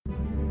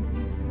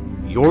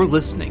You're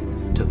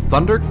listening to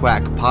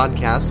Thunderquack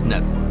Podcast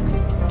Network.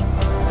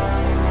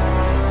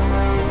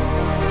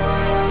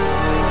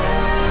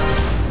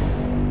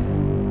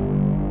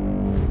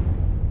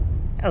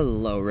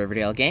 Hello,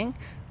 Riverdale gang.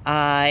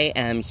 I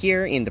am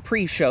here in the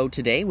pre-show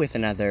today with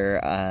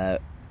another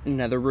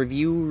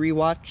review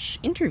rewatch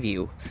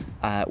interview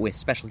with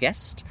special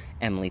guest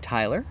Emily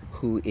Tyler,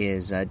 who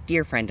is a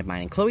dear friend of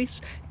mine and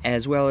Chloe's,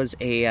 as well as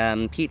a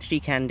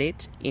PhD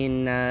candidate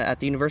at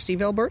the University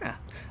of Alberta.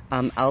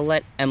 I'll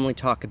let Emily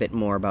talk a bit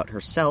more about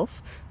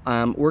herself.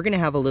 We're going to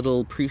have a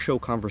little pre-show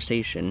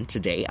conversation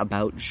today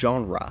about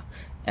genre,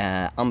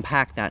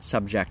 unpack that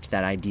subject,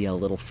 that idea a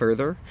little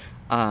further,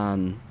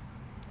 as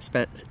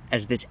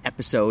this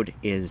episode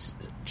is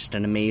just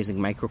an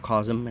amazing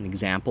microcosm, an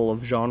example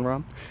of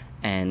genre,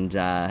 and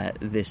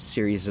this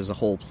series as a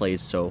whole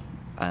plays so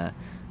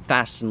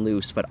fast and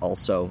loose, but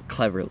also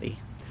cleverly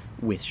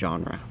with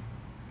genre.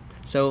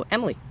 So,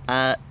 Emily,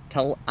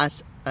 tell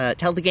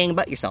the gang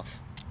about yourself.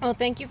 Well,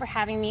 thank you for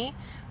having me.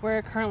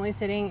 We're currently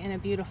sitting in a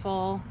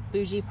beautiful,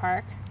 bougie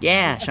park.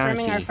 Yeah,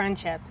 affirming our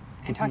friendship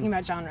and talking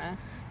about genre.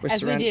 We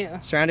do.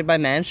 Surrounded by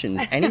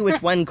mansions. Any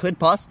which one could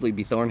possibly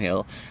be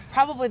Thornhill.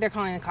 Probably they're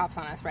calling the cops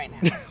on us right now.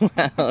 Well,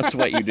 that's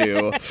what you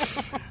do.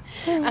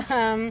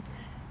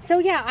 So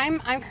yeah,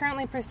 I'm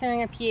currently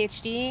pursuing a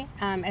PhD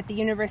at the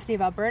University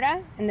of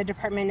Alberta in the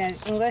Department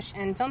of English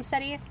and Film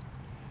Studies.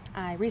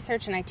 I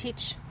research and I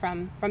teach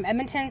from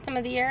Edmonton some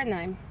of the year, and then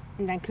I'm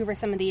in Vancouver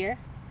some of the year.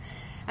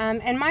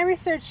 And my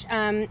research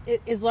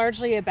is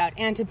largely about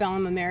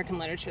antebellum American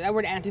literature. That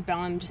word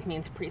antebellum just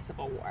means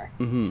pre-Civil War.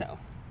 Mm-hmm. So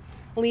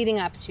leading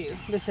up to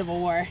the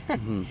Civil War.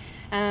 Mm-hmm.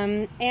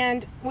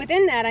 And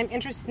within that, I'm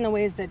interested in the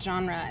ways that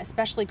genre,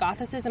 especially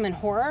Gothicism and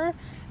horror,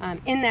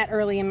 in that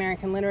early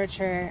American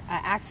literature,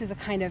 acts as a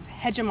kind of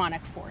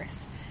hegemonic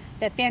force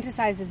that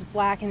fantasizes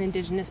Black and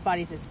Indigenous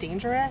bodies as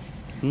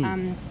dangerous,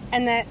 and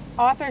that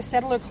authors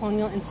settler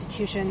colonial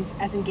institutions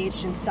as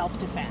engaged in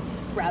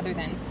self-defense rather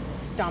than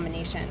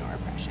domination or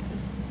oppression.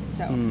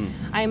 So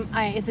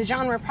it's a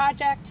genre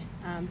project,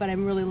 but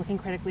I'm really looking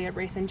critically at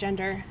race and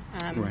gender,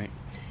 right,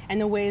 and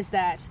the ways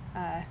that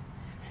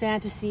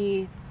fantasize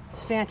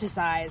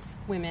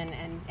women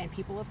and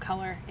people of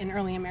color in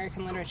early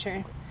American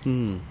literature.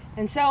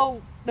 And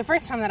so the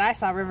first time that I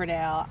saw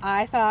Riverdale,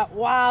 I thought,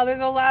 wow, there's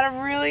a lot of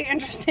really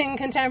interesting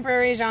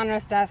contemporary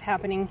genre stuff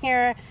happening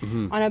here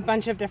on a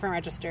bunch of different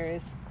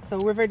registers. So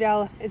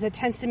Riverdale is a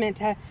testament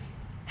to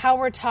how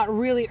we're taught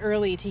really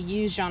early to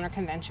use genre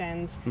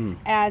conventions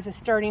as a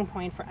starting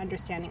point for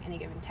understanding any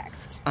given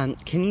text.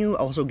 Can you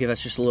also give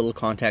us just a little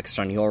context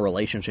on your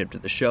relationship to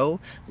the show?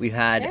 We've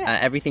had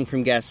everything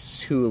from guests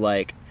who,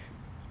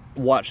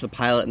 watch the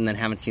pilot and then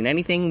haven't seen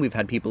anything. We've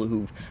had people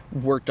who've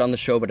worked on the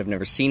show but have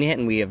never seen it,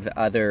 and we have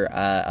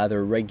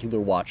other regular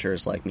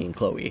watchers like me and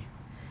Chloe.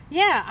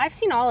 Yeah, I've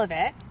seen all of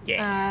it.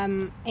 Yeah.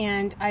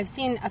 And I've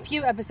seen a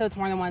few episodes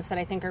more than once that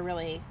I think are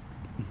really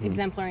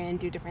exemplary and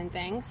do different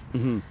things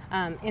in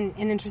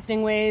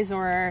interesting ways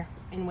or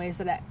in ways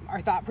that are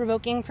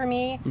thought-provoking for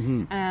me.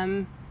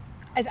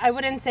 I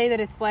wouldn't say that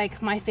it's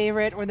my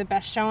favorite or the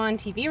best show on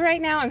TV right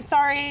now. I'm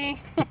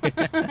sorry.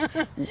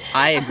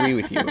 I agree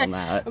with you on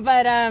that.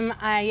 But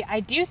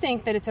I do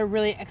think that it's a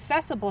really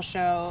accessible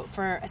show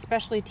for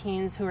especially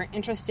teens who are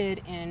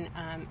interested in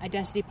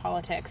identity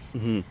politics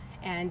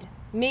and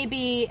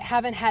maybe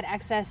haven't had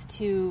access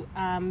to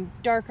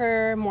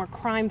darker, more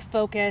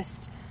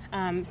crime-focused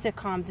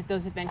sitcoms. If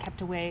those have been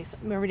kept away, so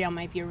Riverdale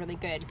might be a really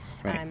good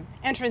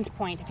entrance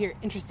point if you're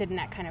interested in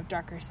that kind of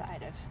darker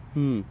side of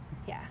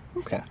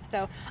stuff.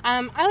 So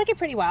I like it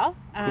pretty well.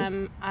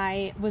 Cool.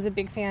 I was a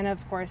big fan,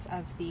 of course,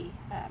 of the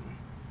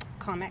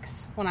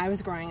comics when I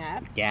was growing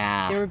up.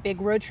 Yeah. They were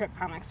big road trip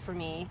comics for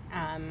me,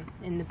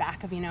 in the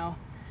back of,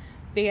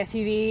 big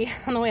SUV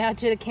on the way out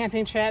to the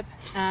camping trip.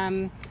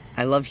 I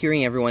love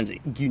hearing everyone's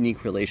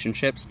unique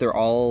relationships. They're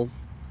all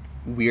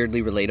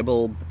weirdly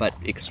relatable, but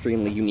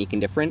extremely unique and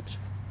different,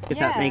 if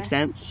that makes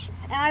sense.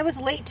 And I was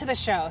late to the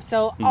show,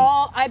 so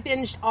I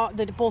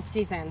binged both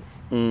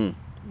seasons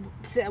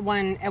at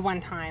one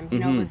time.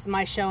 It was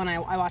my show, and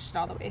I watched it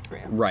all the way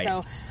through. Right.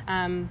 So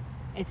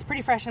it's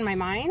pretty fresh in my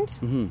mind.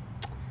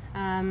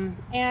 I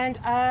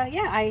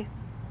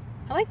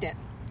liked it.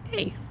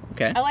 Hey,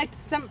 okay. I liked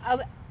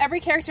every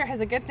character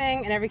has a good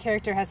thing, and every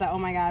character has a, oh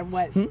my god,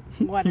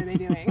 what are they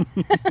doing?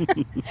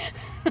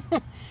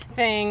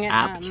 thing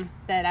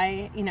that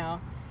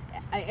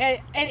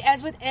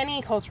as with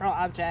any cultural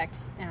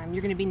object,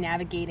 you're going to be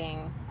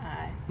navigating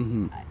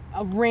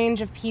a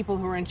range of people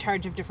who are in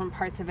charge of different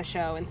parts of a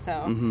show, and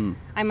so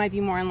I might be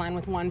more in line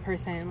with one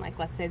person.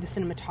 Let's say the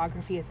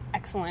cinematography is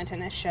excellent in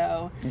this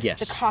show.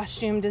 Yes. The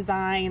costume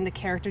design, the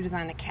character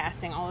design, the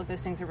casting, all of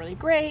those things are really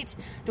great.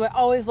 Do I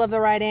always love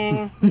the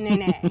writing?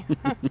 Nay.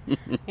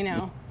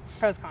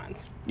 Pros,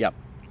 cons. Yep.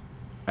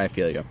 I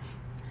feel you.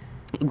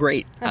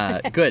 Great.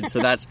 Good. So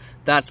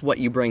that's what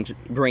you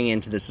bring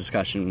into this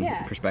discussion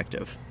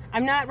perspective.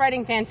 I'm not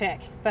writing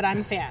fanfic, but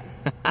I'm a fan.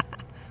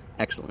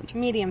 Excellent.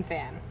 Medium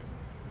fan.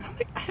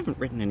 I haven't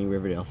written any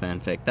Riverdale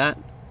fanfic. That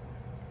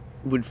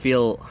would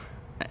feel...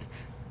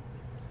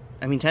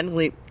 I mean,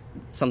 technically,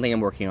 something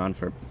I'm working on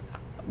for,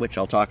 which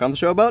I'll talk on the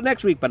show about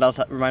next week,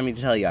 but remind me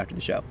to tell you after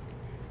the show.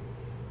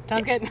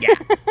 Sounds good.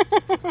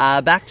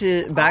 Yeah. Back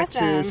to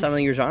Awesome. some of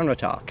your genre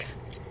talk.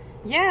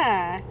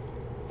 Yeah.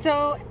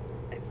 So,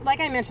 like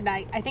I mentioned,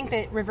 I think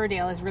that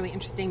Riverdale is really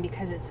interesting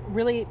because it's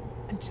really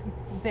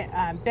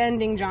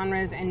bending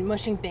genres and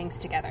mushing things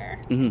together.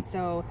 Mm-hmm.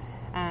 So,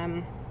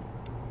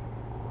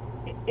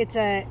 it's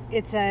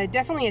a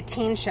definitely a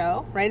teen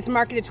show, right? It's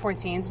marketed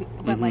towards teens,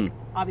 but like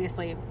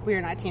obviously we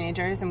are not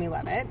teenagers and we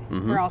love it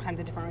for all kinds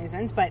of different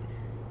reasons. But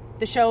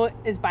the show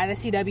is by the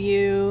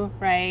CW,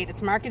 right?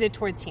 It's marketed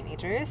towards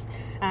teenagers,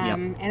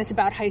 and it's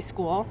about high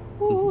school.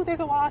 Ooh, there's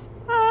a wasp.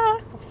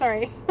 Ah,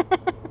 sorry.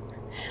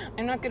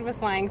 I'm not good with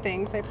flying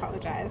things. I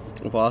apologize.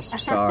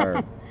 Wasps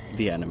are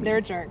the enemy.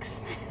 They're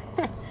jerks.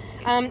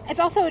 It's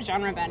also a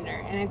genre bender,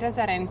 and it does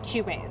that in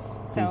two ways.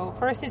 So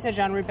first, it's a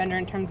genre bender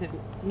in terms of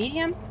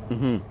medium.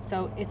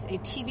 So it's a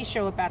TV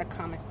show about a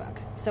comic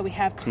book. So we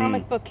have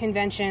comic book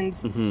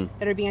conventions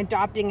that are being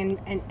adopting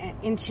and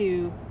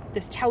into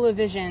this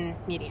television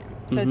medium.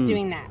 So it's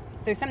doing that.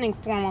 So there's something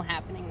formal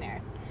happening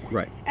there.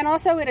 Right. And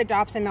also it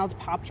adopts and melds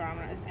pop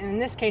genres. And in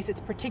this case,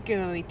 it's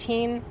particularly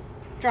teen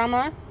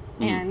drama.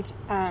 And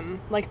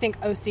like think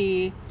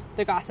OC,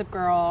 The Gossip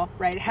Girl,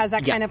 right? It has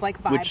that kind of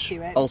like vibe which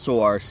to it.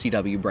 Also are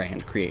CW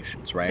brand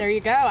creations, right? There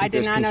you go. I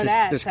did not know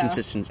that. There's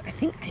consistency. I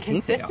think they are.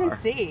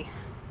 Consistency.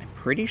 I'm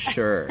pretty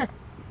sure. I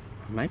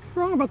might be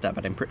wrong about that,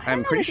 but I'm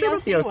pretty sure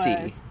about the OC.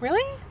 Was.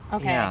 Really?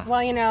 Okay. Yeah.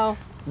 Well, you know.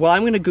 Well,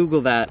 I'm going to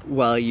Google that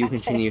while you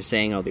continue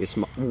saying all these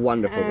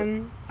wonderful...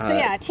 so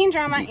yeah, teen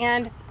drama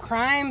and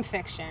crime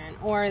fiction,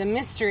 or the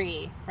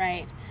mystery,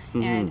 right?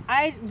 And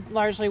I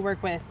largely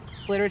work with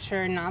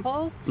literature and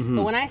novels,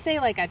 but when I say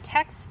like a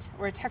text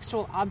or a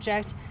textual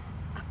object,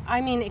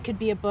 I mean it could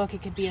be a book,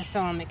 it could be a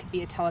film, it could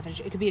be a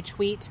television, it could be a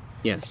tweet.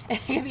 Yes.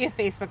 It could be a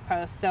Facebook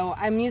post. So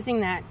I'm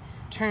using that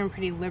term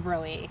pretty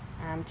liberally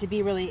to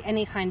be really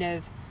any kind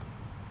of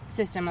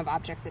system of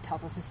objects that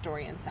tells us a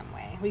story in some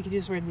way. We could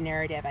use the word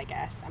narrative, I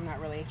guess. I'm not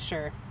really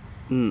sure.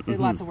 There's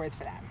lots of words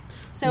for that.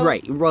 So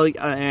right. Well,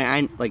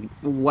 I like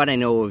what I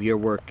know of your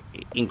work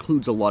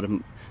includes a lot of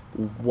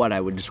what I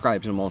would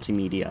describe as a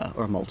multimedia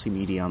or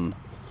multimedium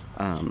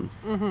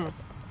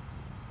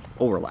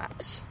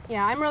overlaps.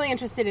 Yeah, I'm really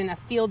interested in a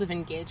field of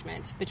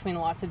engagement between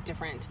lots of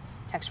different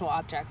textual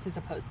objects as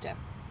opposed to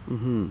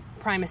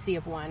primacy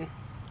of one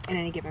in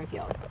any given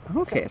field.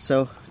 Okay,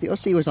 so the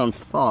OC was on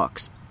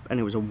Fox, and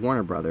it was a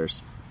Warner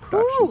Brothers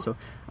production. So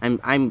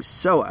I'm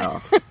so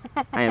off.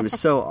 I am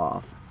so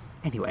off.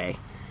 Anyway.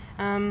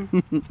 Yeah,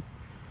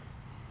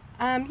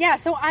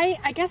 so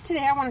I guess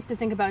today I want us to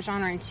think about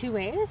genre in two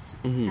ways.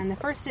 And the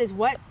first is,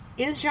 what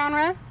is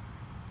genre?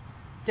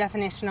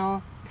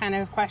 Definitional kind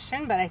of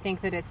question, but I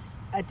think that it's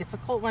a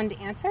difficult one to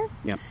answer.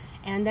 Yeah.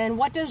 And then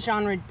what does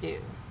genre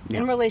do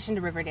in relation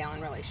to Riverdale,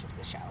 in relation to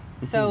the show?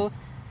 So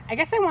I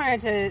guess I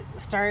wanted to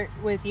start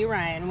with you,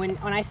 Ryan. When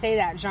I say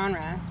that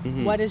genre,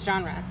 what is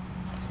genre?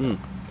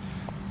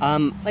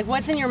 Like,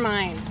 what's in your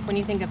mind when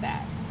you think of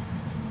that?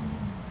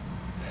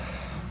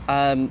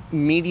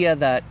 Media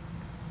that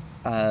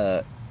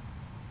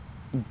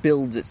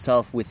builds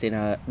itself within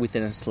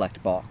a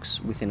select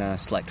box, within a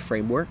select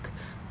framework,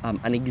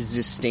 an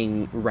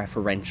existing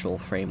referential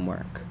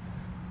framework,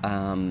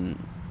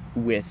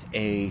 with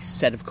a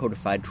set of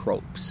codified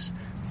tropes,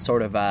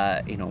 sort of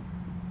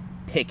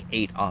pick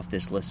 8 off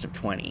this list of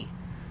 20.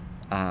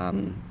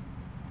 I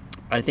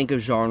think of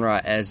genre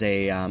as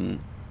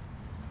I'm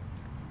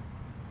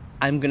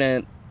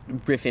gonna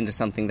riff into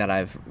something that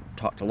I've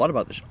talked a lot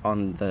about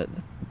on the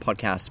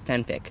podcast.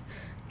 Fanfic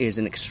is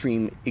an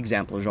extreme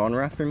example of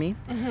genre for me.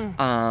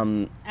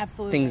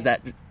 Absolutely. Things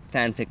that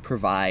fanfic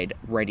provide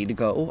ready to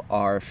go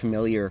are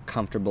familiar,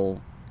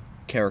 comfortable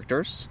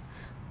characters,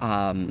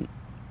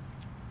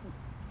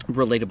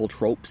 relatable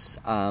tropes,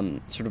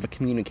 sort of a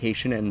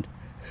communication and...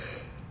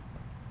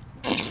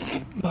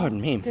 Pardon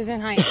me.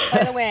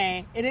 By the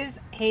way, it is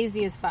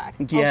hazy as fuck.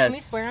 Yes. Oh, can we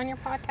swear on your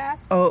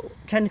podcast? Oh,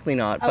 technically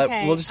not, but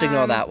we'll just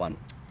ignore that one.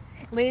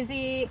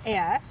 Lazy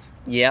AF.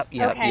 Yep.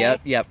 Okay.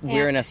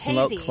 We're in a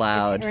smoke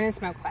cloud. We're in a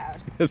smoke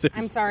cloud.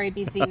 I'm sorry,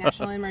 BC,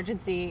 national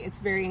emergency. It's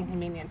very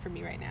inconvenient for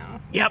me right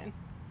now. Yep. And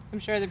I'm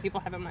sure that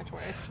people have it much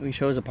worse. We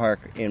chose a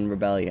park in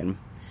Rebellion.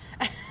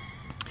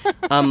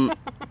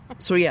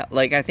 So yeah,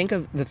 like, I think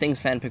of the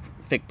things fanfic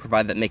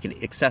provide that make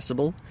it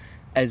accessible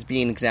as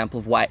being an example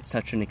of why it's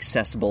such an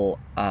accessible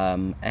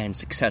and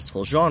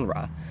successful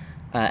genre.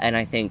 And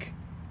I think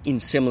in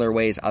similar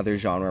ways other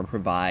genre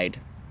provide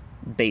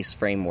base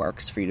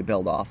frameworks for you to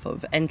build off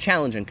of and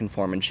challenge and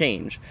conform and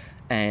change.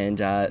 And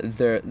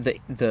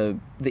the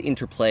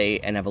interplay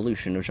and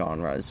evolution of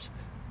genres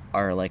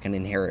are like an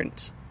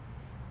inherent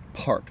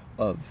part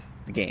of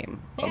the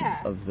game,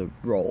 of the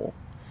role.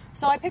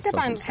 So I picked up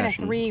on kind of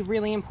discussion. 3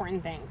 really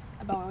important things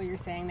about what you're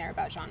saying there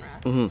about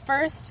genre.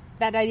 First,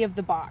 that idea of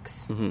the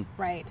box,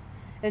 right?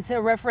 It's a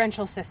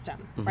referential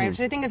system, right?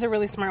 Which I think is a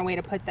really smart way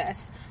to put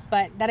this.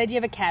 But that idea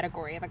of a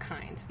category of a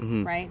kind,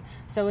 right?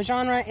 So a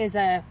genre is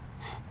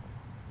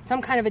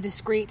some kind of a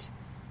discrete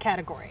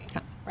category,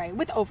 right? right?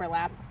 With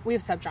overlap. We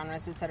have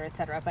subgenres, et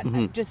cetera,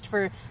 but just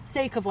for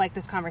sake of, like,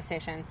 this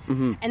conversation.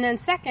 And then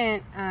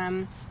second,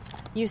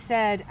 you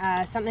said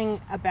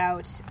something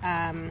about,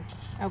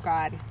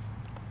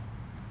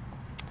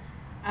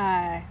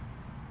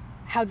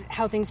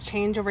 how things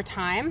change over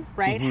time,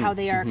 right? How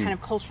they are kind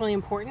of culturally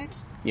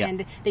important,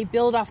 and they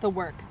build off the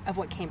work of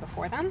what came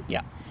before them.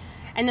 Yeah.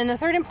 And then the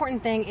third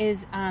important thing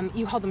is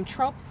you call them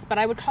tropes, but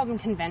I would call them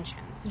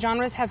conventions.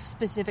 Genres have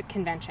specific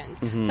conventions.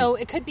 So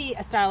it could be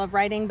a style of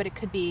writing, but it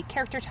could be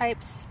character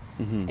types,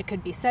 it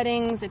could be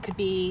settings, it could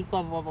be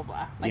blah, blah, blah,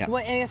 blah. Like,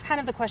 what, and it's kind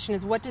of the question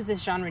is, what does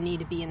this genre need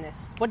to be in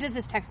this? What does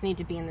this text need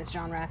to be in this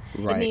genre?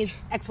 Right. It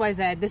needs X, Y,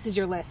 Z. This is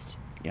your list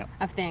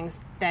of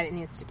things that it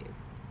needs to do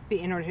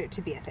in order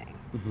to be a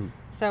thing.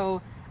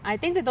 So I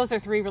think that those are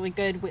three really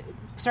good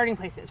starting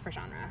places for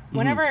genre.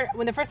 When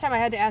the first time I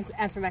had to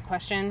answer that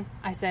question,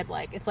 I said,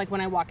 like, it's like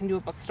when I walk into a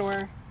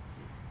bookstore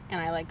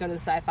and I, like, go to the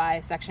sci-fi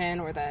section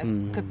or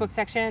the cookbook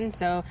section.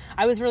 So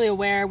I was really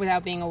aware,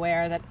 without being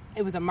aware, that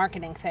it was a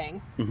marketing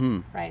thing,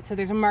 right? So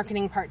there's a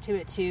marketing part to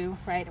it too,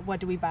 right? What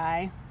do we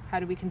buy? How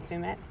do we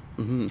consume it?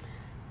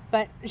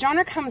 But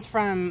genre comes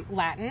from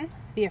Latin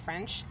via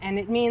French, and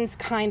it means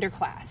kind or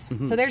class.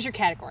 So there's your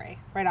category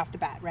right off the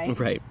bat, right?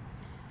 Right.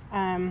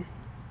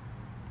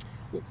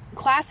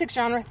 Classic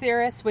genre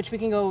theorists, which we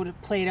can go to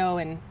Plato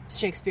and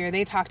Shakespeare,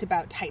 they talked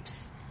about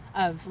types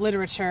of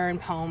literature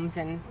and poems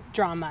and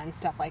drama and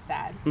stuff like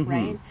that,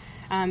 right?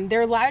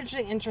 They're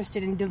largely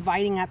interested in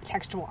dividing up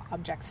textual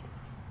objects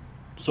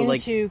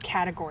into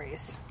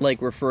categories. Like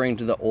referring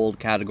to the old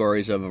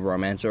categories of a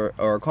romance or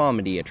a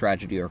comedy, a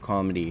tragedy or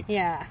comedy.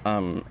 Yeah.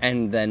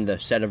 And then the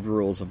set of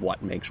rules of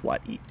what makes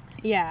what.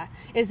 Yeah.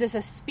 Is this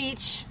a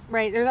speech,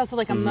 right? There's also,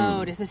 like, a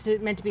mode. Is this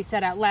meant to be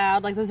said out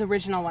loud? Like, those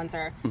original ones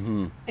are.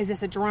 Is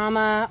this a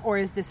drama, or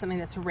is this something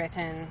that's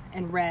written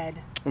and read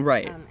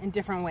in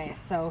different ways?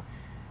 So,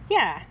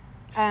 yeah.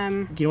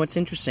 You know, what's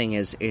interesting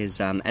is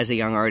as a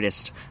young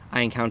artist,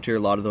 I encounter a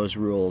lot of those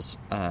rules,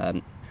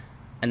 and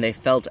they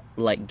felt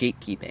like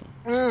gatekeeping.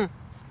 Totally.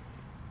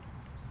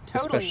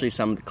 Especially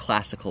some of the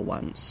classical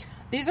ones.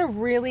 These are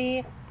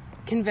really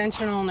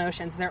conventional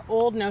notions. They're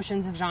old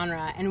notions of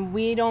genre, and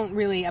we don't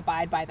really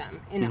abide by them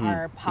in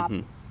our pop,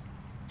 in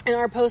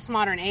our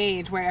postmodern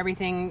age where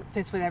everything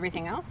fits with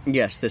everything else.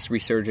 Yes, this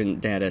resurgent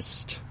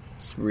deadist,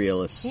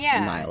 realist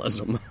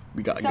nihilism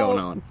we got going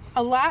on.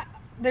 I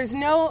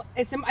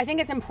think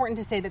it's important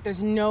to say that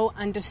there's no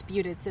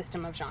undisputed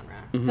system of genre.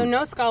 So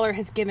no scholar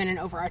has given an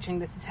overarching,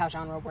 this is how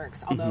genre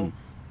works, although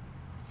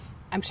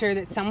I'm sure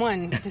that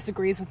someone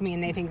disagrees with me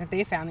and they think that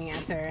they found the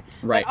answer.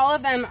 Right. But all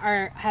of them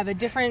have a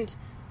different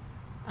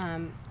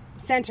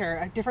center,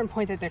 a different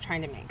point that they're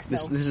trying to make. So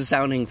this is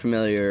sounding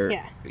familiar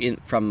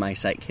from my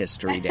psych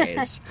history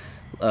days.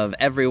 Of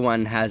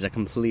everyone has a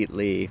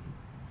completely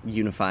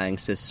unifying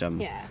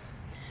system. Yeah.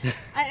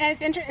 And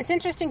it's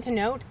interesting to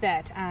note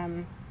that,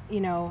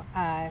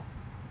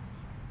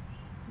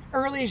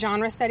 early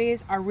genre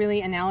studies are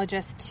really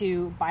analogous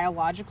to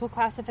biological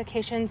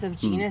classifications of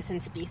genus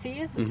and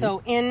species.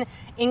 So in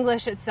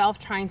English itself,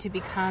 trying to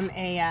become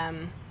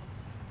a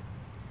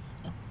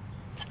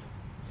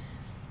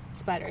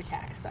spider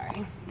attack.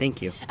 Sorry.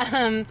 Thank you.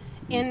 In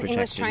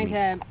English, trying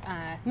to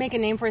make a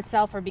name for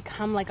itself or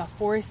become like a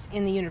force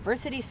in the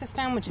university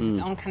system, which is its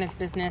own kind of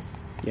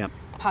business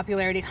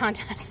popularity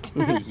contest.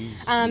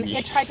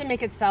 It tried to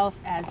make itself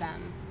as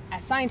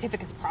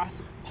scientific as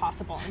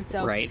possible, and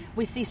so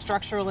we see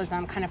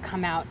structuralism kind of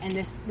come out, and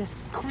this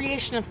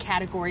creation of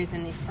categories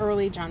in these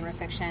early genre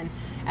fiction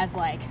as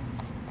like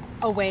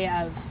a way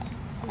of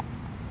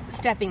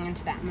stepping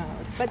into that mode.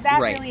 But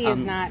that really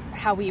is not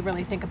how we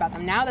really think about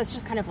them now. That's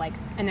just kind of like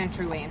an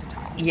entryway into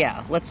talking.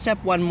 Yeah, let's go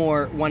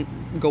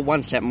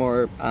one step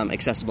more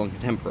accessible and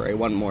contemporary.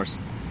 One more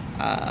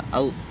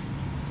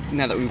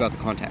now that we've got the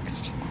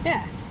context.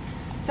 Yeah.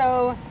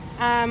 So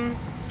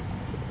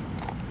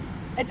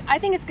I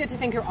think it's good to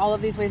think through all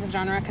of these ways of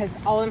genre because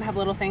all of them have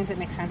little things that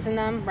make sense in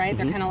them, right?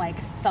 They're kind of like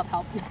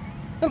self-help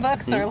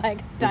books or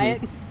like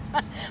diet.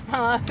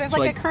 There's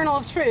like a kernel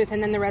of truth,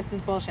 and then the rest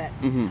is bullshit.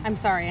 I'm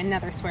sorry,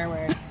 another swear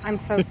word. I'm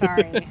so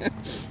sorry.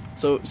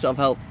 So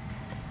self-help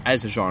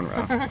as a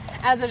genre.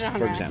 As a genre,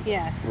 for example.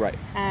 Yes. Right.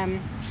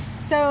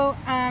 So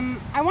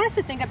I want us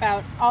to think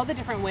about all the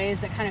different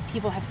ways that kind of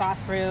people have thought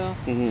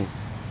through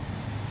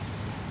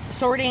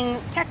sorting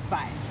text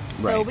by.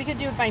 So we could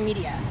do it by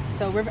media.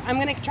 So I'm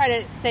going to try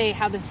to say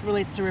how this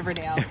relates to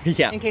Riverdale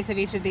in case of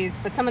each of these,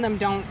 but some of them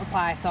don't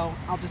apply, so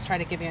I'll just try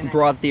to give you an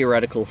broad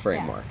theoretical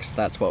frameworks.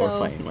 That's what we're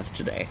playing with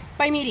today.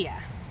 By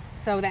media.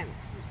 So then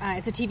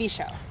it's a TV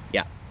show.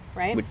 Yeah.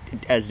 Right?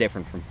 As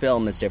different from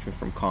film, as different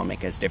from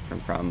comic, as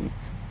different from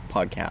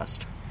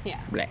podcast.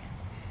 Yeah. Bleh.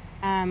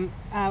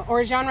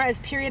 Or genre as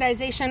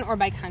periodization or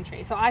by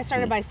country. So I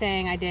started by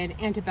saying I did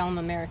antebellum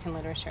American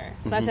literature.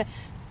 So that's a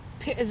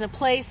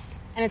place,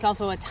 and it's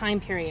also a time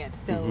period.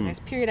 So there's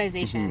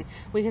periodization.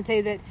 We can say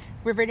that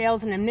Riverdale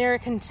is an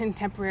American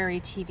contemporary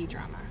TV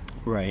drama.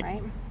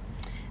 Right.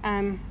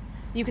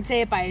 You could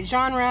say it by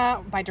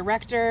genre, by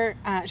director,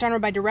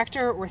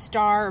 or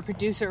star, or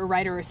producer, or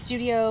writer, or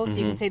studio. So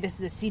you can say this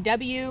is a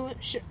CW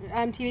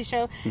TV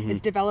show.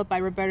 It's developed by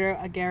Roberto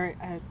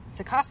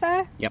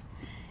Aguirre-Sacasa. Yep.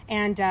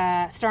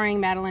 And starring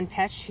Madeline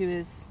Petch, who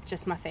is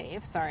just my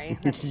fave. Sorry,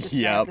 that's the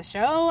star of the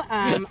show.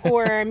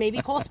 Or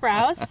maybe Cole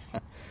Sprouse.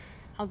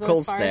 I'll go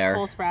as far as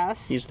Cole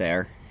Sprouse. He's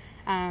there.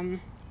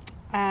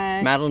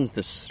 Madeline's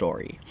the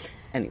story.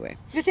 Anyway.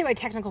 You could say by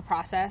technical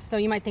process. So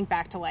you might think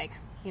back to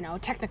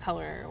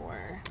Technicolor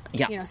or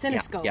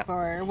Cinescope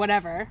or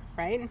whatever,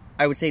 right?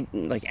 I would say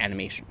like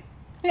animation.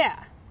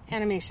 Yeah,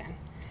 animation.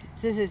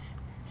 So this is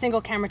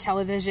single camera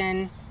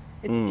television.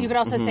 You could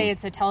also say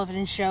it's a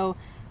television show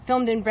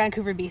filmed in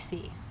Vancouver,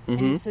 BC.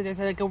 And so there's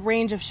a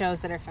range of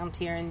shows that are filmed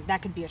here, and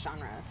that could be a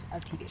genre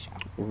of TV show.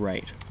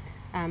 Right.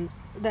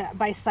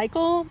 By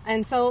cycle,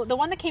 and so the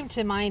one that came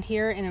to mind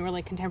here in a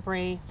really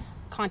contemporary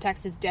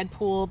context is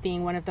Deadpool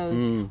being one of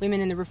those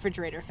women in the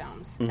refrigerator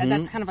films.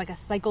 That's kind of like a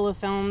cycle of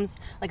films,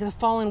 like the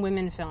fallen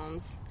women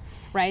films,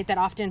 right? That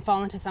often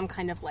fall into some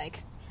kind of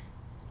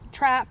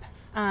trap.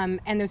 And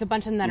there's a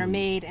bunch of them that are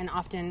made, and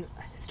often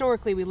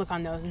historically we look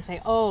on those and say,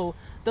 oh,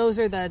 those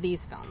are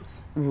these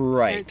films.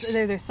 Right.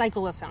 They're the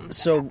cycle of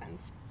films that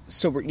happens.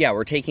 So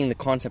we're taking the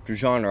concept of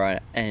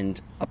genre and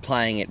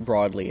applying it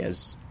broadly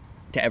as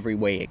to every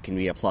way it can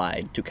be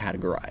applied to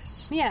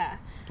categorize. Yeah.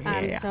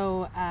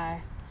 So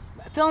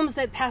films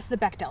that pass the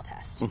Bechdel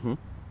test.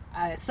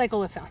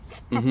 Cycle of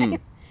films. Right?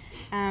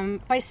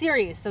 By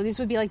series, so these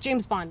would be like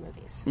James Bond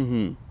movies.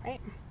 Right?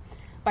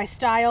 By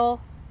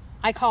style,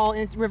 I call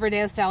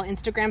Riverdale style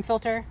Instagram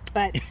filter,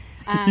 but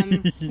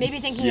maybe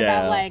thinking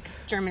about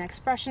German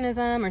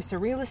Expressionism or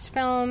Surrealist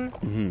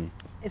film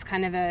is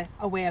kind of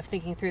a way of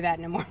thinking through that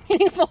in a more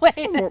meaningful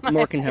way.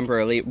 More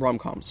contemporarily,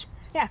 rom-coms.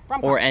 Yeah,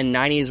 rom-coms. And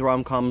 90s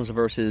rom-coms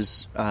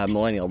versus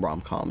millennial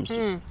rom-coms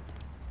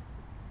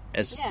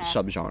as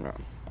subgenre.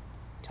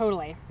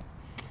 Totally.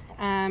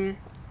 By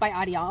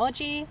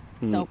ideology,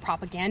 so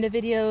propaganda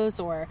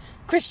videos or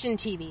Christian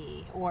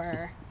TV,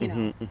 or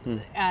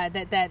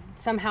that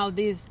somehow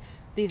these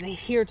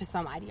adhere to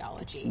some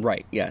ideology.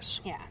 Right.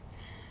 Yes. Yeah.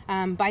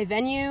 By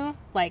venue,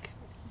 like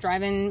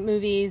drive-in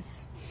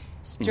movies,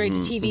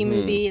 straight-to-TV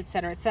movie, et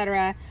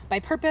cetera. By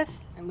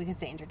purpose, and we could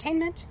say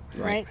entertainment,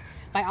 right?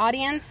 By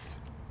audience,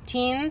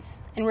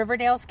 teens, in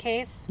Riverdale's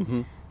case.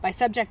 By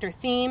subject or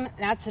theme,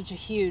 that's such a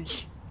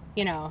huge,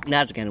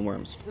 That's a can of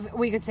worms.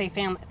 We could say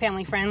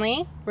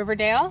family-friendly.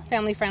 Riverdale,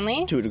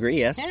 family-friendly. To a degree,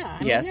 yes. Yeah.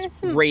 Yes.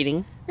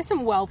 Rating. There's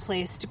some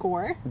well-placed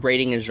gore.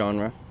 Rating is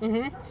genre.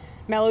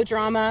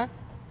 Melodrama.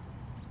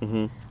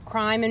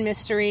 Crime and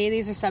mystery.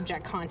 These are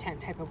subject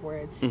content type of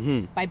words.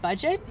 By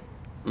budget.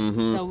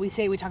 So we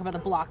talk about the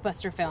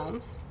blockbuster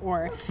films,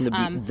 or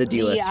the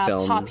D-list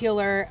film,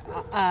 popular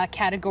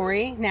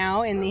category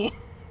now in the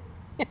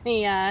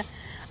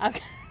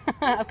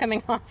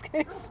upcoming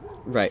Oscars.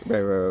 Right.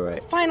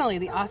 Finally,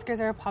 the Oscars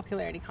are a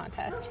popularity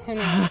contest. Who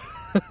knew?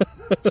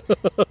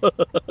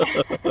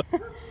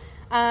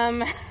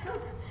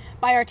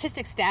 By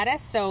artistic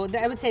status, so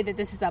I would say that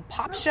this is a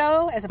pop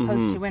show as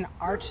opposed to an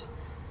art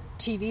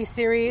TV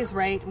series,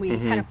 right? We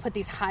kind of put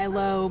these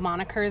high-low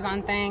monikers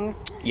on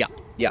things. Yeah.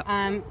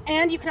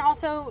 And you can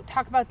also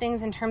talk about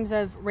things in terms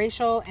of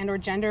racial and or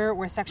gender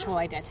or sexual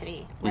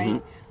identity,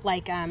 right?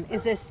 Like,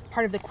 is this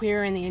part of the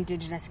queer and the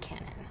indigenous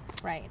canon,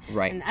 right?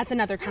 Right. And that's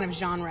another kind of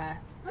genre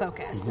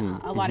focus.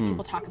 A lot of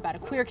people talk about a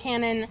queer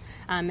canon,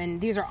 and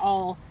these are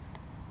all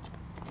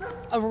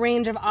a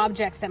range of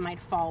objects that might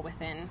fall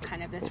within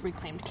kind of this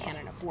reclaimed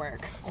canon of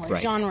work or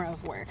genre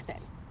of work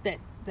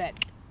that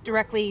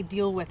directly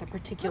deal with a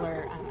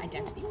particular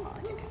identity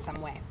politic in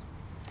some way.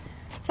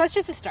 So that's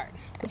just a start.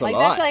 That's a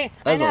lot.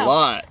 That's a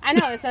lot. I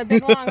know, it's a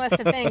big, long list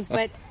of things,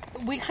 but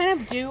we kind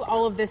of do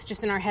all of this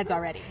just in our heads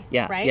already.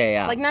 Yeah, right?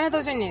 Yeah. Like, none of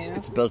those are new.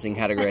 It's a built-in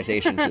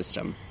categorization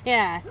system.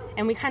 Yeah,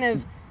 and we kind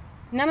of,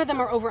 none of them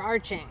are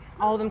overarching.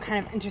 All of them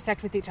kind of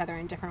intersect with each other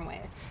in different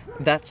ways.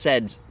 That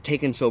said,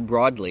 taken so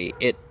broadly,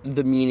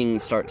 the meaning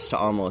starts to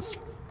almost...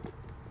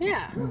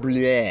 Yeah.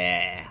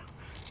 Bleh.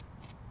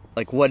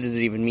 Like, what does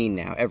it even mean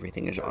now?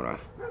 Everything is genre.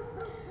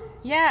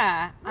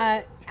 Yeah.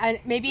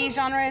 Maybe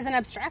genre is an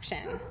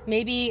abstraction.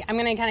 Maybe, I'm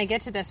going to kind of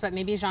get to this, but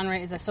maybe genre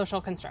is a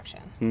social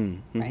construction,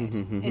 right?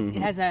 It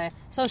has a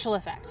social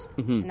effect,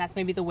 and that's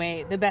maybe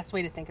the best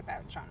way to think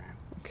about genre.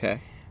 Okay.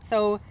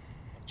 So,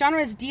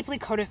 genre is deeply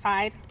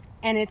codified,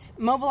 and it's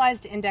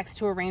mobilized to index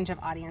to a range of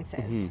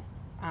audiences,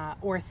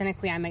 or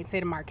cynically, I might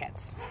say to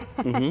markets.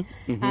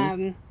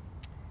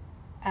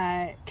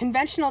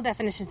 Conventional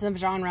definitions of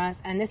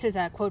genres, and this is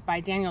a quote by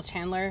Daniel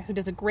Chandler, who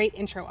does a great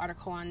intro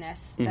article on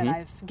this that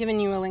I've given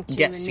you a link to.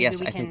 Yes,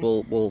 I think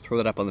we'll throw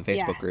that up on the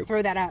Facebook group.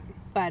 Throw that up.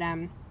 But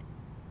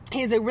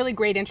he has a really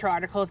great intro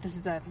article if this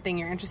is a thing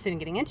you're interested in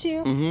getting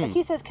into. But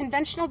he says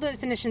conventional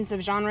definitions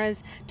of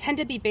genres tend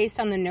to be based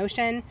on the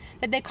notion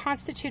that they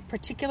constitute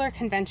particular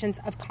conventions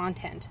of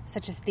content,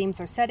 such as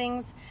themes or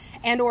settings,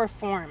 and or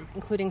form,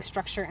 including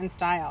structure and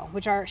style,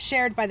 which are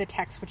shared by the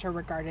texts which are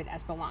regarded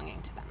as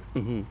belonging to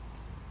them.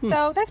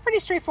 So that's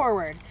pretty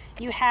straightforward.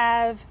 You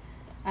have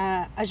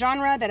a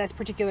genre that has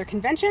particular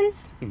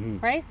conventions,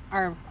 right?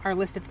 Our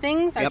list of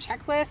things, our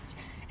checklist,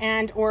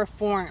 and or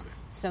form.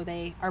 So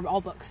they are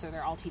all books, so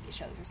they're all TV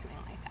shows or something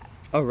like that.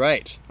 Oh,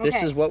 right. Okay.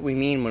 This is what we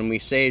mean when we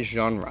say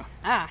genre.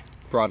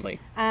 Broadly.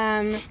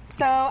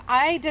 So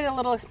I did a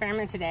little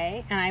experiment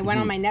today, and I went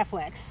on my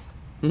Netflix,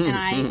 and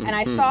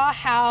I saw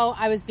how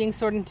I was being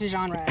sorted into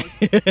genres.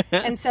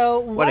 And so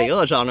what are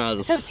your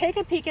genres? So take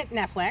a peek at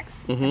Netflix,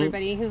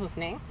 everybody who's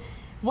listening.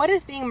 What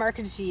is being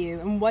marketed to you,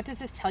 and what does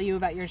this tell you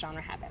about your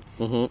genre habits?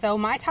 So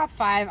my top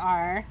 5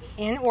 are,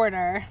 in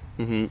order,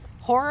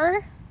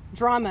 horror,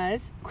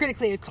 dramas,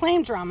 critically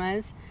acclaimed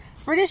dramas,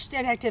 British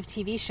detective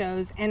TV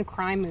shows, and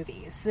crime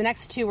movies. The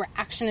next 2 were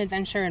action,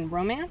 adventure, and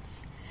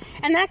romance.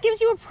 And that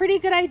gives you a pretty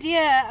good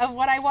idea of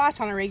what I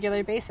watch on a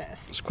regular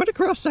basis. It's quite a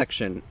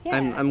cross-section. Yeah.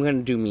 I'm going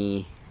to do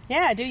me.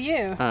 Yeah, do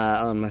you.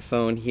 On my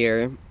phone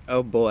here.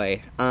 Oh,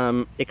 boy.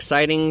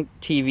 Exciting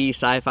TV,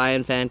 sci-fi,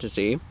 and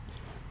fantasy.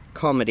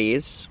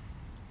 Comedies.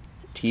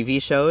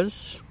 TV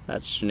shows.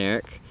 That's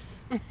generic.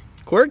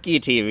 Quirky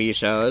TV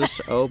shows.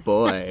 Oh,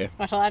 boy.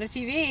 Watch a lot of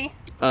TV.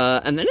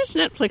 And then it's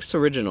Netflix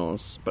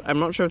originals, but I'm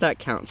not sure if that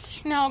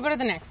counts. No, go to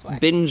the next one.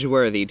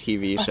 Binge-worthy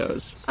TV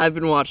shows. I've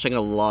been watching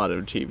a lot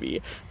of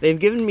TV. They've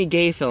given me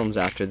gay films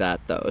after that,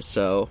 though,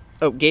 so...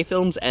 Oh, gay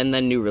films and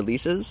then new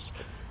releases.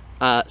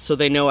 So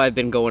they know I've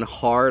been going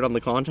hard on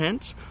the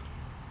content.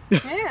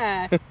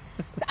 Yeah.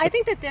 So I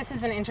think that this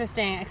is an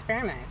interesting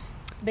experiment,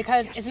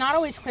 because it's not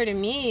always clear to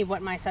me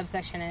what my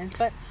subsection is,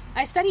 but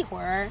I study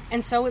horror,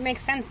 and so it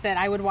makes sense that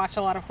I would watch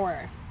a lot of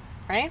horror,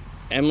 right?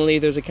 Emily,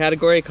 there's a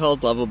category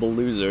called Lovable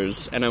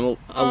Losers, and I'm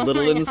a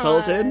little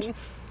insulted. God.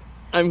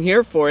 I'm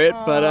here for it,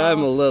 but I'm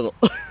a little...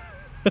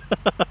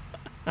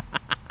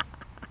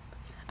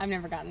 I've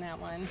never gotten that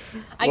one.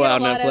 I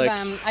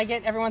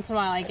get every once in a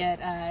while, I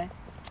get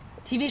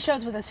TV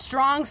shows with a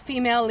strong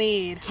female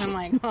lead. I'm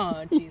like,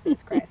 oh,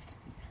 Jesus Christ.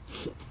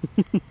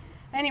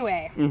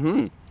 Anyway,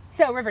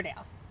 so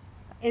Riverdale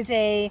is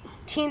a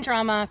teen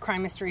drama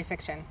crime mystery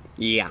fiction.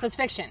 Yeah. So it's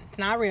fiction. It's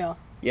not real.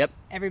 Yep.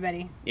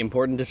 Everybody.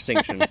 Important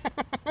distinction.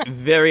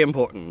 Very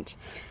important.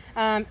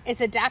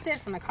 It's adapted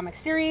from the comic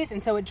series,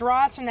 and so it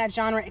draws from that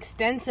genre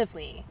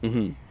extensively.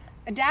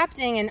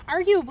 Adapting and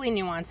arguably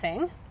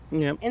nuancing,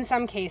 in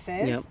some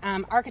cases,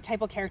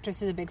 archetypal characters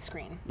to the big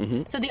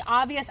screen. So the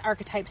obvious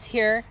archetypes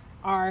here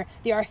are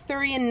the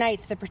Arthurian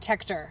knight, the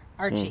protector,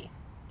 Archie.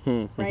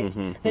 Right?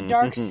 The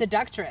dark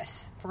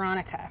seductress,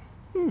 Veronica.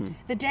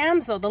 The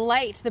damsel, the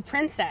light, the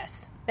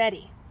princess,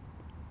 Betty.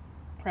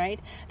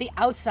 Right? The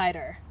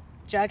outsider,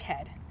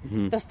 Jughead.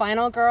 The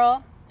final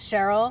girl,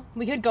 Cheryl.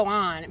 We could go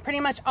on.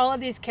 Pretty much all of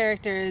these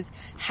characters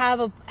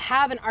have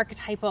an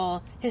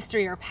archetypal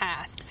history or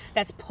past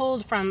that's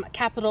pulled from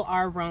capital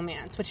R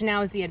romance, which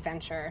now is the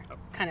adventure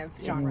kind of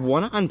genre.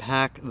 Want to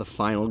unpack the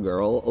final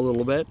girl a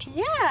little bit?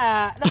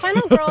 Yeah. The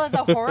final girl is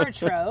a horror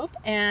trope,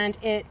 and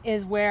it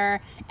is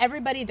where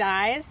everybody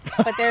dies,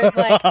 but there's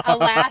like a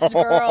last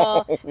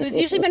girl who's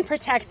usually been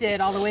protected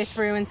all the way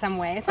through in some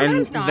way.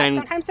 Sometimes and not. Then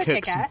Sometimes they're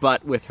kicks kick-ass.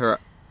 butt with her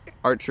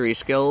archery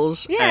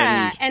skills.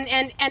 Yeah,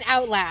 and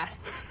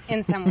outlasts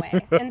in some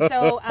way. And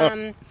so,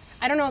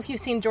 I don't know if you've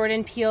seen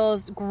Jordan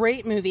Peele's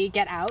great movie,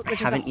 Get Out, which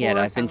is a horror haven't yet.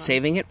 I've been film.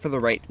 saving it for the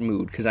right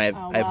mood, because I've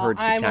heard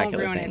spectacular things. I won't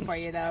ruin it for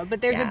you, though.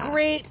 But there's a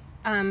great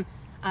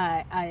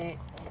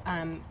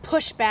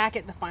push back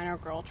at the final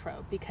girl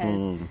trope,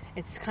 because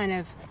it's kind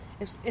of...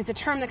 It's a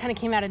term that kind of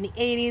came out in the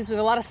 80s. We have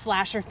a lot of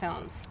slasher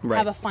films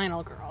have a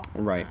final girl.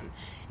 Right.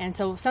 And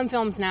so some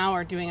films now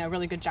are doing a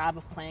really good job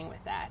of playing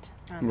with that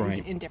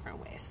in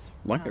different ways.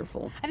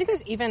 Wonderful. I think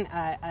there's even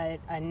a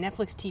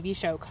Netflix TV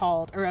show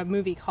or a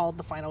movie called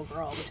The Final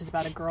Girl, which is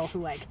about a girl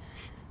who, like,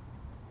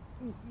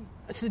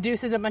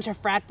 seduces a bunch of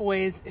frat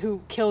boys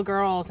who kill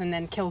girls and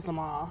then kills them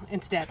all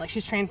instead. Like,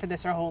 she's trained for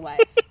this her whole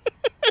life.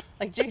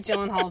 Like, Jake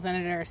Gyllenhaal's in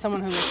it, or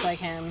someone who looks like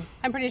him.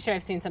 I'm pretty sure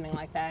I've seen something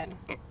like that.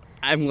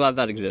 I'm glad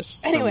that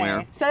exists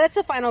somewhere. So that's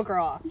the final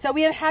girl. So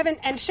we haven't,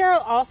 and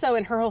Cheryl also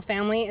and her whole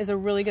family is a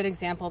really good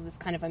example of this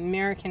kind of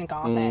American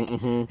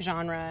Gothic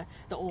genre.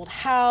 The old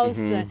house,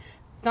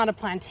 it's not a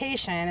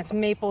plantation, it's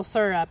maple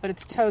syrup, but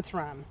it's totes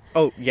rum.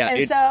 Oh, yeah. And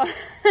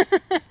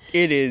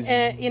it is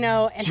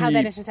and how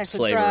that intersects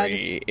with drugs.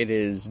 It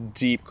is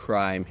deep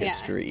crime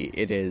history.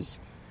 Yeah. It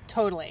is.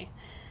 Totally.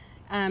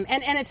 And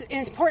it's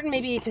important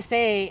maybe to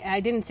say, I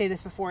didn't say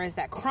this before, is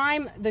that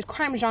the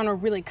crime genre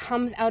really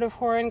comes out of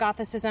horror and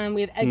Gothicism. We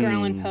have Edgar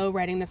Allan Poe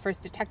writing the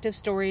first detective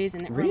stories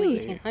in the early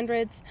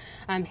 1800s.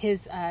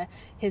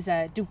 His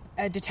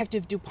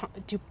Detective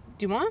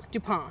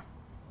Dupont.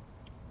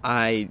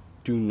 I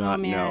do not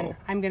know.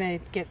 I'm gonna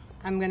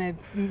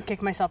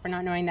kick myself for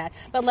not knowing that.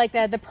 But like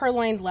the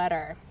Purloined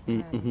Letter.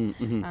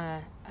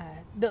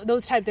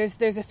 Those type,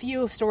 there's a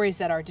few stories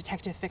that are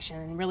detective fiction,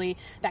 and really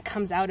that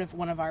comes out of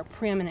one of our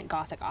preeminent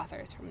Gothic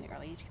authors from the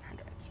early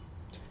 1800s.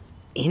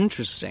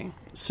 Interesting.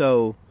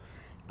 So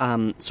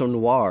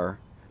noir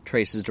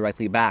traces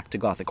directly back to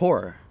Gothic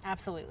horror.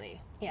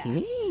 Absolutely, yeah.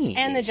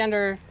 And the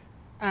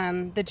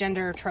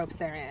gender tropes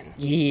therein.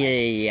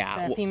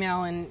 Yeah. The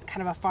female in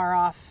kind of a far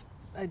off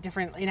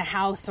in a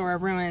house or a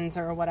ruins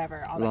or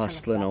whatever. All that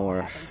Lost kind of Lenore.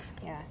 stuff happens.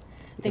 Yeah.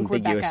 Think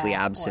Ambiguously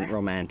Rebecca absent or-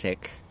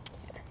 romantic.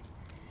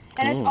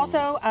 And it's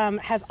also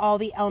has all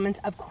the elements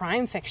of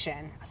crime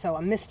fiction. So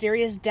a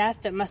mysterious death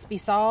that must be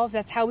solved.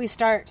 That's how we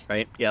start.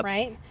 Right, yep.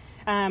 Right?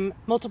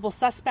 Multiple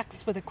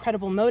suspects with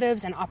credible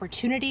motives and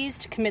opportunities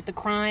to commit the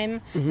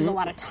crime. There's a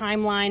lot of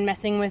timeline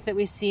messing with that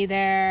we see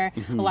there.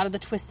 A lot of the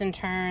twists and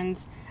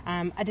turns.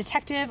 A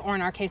detective, or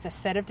in our case, a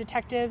set of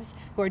detectives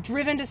who are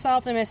driven to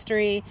solve the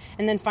mystery.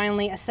 And then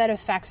finally, a set of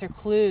facts or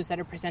clues that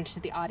are presented to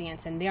the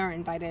audience. And they are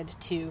invited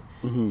to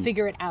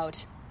figure it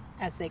out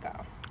as they go.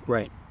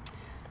 Right.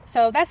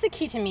 So that's the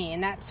key to me,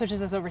 and that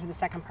switches us over to the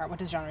second part. What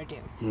does genre do?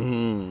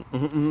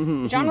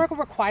 Genre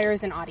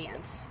requires an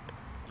audience.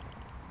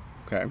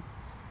 Okay.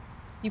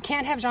 You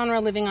can't have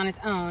genre living on its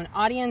own.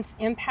 Audience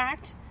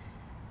impact.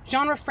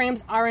 Genre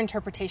frames our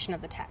interpretation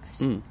of the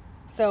text.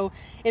 So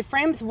it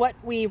frames what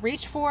we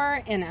reach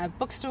for in a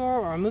bookstore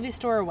or a movie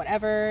store or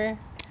whatever.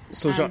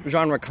 So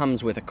genre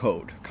comes with a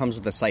code, comes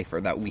with a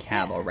cipher that we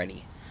have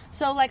already.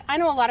 So, like, I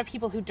know a lot of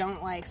people who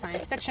don't like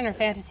science fiction or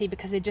fantasy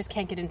because they just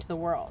can't get into the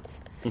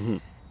worlds.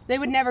 They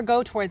would never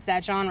go towards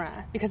that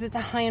genre because it's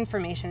a high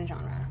information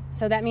genre.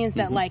 So that means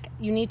that, like,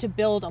 you need to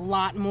build a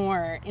lot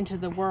more into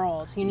the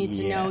world. You need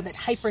to know that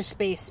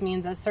hyperspace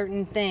means a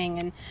certain thing,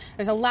 and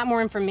there's a lot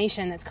more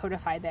information that's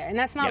codified there. And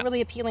that's not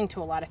really appealing to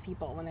a lot of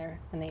people when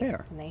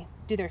they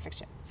do their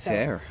fiction. So,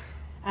 Fair.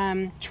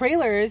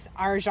 Trailers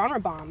are genre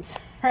bombs,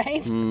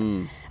 right?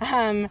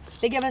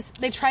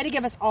 They try to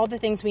give us all the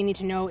things we need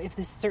to know if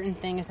this certain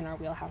thing is in our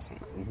wheelhouse or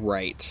not.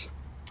 Right.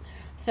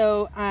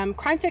 So,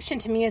 crime fiction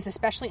to me is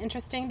especially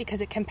interesting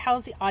because it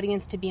compels the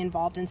audience to be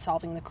involved in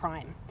solving the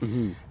crime.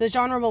 The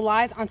genre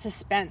relies on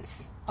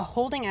suspense, a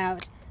holding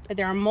out that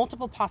there are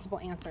multiple possible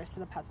answers to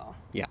the puzzle.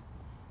 Yeah.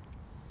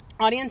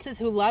 Audiences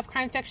who love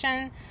crime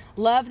fiction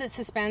love that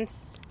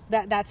suspense,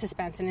 that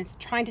suspense, and it's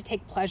trying to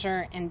take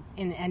pleasure in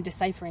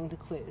deciphering the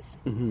clues.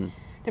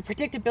 The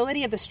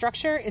predictability of the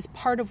structure is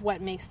part of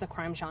what makes the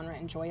crime genre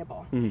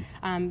enjoyable.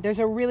 There's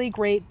a really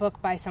great book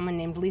by someone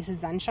named Lisa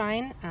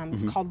Sunshine.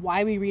 It's called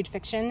Why We Read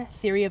Fiction,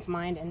 Theory of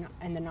Mind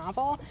and the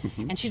Novel.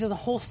 And she does a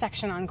whole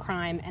section on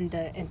crime and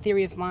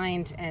theory of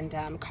mind and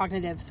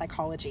cognitive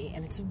psychology.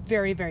 And it's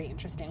very, very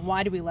interesting.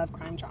 Why do we love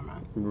crime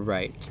genre?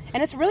 Right.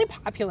 And it's really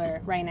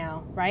popular right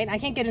now, right? I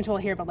can't get into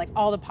it here, but like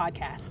all the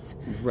podcasts.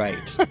 Right.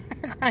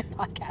 Crime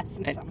podcasts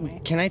in some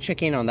way. Can I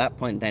check in on that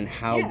point then,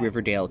 how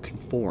Riverdale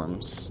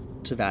conforms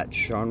to that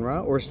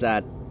genre, or is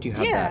that, do you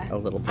have that a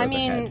little further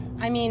ahead?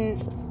 I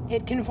mean,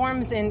 it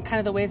conforms in kind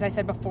of the ways I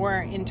said before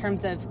in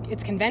terms of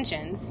its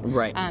conventions.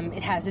 Right.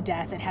 It has a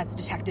death, it has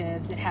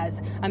detectives, it has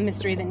a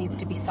mystery that needs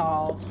to be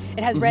solved,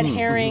 it has red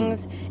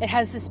herrings, it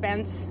has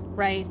suspense,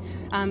 right?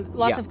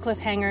 Lots of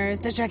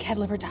cliffhangers. Does Jughead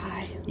live or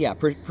die? Yeah,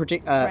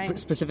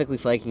 specifically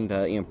flagging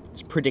the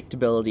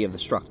predictability of the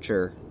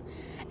structure.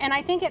 And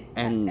I think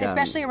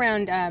especially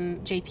around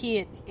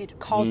JP, it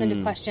calls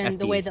into question FP,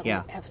 the way that...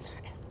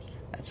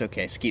 That's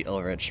okay, Skeet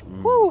Ulrich.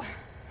 Woo!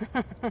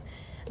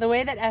 The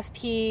way that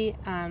FP,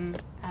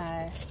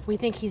 we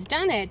think he's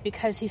done it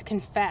because he's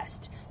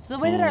confessed. So the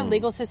way that our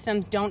legal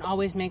systems don't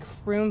always make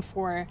room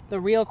for the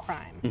real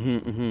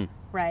crime,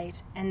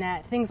 right? And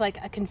that things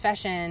like a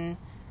confession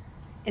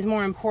is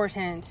more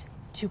important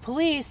to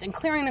police, and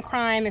clearing the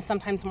crime is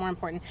sometimes more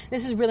important.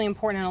 This is really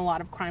important in a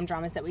lot of crime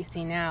dramas that we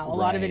see now. A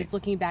lot of it is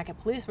looking back at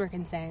police work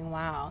and saying,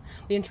 wow,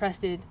 we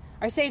entrusted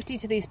our safety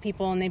to these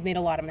people and they've made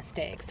a lot of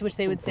mistakes, to which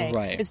they would say,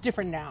 it's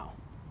different now.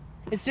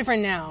 It's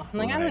different now. I'm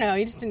like, I don't know,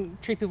 you just didn't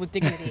treat people with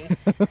dignity.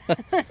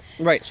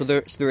 Right, so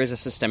there is a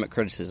systemic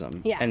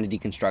criticism and a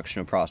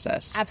deconstruction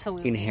process.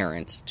 Absolutely.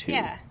 Inherent to...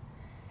 Yeah.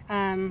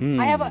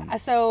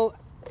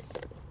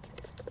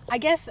 I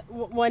guess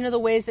one of the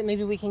ways that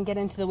maybe we can get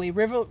into the way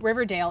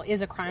Riverdale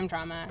is a crime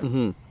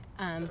drama,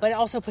 but it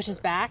also pushes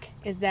back,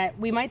 is that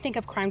we might think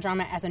of crime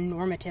drama as a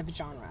normative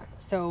genre.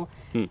 So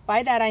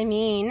by that I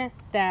mean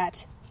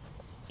that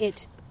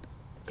it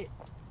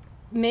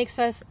makes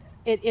us...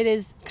 It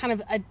is kind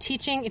of a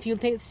teaching. If you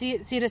see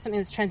it as something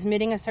that's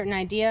transmitting a certain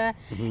idea,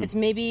 it's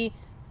maybe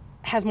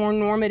has more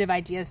normative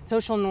ideas,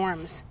 social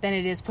norms, than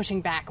it is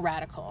pushing back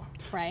radical,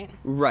 right?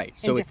 Right.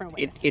 So in different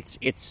ways.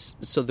 It's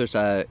so there's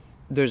a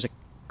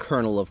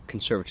kernel of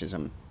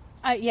conservatism.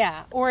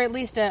 Or at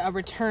least a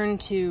return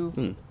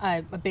to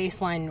a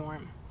baseline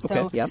norm.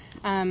 So,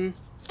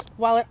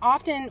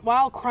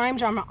 while crime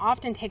drama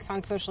often takes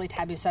on socially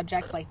taboo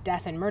subjects like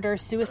death and murder,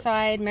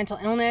 suicide, mental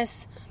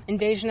illness,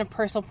 invasion of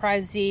personal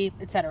privacy,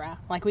 etc.,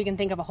 like we can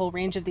think of a whole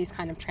range of these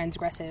kind of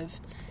transgressive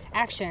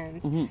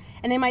actions,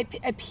 and they might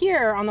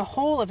appear on the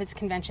whole of its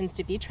conventions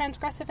to be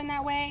transgressive in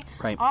that way.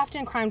 Right.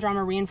 Often crime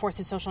drama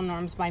reinforces social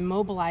norms by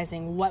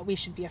mobilizing what we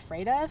should be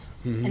afraid of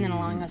and then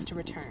allowing us to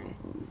return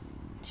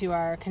to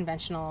our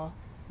conventional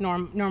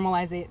normal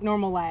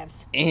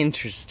lives.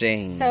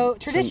 Interesting. So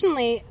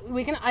traditionally,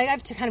 I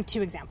have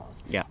two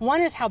examples. Yeah.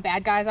 One is how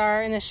bad guys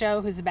are in the show,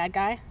 who's a bad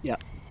guy. Yeah.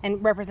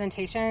 And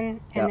representation.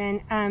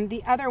 And then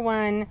the other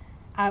one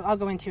I'll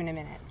go into in a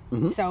minute.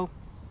 So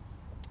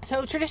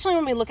traditionally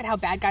when we look at how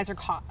bad guys are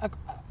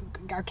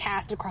are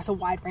cast across a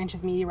wide range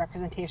of media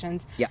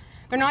representations. Yeah.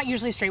 They're not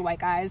usually straight white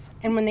guys.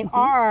 And when they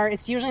are,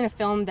 it's usually in a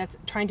film that's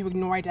trying to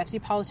ignore identity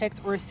politics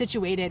or is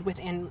situated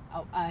within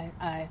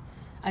a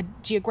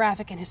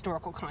geographic and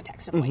historical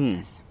context of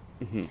whiteness.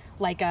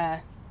 Like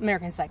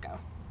American Psycho.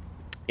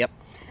 Yep.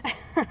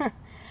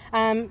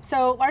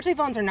 So largely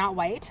villains are not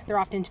white. They're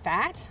often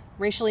fat,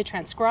 racially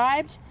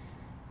transcribed,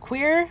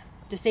 queer,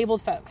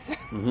 disabled folks.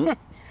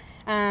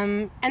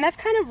 And that's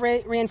kind of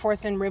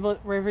reinforced in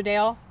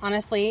Riverdale,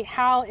 honestly.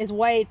 Hal is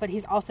white, but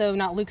he's also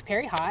not Luke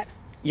Perry hot.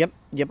 Yep.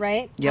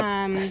 Right?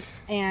 Yep.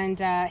 And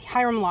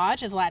Hiram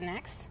Lodge is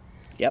Latinx.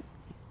 Yep.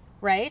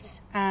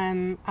 Right?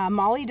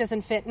 Molly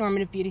doesn't fit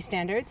normative beauty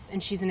standards,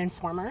 and she's an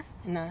informer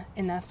in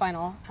the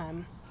final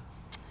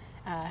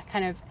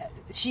kind of...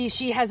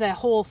 She has a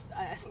whole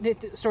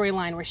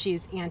storyline where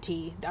she's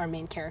anti our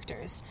main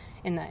characters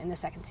in the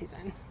second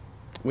season.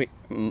 Wait,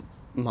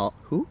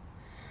 who?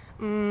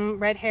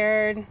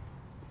 Red-haired...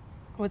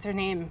 What's her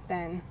name,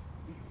 then?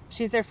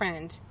 She's their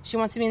friend. She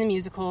wants to be in the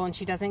musical, and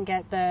she doesn't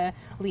get the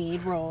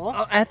lead role.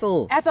 Oh,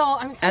 Ethel.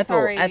 I'm so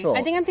sorry. Ethel.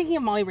 I think I'm thinking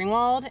of Molly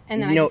Ringwald,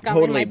 and then I just got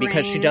one in my brain.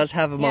 Because she does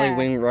have a Molly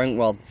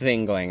Ringwald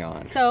thing going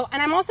on. So,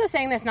 and I'm also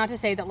saying this not to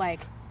say that,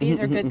 like, these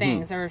are good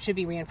things or should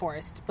be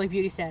reinforced, like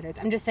beauty standards.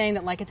 I'm just saying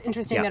that, like, it's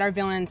interesting that our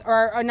villains,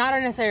 or not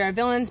necessarily our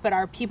villains, but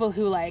our people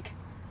who, like,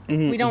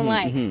 we don't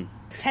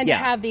tend to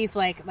have these,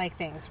 like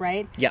things,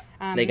 right? Yeah,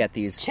 they get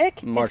these Chick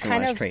marginalized is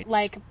kind of traits.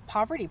 like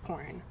poverty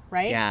porn,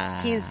 right?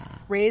 Yeah. He's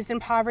raised in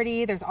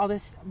poverty. There's all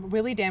this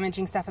really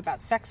damaging stuff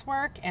about sex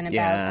work and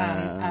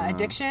about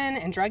addiction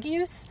and drug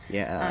use.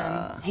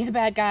 Yeah. He's a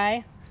bad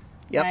guy.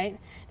 Yep. Right?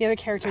 The other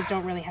characters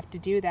don't really have to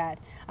do that.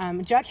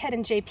 Jughead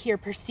and JP are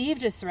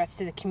perceived as threats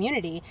to the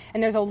community,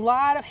 and there's a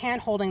lot of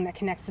hand-holding that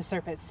connects the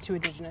Serpents to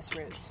indigenous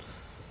roots.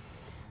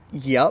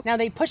 Yep. Now,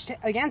 they pushed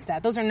against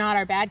that. Those are not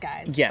our bad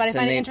guys. Yes, but I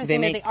find it they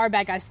interesting make... that they are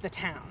bad guys to the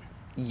town.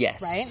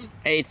 Yes. Right?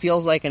 It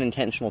feels like an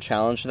intentional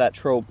challenge to that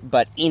trope,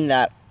 but in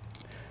that,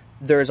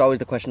 there is always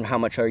the question of how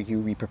much are you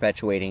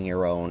re-perpetuating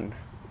your own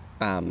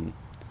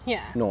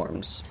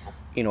norms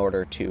in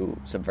order to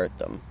subvert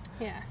them.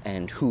 Yeah.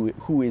 And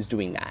who is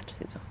doing that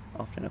is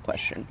often a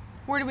question.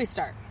 Where do we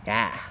start?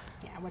 Yeah.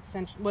 Yeah, what's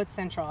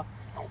central?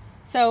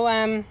 So,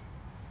 I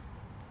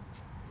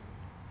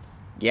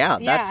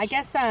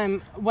guess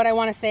what I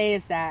want to say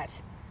is that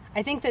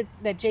I think that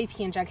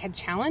JP and Jughead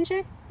challenge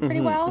it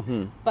pretty well,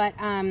 but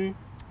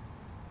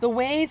the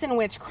ways in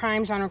which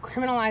crime genre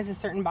criminalizes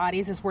certain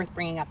bodies is worth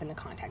bringing up in the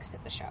context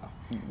of the show.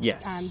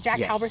 Yes. Jack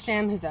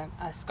Halberstam, who's a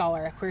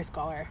scholar, a queer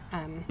scholar,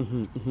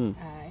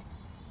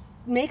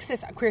 makes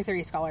this, a queer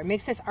theory scholar,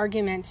 makes this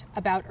argument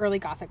about early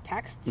Gothic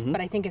texts,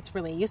 but I think it's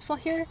really useful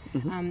here,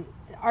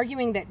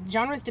 arguing that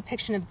genre's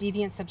depiction of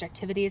deviant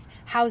subjectivities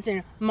housed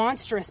in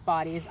monstrous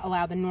bodies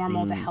allow the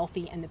normal, the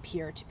healthy, and the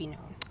pure to be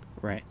known.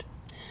 Right.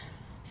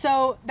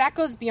 So that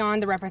goes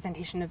beyond the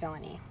representation of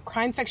villainy.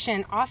 Crime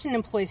fiction often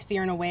employs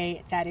fear in a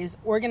way that is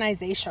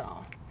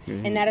organizational,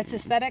 in that its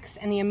aesthetics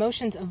and the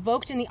emotions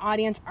evoked in the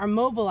audience are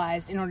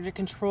mobilized in order to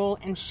control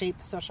and shape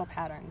social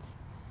patterns.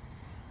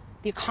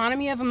 The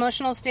economy of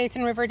emotional states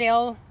in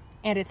Riverdale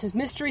and its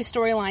mystery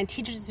storyline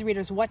teaches its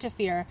readers what to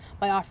fear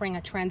by offering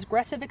a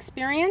transgressive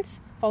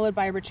experience followed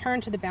by a return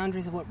to the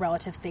boundaries of what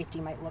relative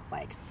safety might look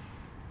like.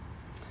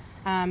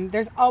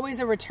 There's always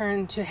a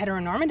return to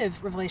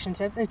heteronormative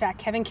relationships. In fact,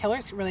 Kevin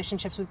Killer's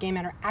relationships with gay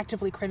men are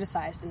actively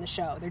criticized in the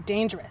show. They're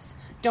dangerous.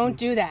 Don't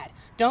do that.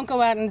 Don't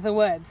go out into the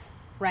woods,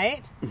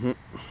 right?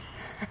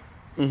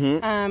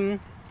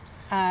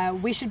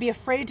 We should be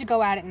afraid to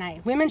go out at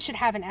night. Women should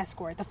have an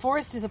escort. The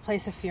forest is a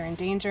place of fear and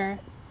danger,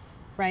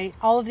 right?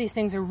 All of these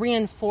things are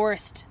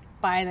reinforced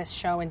by this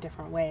show in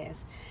different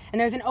ways.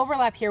 And there's an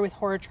overlap here with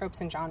horror tropes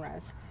and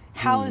genres.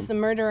 Hal is the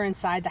murderer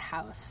inside the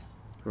house,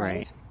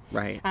 right?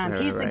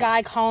 He's the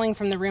guy calling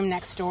from the room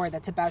next door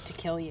that's about to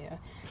kill you.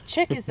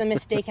 Chick is the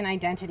mistaken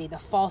identity, the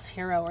false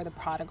hero or the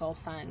prodigal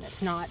son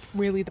that's not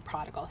really the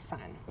prodigal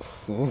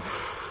son.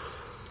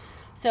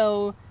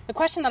 So the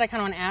question that I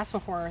kind of want to ask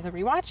before the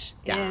rewatch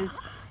is,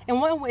 in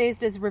what ways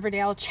does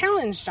Riverdale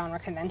challenge genre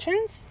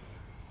conventions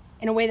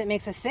in a way that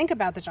makes us think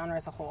about the genre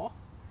as a whole?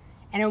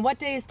 And in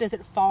what ways does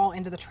it fall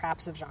into the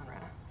traps of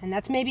genre? And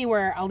that's maybe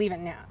where I'll leave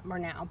it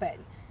now, but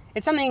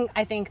it's something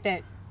I think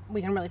that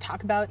we can really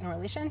talk about in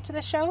relation to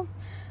this show,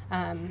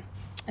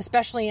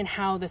 especially in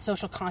how the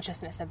social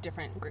consciousness of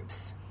different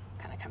groups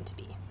kind of come to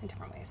be in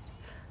different ways.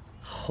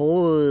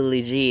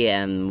 Holy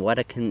GM, what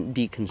a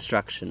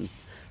deconstruction.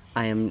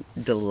 I am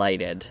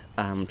delighted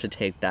to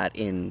take that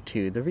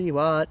into the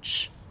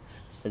rewatch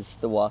as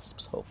the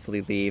wasps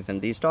hopefully leave,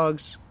 and these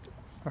dogs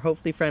are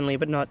hopefully friendly,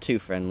 but not too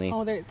friendly.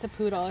 Oh, it's a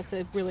poodle. It's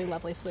a really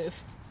lovely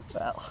floof.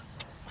 Well,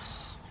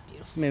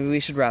 maybe we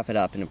should wrap it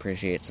up and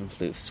appreciate some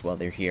floofs while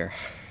they're here.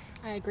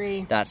 I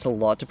agree. That's a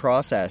lot to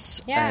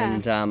process. Yeah.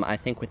 And I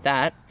think with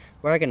that,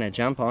 we're going to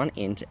jump on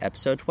into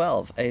episode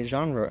 12, a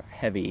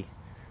genre-heavy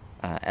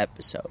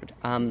episode.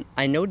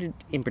 I noted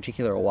in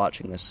particular while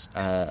watching this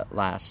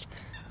last,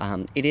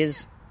 it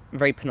is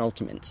very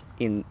penultimate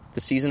in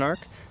the season arc,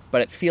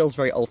 but it feels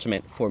very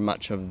ultimate for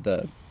much of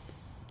the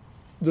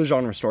the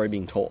genre story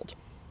being told.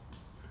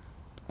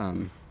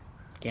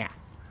 Yeah.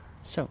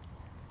 So,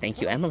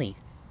 thank you, Emily.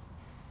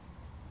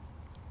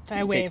 So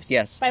I waved.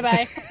 Yes.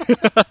 Bye-bye.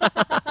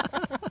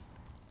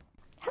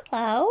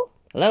 Hello.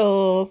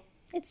 Hello.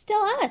 It's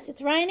still us.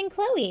 It's Ryan and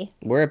Chloe.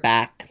 We're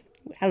back.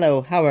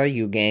 Hello, how are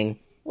you, gang?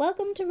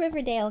 Welcome to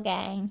Riverdale,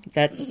 gang.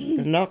 That's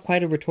not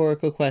quite a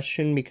rhetorical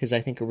question, because I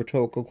think a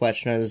rhetorical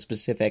question has a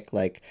specific,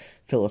 like,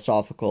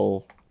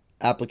 philosophical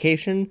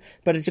application,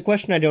 but it's a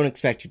question I don't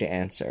expect you to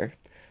answer.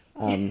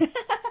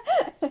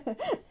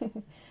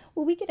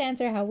 Well, we could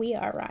answer how we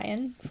are,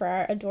 Ryan, for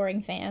our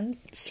adoring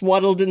fans.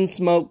 Swaddled in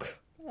smoke.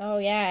 Oh,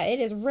 yeah, it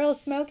is real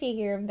smoky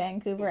here in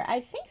Vancouver. I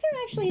think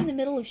they're actually in the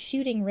middle of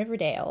shooting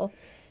Riverdale.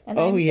 And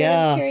I'm sort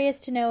of curious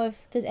to know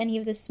if any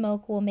of the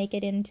smoke will make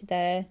it into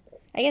the...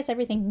 I guess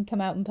everything can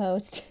come out in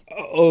post.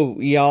 Oh,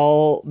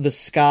 y'all, the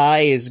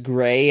sky is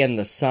gray and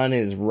the sun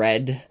is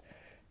red.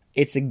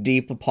 It's a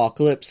deep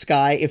apocalypse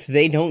sky. If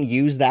they don't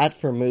use that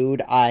for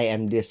mood, I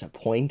am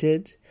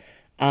disappointed.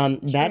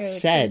 That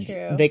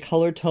said, they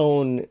color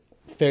tone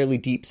fairly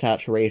deep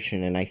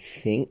saturation, and I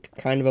think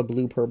kind of a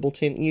blue-purple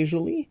tint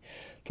usually,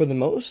 for the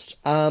most.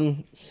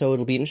 So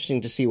it'll be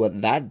interesting to see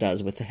what that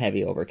does with the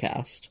heavy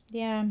overcast.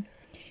 Yeah.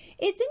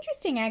 It's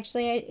interesting,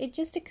 actually. It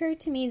just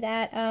occurred to me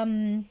that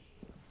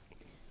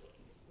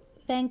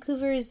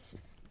Vancouver's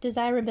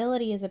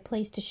desirability as a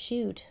place to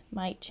shoot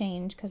might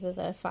change because of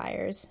the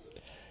fires.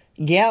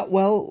 Yeah,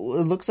 well,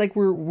 it looks like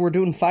we're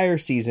doing fire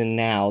season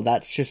now.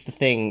 That's just the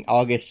thing.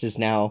 August is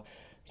now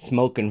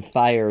smoke and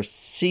fire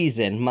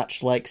season,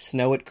 much like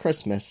snow at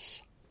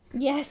Christmas.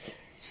 Yes.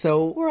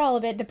 So we're all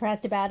a bit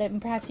depressed about it,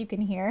 and perhaps you can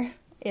hear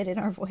it in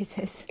our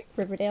voices,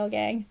 Riverdale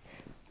gang.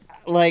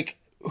 Like,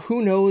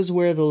 who knows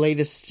where the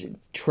latest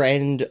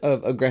trend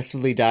of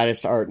aggressively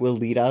dadaist art will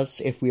lead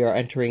us if we are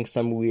entering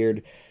some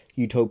weird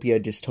utopia,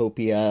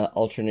 dystopia,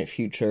 alternate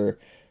future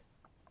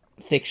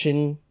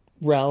fiction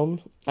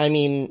realm. I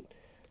mean...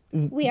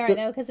 We are,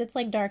 though, because it's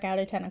like dark out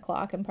at 10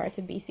 o'clock in parts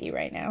of BC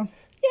right now.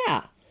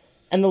 Yeah.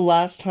 And the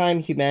last time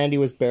humanity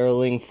was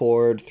barreling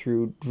forward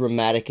through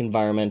dramatic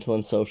environmental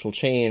and social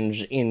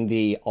change in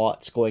the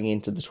aughts going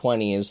into the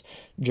 20s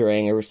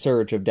during a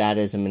resurge of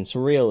Dadaism and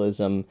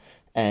Surrealism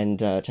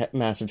and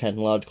massive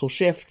technological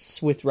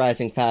shifts with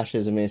rising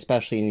fascism,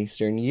 especially in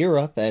Eastern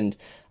Europe, and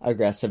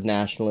aggressive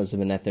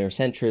nationalism and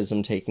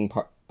ethnocentrism taking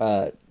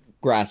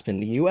grasp in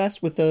the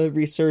US with a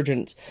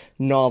resurgent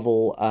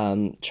novel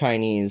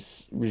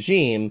Chinese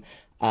regime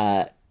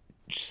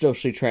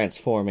socially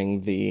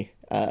transforming the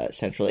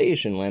Central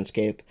Asian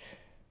landscape.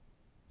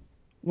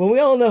 Well, we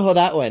all know how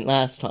that went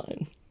last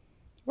time.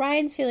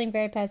 Ryan's feeling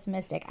very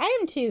pessimistic. I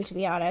am too, to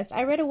be honest.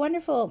 I read a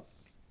wonderful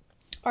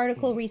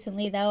article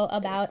recently, though,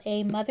 about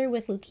a mother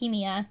with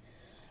leukemia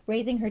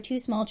raising her two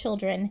small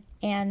children,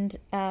 and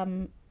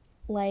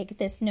like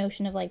this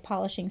notion of like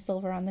polishing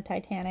silver on the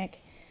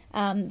Titanic.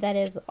 That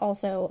is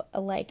also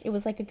it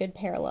was like a good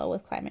parallel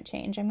with climate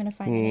change. I'm going to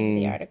find the name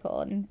of the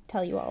article and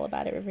tell you all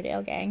about it,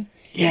 Riverdale gang.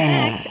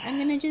 Yeah. In fact,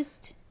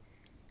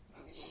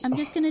 I'm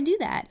just going to do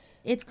that.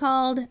 It's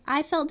called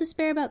I Felt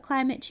Despair About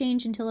Climate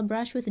Change Until a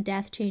Brush with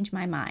Death Changed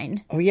My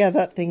Mind. Oh, yeah,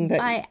 that thing that...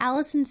 By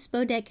Alison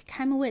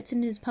Spodek-Kaimowitz,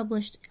 and is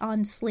published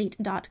on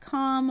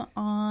Slate.com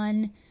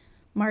on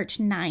March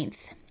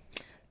 9th.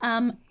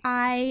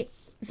 I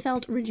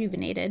felt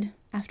rejuvenated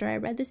after I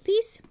read this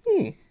piece.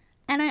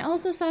 And I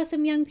also saw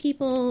some young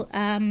people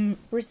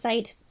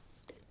recite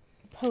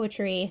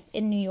poetry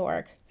in New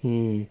York.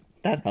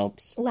 That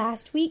helps.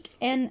 Last week,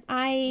 and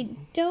I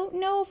don't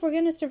know if we're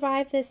going to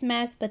survive this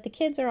mess, but the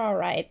kids are all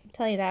right. I'll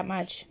tell you that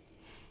much.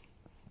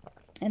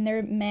 And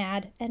they're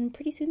mad, and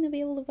pretty soon they'll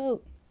be able to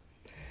vote.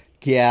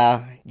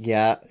 Yeah,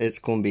 it's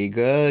going to be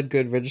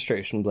good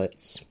registration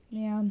blitz.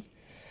 Yeah.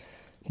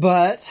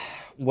 But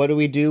what do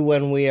we do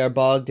when we are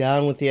bogged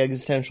down with the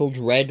existential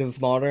dread of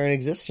modern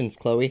existence,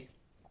 Chloe?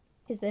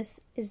 Is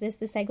this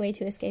the segue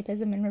to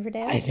escapism in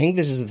Riverdale? I think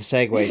this is the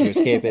segue to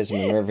escapism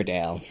in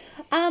Riverdale.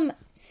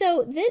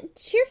 So the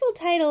cheerful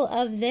title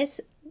of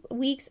this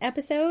week's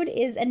episode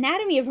is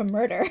Anatomy of a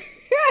Murder.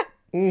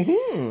 And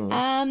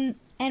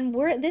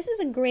this is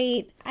a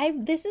great...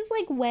 this is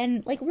like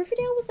when... Like,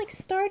 Riverdale was like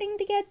starting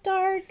to get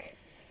dark.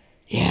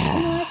 Yeah.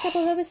 In the last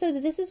couple of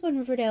episodes, this is when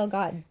Riverdale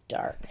got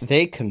dark.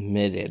 They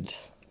committed.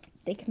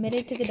 They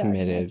committed to the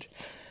darkness.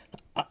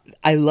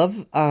 I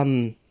love...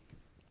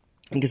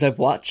 because I've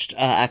watched,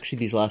 actually,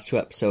 these last two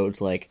episodes,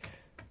 like,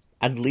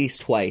 at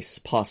least twice,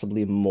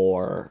 possibly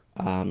more.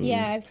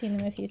 Yeah, I've seen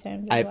them a few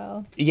times as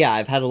well. Yeah,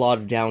 I've had a lot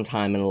of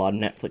downtime and a lot of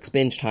Netflix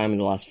binge time in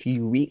the last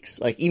few weeks.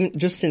 Like, even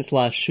just since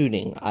last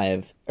shooting,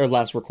 or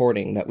last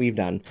recording that we've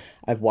done,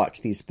 I've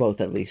watched these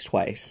both at least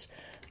twice.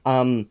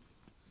 And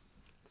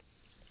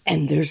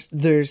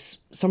there's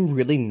some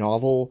really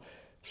novel,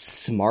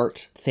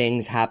 smart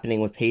things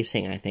happening with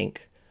pacing, I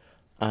think.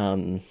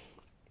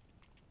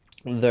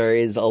 There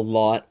is a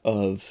lot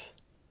of,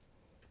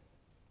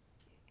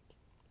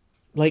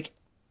 like,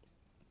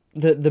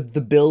 the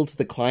build to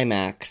the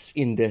climax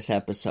in this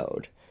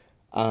episode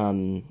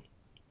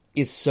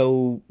is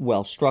so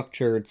well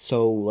structured,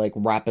 so, like,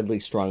 rapidly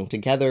strung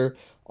together.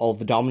 all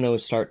the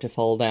dominoes start to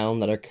fall down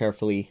that are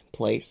carefully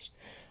placed.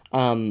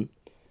 And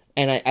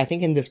I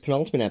think in this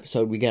penultimate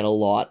episode we get a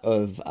lot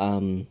of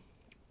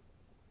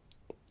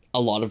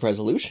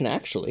resolution,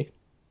 actually.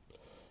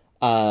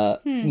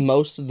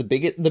 Most of the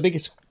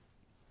biggest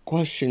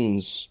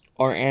questions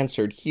are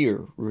answered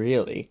here,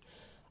 really.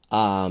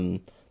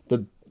 The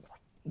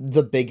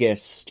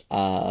biggest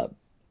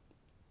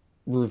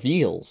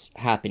reveals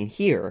happen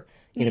here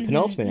in a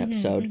penultimate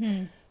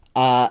episode.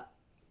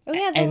 Oh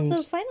yeah,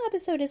 the final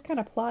episode is kind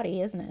of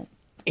plotty, isn't it?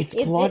 It's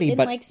plotty,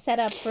 but like set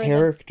up for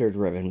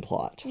character-driven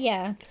plot.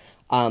 Yeah.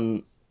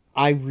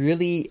 I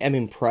really am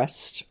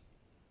impressed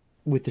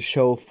with the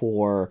show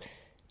for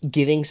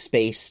giving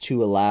space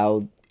to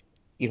allow,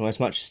 as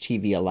much as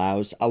TV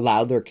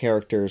allow their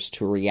characters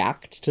to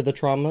react to the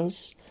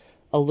traumas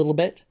a little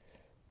bit.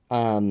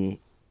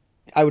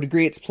 I would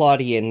agree it's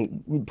plotty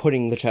in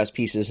putting the chess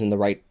pieces in the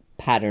right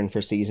pattern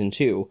for season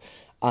 2.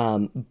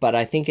 But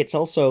I think it's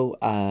also,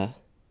 I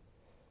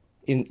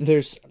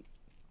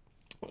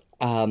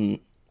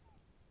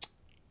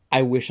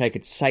wish I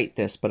could cite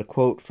this, but a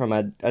quote from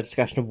a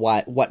discussion of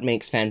what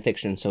makes fan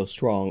fiction so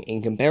strong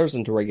in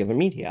comparison to regular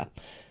media.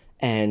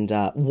 And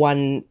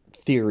one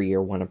theory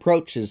or one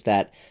approach is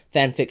that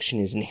fan fiction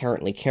is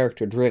inherently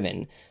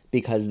character-driven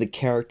because the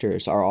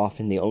characters are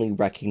often the only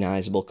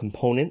recognizable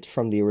component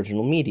from the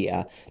original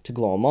media to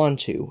glom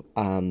onto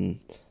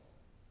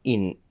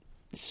in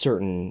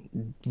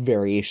certain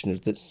variations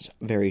of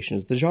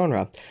the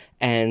genre.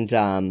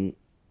 And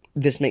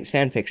this makes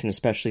fan fiction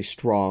especially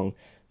strong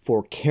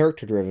for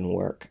character-driven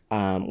work,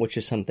 which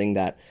is something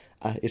that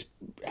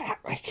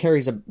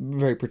carries a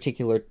very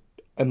particular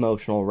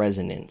emotional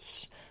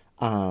resonance.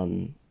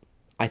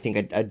 I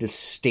think a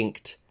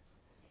distinct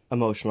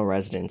emotional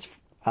resonance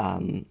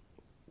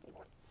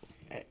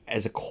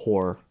as a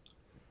core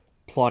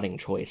plotting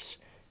choice.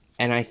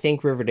 And I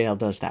think Riverdale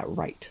does that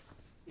right,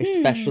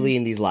 especially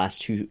in these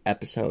last 2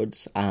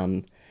 episodes,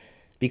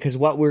 because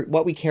what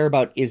we care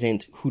about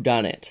isn't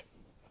whodunit.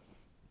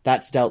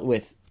 That's dealt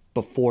with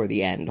before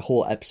the end, a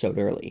whole episode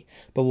early.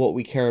 But what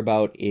we care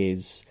about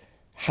is,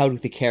 how do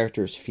the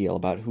characters feel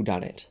about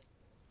whodunit?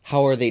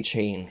 How are they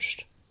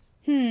changed?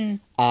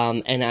 And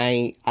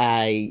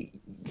I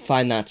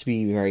find that to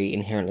be very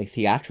inherently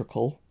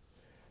theatrical.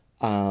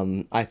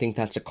 I think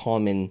that's a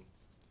common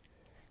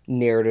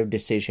narrative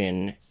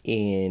decision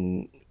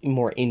in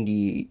more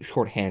indie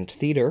shorthand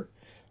theater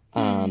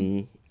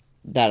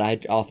that I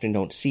often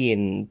don't see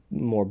in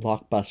more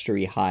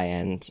blockbustery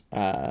high-end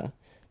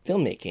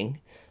filmmaking.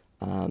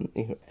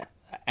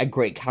 A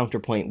great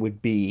counterpoint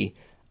would be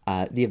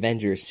the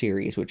Avengers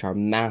series, which are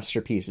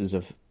masterpieces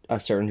of a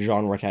certain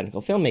genre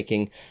technical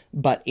filmmaking,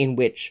 but in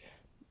which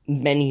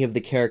many of the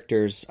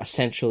characters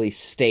essentially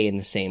stay in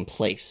the same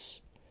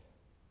place.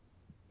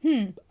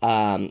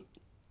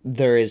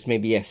 There is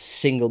maybe a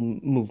single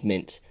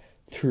movement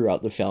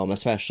throughout the film,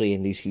 especially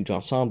in these huge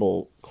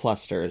ensemble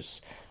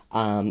clusters,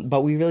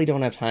 but we really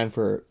don't have time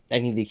for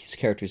any of these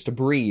characters to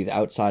breathe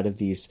outside of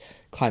these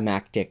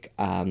climactic,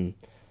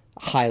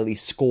 highly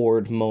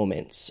scored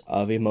moments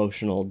of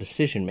emotional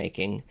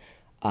decision-making.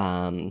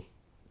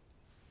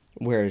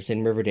 Whereas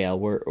in Riverdale,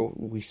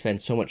 we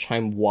spend so much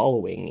time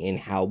wallowing in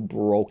how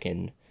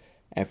broken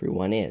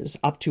everyone is,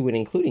 up to and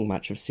including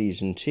much of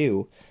season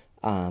 2,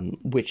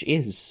 which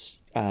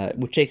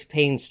takes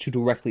pains to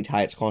directly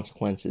tie its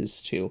consequences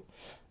to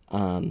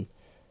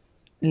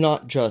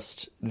not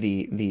just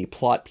the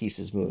plot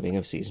pieces moving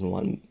of season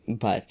 1,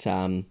 but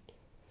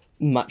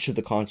much of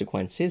the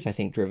consequences, I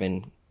think,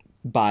 driven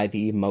by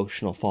the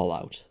emotional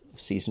fallout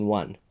of season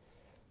 1.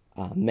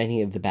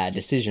 Many of the bad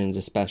decisions,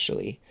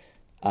 especially,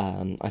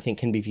 I think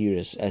can be viewed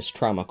as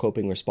trauma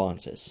coping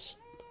responses.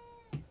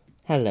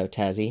 Hello,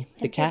 Tazzy.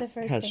 The cat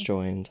has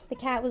joined. The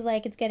cat was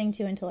like, it's getting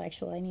too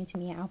intellectual. I need to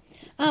meow.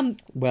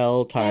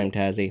 Well timed,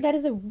 Tazzy. That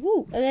is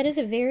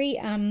a very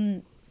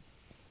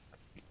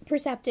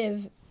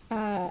perceptive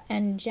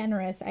and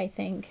generous, I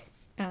think,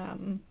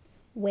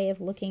 way of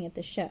looking at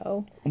the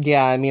show.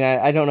 Yeah, I mean,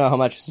 I don't know how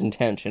much is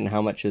intention,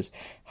 how much is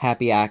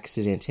happy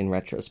accident in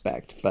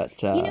retrospect,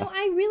 but...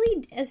 I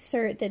really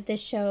assert that this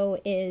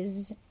show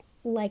is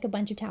like a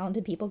bunch of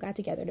talented people got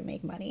together to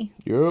make money.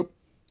 Yep.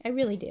 I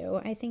really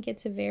do. I think I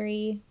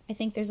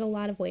think there's a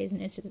lot of ways in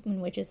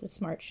which it's a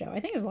smart show. I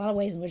think there's a lot of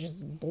ways in which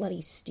it's a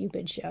bloody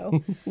stupid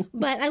show.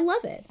 But I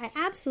love it. I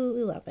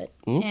absolutely love it.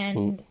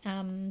 Mm-hmm.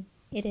 And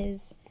it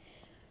is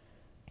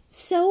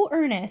so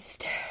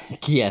earnest.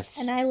 Yes.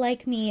 And I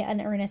like me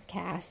an earnest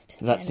cast.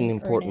 That's an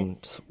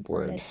important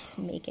word. Earnest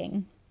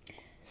making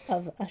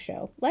of a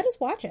show. Let us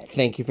watch it.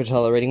 Thank you for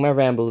tolerating my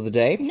ramble of the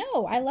day.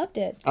 No, I loved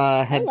it.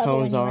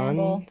 Headphones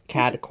on,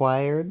 cat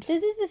acquired.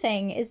 This is the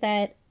thing, is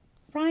that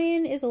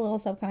Ryan is a little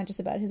self-conscious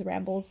about his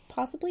rambles,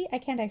 possibly. I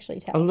can't actually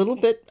tell. A little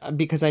bit,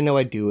 because I know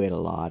I do it a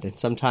lot, and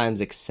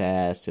sometimes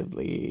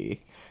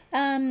excessively.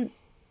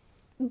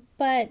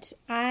 But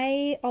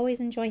I always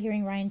enjoy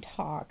hearing Ryan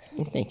talk.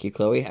 Thank you,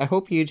 Chloe. I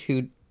hope you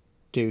two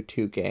do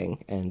too,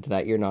 gang, and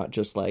that you're not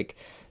just,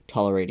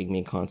 tolerating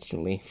me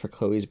constantly for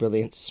Chloe's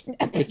brilliance,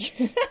 which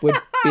would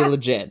be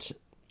legit.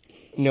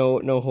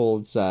 No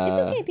holds. It's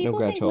okay. No People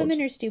grudge think hold.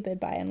 women are stupid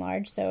by and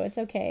large, so it's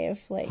okay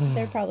if, like,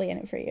 they're probably in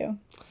it for you.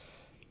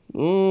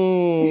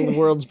 The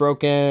world's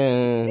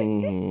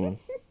broken.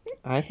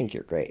 I think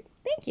you're great.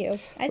 Thank you.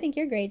 I think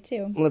you're great,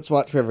 too. Let's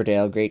watch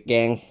Riverdale, great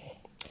gang.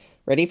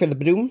 Ready for the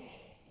badoom?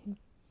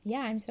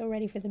 Yeah, I'm so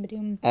ready for the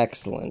badoom.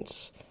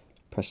 Excellent.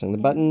 Pressing the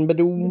button,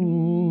 badoom.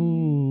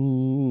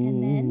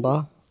 And then...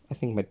 Ba. I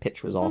think my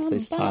pitch was off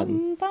this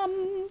time.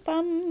 Bum.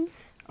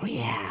 Oh,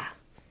 yeah.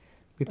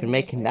 We've been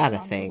making that a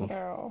thing.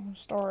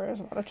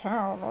 Stories about a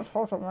town.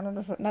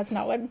 That's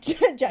not what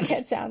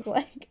Jughead sounds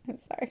like. I'm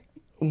sorry.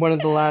 One of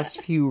the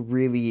last few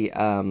really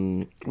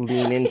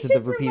lean into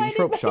the repeated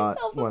trope shot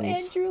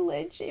ones. Andrew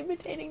Lynch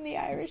imitating the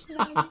Irish.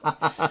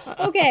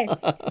 Okay.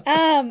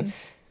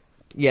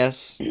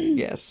 Yes.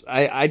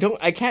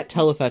 I can't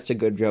tell if that's a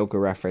good joke or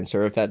reference,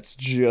 or if that's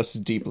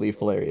just deeply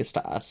hilarious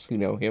to us who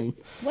know him.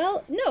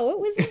 Well, no, it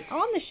was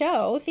on the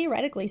show.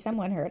 Theoretically,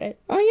 someone heard it.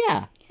 Oh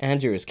yeah,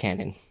 Andrew is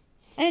canon.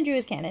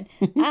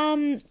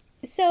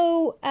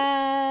 So,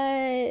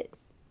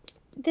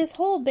 this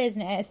whole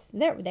business,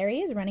 there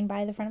he is running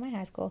by the front of my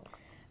high school.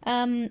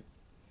 I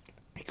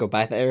go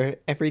by there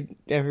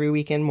every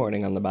weekend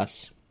morning on the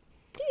bus.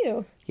 Do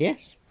you?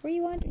 Yes.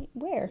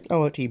 Where?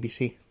 Oh, at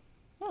TBC.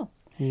 Oh.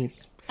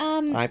 Yes.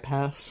 I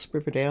pass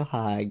Riverdale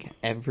High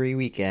every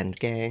weekend,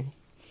 gang.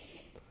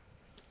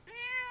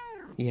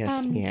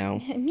 Yes,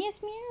 meow.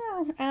 Yes,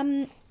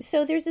 meow.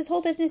 So there's this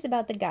whole business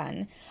about the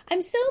gun.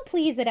 I'm so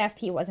pleased that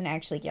FP wasn't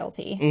actually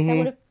guilty. Mm-hmm. That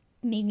would have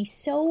made me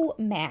so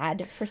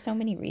mad for so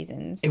many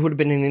reasons. It would have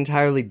been an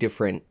entirely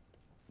different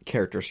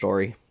character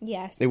story.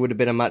 Yes. It would have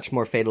been a much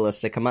more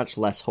fatalistic, a much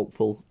less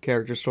hopeful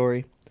character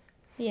story.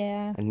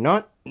 Yeah. And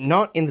not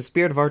in the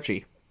spirit of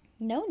Archie.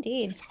 No,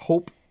 indeed.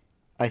 Hope,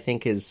 I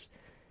think, is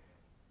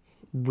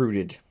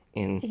rooted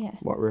in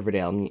what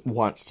Riverdale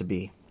wants to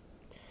be.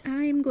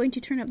 I'm going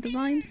to turn up the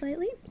volume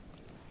slightly.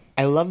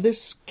 I love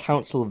this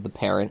council of the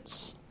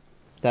parents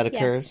that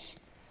occurs. Yes.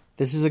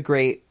 This is a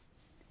great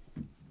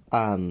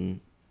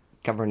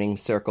governing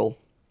circle.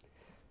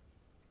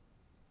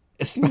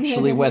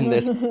 Especially when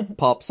this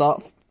pops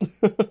off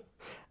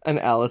and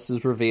Alice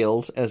is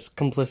revealed as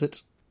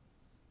complicit.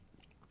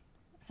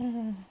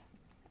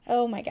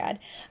 Oh my god.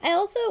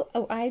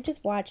 I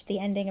just watched the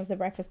ending of The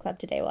Breakfast Club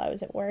today while I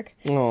was at work.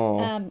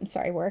 Oh.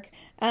 Sorry, work.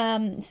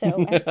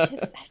 So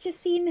I've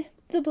just seen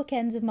the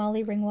bookends of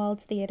Molly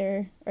Ringwald's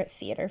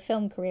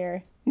film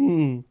career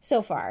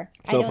so far.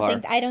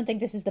 I don't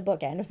think this is the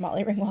bookend of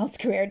Molly Ringwald's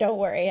career. Don't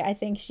worry. I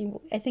think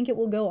it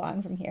will go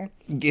on from here.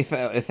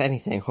 If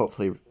anything,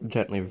 hopefully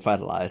gently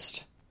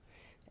revitalized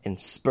and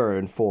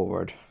spurred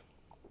forward.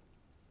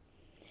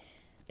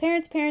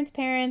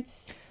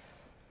 Parents.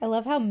 I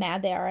love how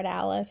mad they are at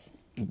Alice.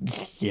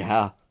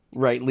 Yeah,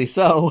 rightly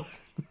so.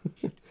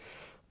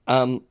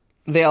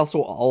 They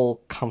also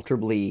all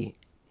comfortably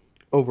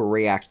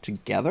overreact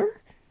together.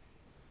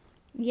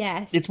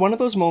 Yes. It's one of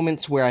those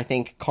moments where I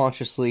think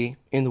consciously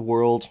in the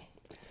world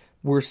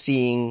we're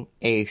seeing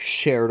a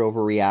shared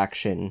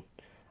overreaction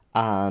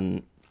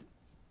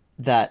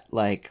that,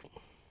 like,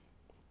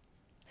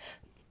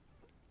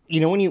 you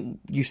know, when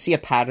you see a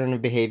pattern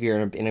of behavior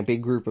in a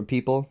big group of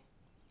people,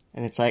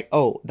 and it's like,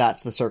 oh,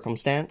 that's the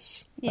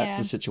circumstance. That's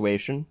the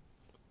situation.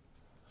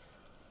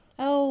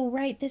 Oh,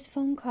 right, this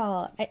phone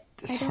call.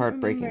 This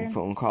heartbreaking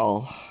phone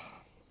call.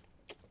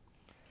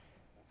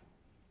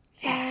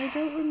 Yeah, I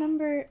don't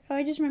remember. Oh,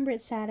 I just remember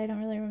it's sad. I don't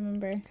really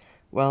remember.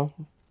 Well,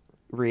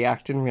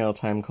 react in real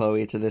time,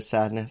 Chloe, to this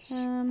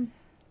sadness. Oh,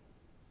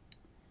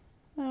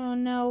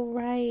 no,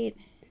 right.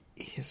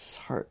 It's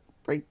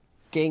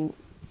heartbreaking.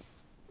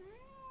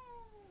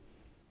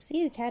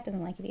 See, the cat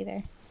doesn't like it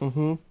either.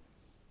 Mm-hmm.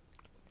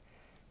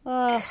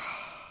 Ugh.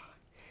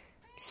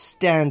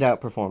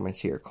 Standout performance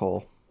here,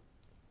 Cole.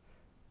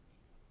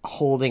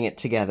 Holding it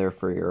together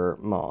for your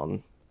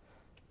mom.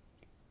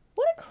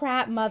 What a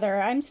crap mother.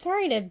 I'm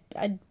sorry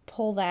to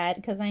pull that,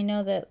 because I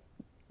know that,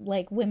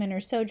 like, women are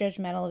so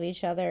judgmental of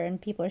each other,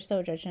 and people are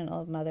so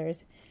judgmental of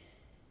mothers.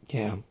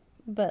 Yeah.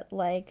 But,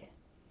 like...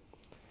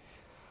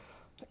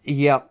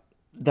 Yep.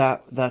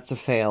 That's a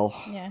fail.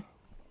 Yeah.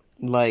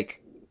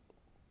 Like...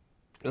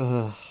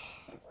 Ugh.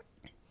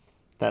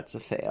 That's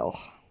a fail.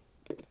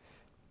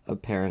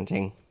 Of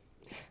parenting.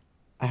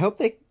 I hope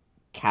they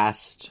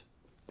cast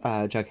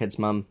Jughead's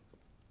mom.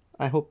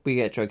 I hope we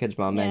get Jughead's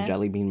mom and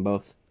Jellybean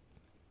both.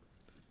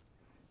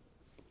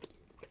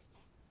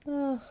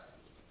 Ugh.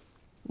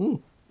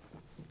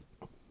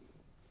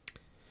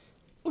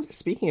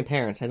 Speaking of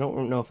parents, I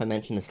don't know if I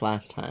mentioned this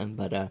last time,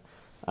 but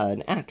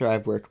an actor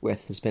I've worked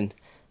with has been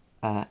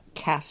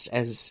cast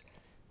as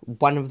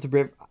one of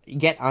the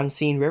yet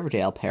unseen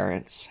Riverdale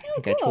parents. Oh,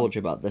 I think cool. I told you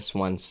about this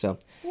one. So,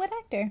 What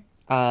actor?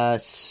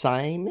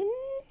 Simon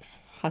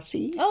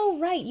Hussey? Oh,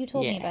 right. You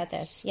told me about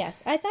this.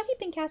 Yes. I thought he'd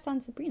been cast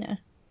on Sabrina.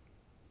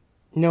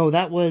 No,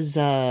 that was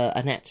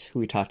Annette, who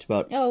we talked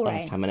about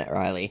last time, Annette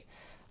Riley,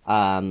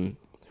 who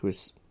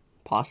was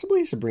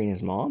possibly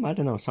Sabrina's mom. I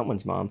don't know,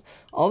 someone's mom.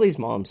 All these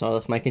moms, all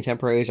of my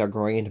contemporaries are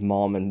growing into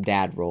mom and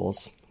dad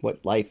roles.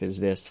 what life is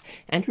this?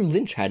 Andrew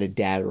Lynch had a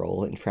dad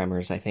role in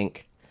Tremors, I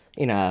think,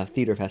 in a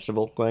theater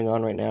festival going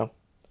on right now,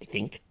 I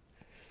think.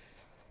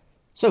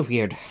 So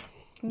weird.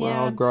 We're Yeah.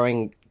 all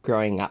growing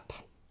up.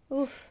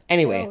 Oof.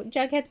 Anyway. So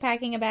Jughead's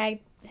packing a bag.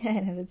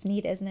 That's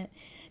neat, isn't it?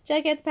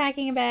 Jughead's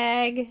packing a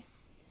bag.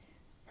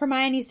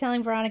 Hermione's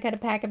telling Veronica to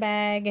pack a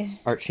bag.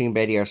 Archie and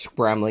Betty are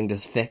scrambling to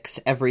fix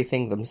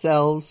everything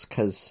themselves,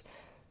 because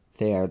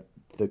they are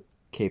the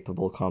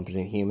capable,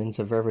 competent humans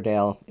of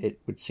Riverdale, it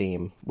would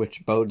seem,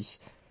 which bodes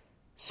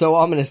so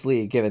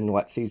ominously given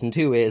what Season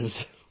 2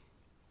 is.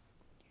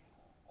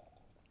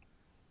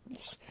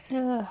 This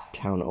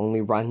town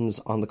only runs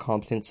on the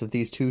competence of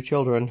these two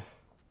children.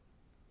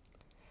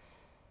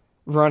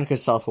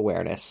 Veronica's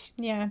self-awareness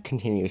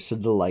continues to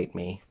delight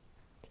me.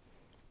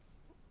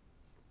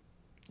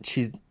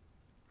 She's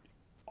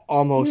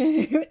almost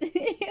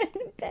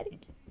Betty.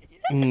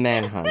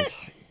 manhunt.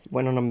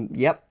 Went on a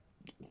yep.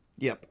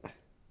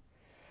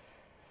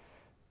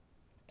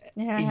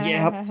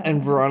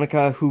 And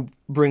Veronica, who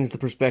brings the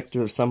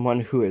perspective of someone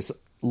who has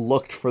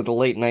looked for the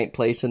late night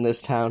place in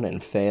this town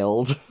and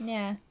failed.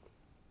 Yeah.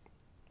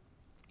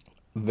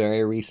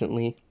 Very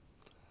recently.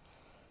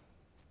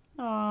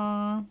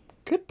 Aww.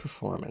 Good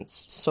performance.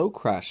 So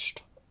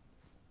crushed.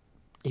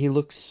 He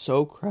looks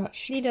so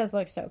crushed. He does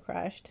look so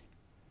crushed.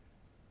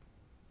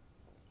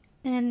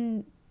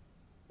 And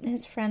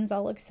his friends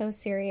all look so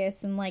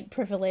serious and, like,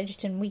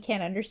 privileged, and we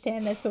can't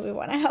understand this, but we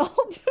want to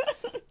help.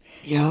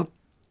 Yep.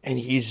 And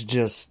he's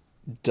just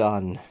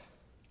done.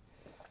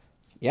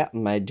 Yeah,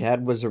 my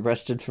dad was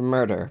arrested for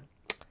murder.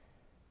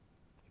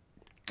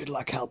 Good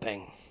luck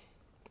helping.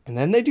 And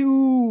then they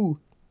do.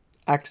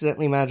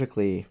 Accidentally,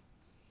 magically.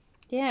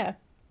 Yeah.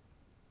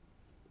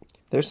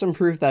 There's some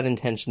proof that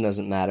intention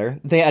doesn't matter.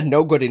 They had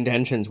no good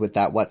intentions with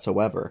that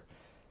whatsoever.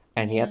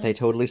 And yet they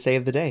totally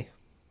saved the day.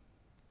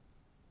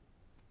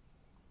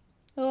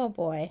 Oh,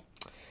 boy.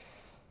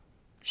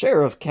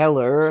 Sheriff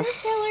Keller.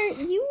 Sheriff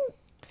Keller, you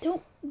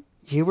don't...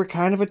 You were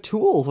kind of a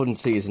tool in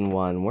Season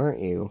 1,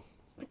 weren't you?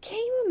 Can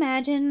you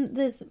imagine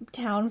this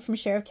town from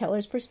Sheriff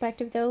Keller's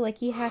perspective, though? Like,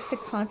 he has to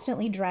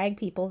constantly drag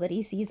people that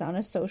he sees on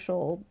a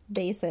social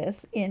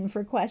basis in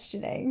for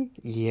questioning.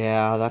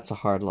 Yeah, that's a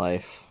hard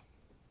life.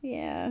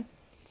 Yeah.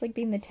 It's like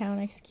being the town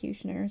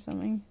executioner or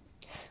something.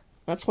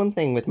 That's one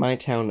thing with my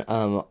town.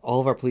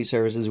 All of our police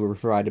services were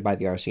provided by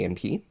the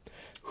RCMP,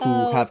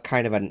 who have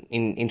kind of an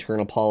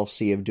internal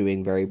policy of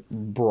doing very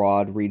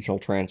broad regional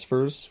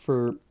transfers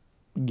for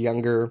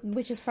younger...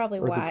 Which is probably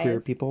or wise. the queer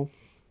people.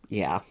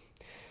 Yeah.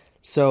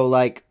 So,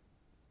 like,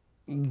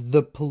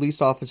 the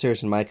police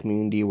officers in my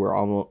community were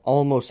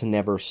almost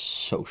never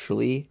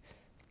socially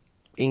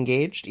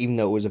engaged, even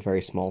though it was a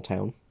very small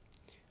town.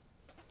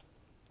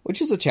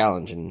 Which is a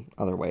challenge in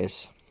other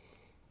ways.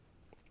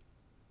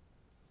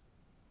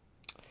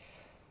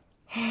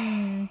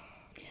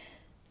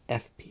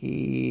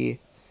 FP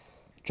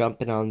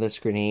jumping on this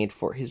grenade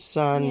for his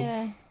son.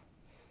 Yeah.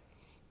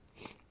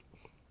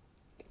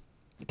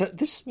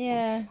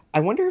 I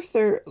wonder if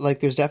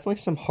there's definitely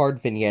some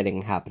hard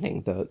vignetting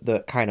happening,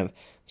 the kind of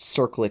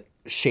circlic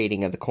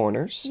shading of the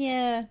corners.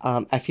 Yeah.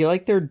 I feel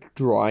like they're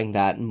drawing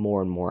that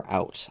more and more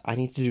out. I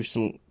need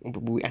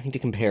to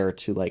compare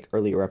to, like,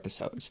 earlier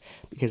episodes,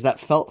 because that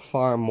felt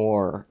far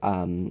more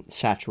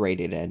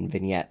saturated and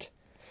vignette,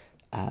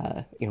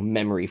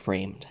 memory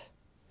framed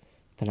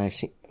than I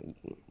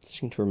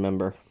seem to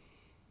remember.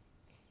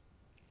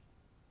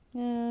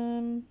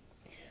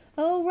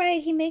 Oh,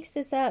 right, he makes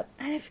this up.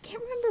 I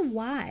can't remember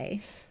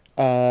why.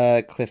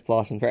 Cliff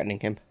Blossom threatening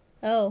him.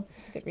 Oh,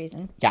 that's a good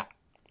reason. Yeah.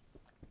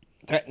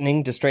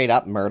 Threatening to straight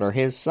up murder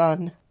his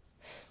son.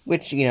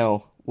 Which,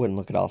 wouldn't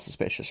look at all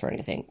suspicious or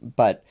anything.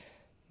 But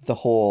the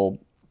whole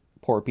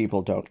poor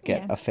people don't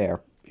get a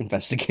fair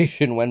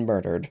investigation when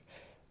murdered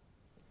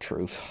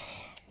truth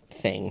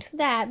thing.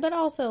 That, but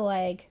also,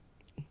 like,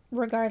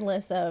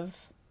 regardless of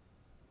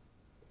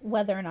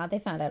whether or not they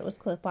found out it was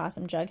Cliff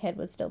Blossom, Jughead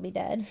would still be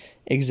dead.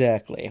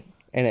 Exactly.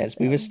 And as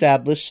we've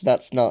established,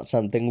 that's not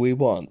something we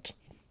want.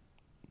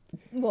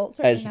 Well,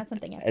 certainly not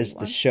something as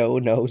the show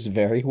knows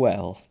very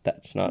well,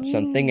 that's not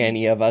something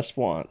any of us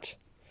want.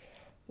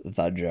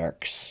 The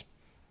jerks.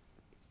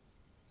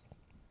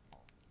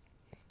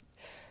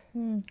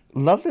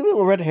 Lovely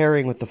little red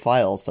herring with the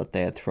files that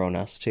they had thrown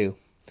us, too.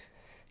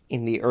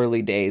 In the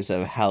early days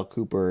of Hal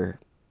Cooper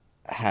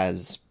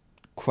has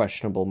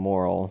questionable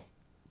moral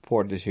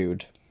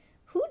fortitude.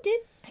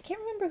 I can't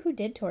remember who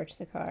did torch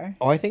the car.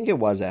 Oh, I think it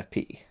was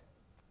FP.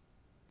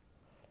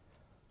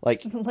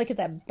 Like, look at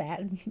that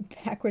bad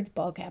backwards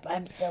ball cap.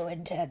 I'm so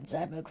intense,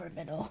 I'm a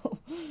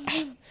criminal.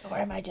 Or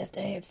am I just a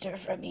hipster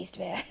from East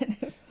Van?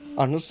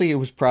 Honestly, it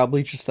was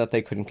probably just that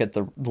they couldn't get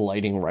the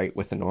lighting right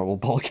with a normal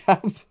ball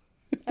cap.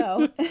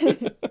 Oh.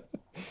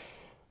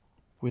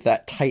 With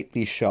that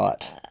tightly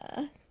shot,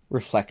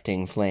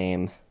 reflecting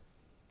flame.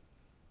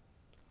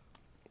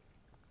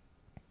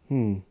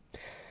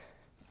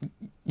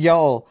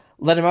 Y'all,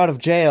 let him out of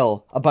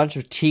jail. A bunch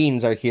of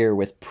teens are here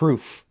with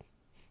proof.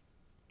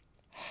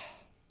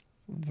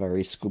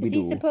 Very Scooby-Doo. Is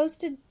he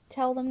supposed to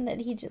tell them that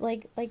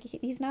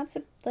he's not,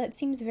 that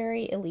seems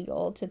very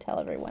illegal to tell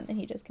everyone that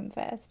he just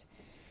confessed.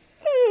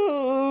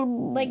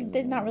 Like,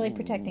 they're not really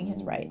protecting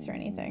his rights or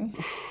anything.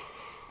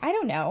 I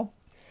don't know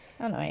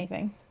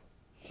anything.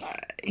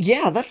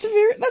 Yeah, that's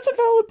a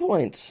valid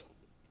point.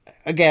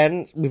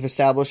 Again, we've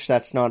established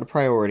that's not a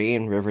priority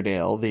in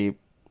Riverdale. The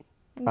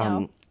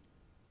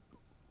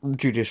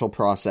judicial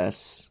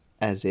process,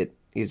 as it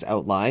is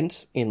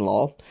outlined in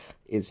law,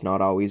 is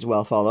not always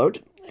well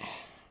followed.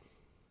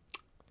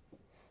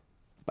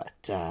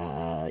 But,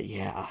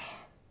 yeah.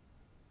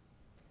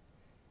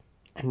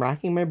 I'm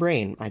racking my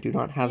brain. I do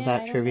not have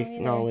that trivia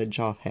knowledge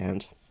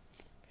offhand.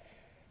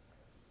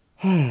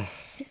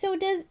 So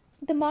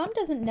the mom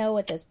doesn't know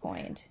at this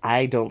point?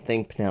 I don't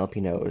think Penelope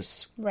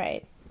knows.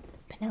 Right.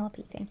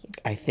 Penelope, thank you.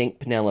 I think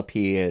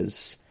Penelope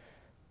is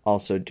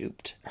also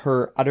duped.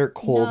 Her utter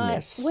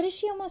coldness. What did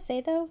she almost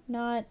say, though?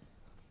 Not...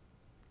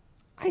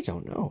 I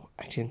don't know.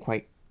 I didn't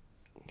quite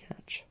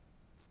catch.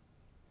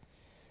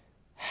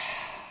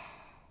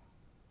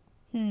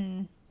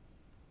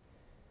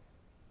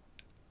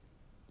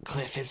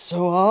 Cliff is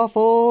so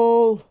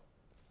awful.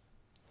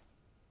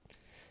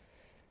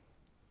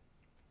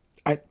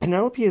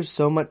 Penelope is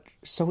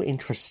so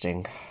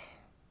interesting.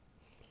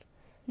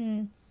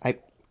 I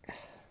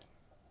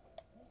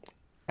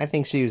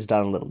think she was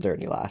done a little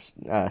dirty last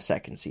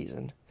second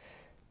season,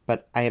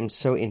 but I am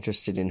so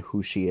interested in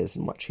who she is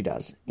and what she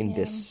does in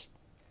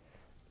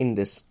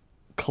this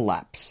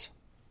collapse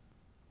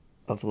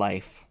of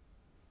life.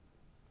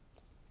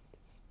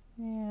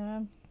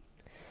 Yeah.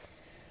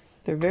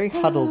 They're very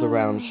huddled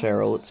around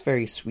Cheryl. It's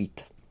very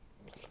sweet.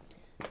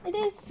 It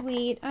is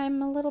sweet.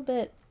 I'm a little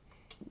bit,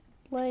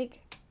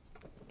 like,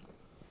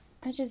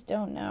 I just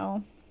don't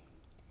know.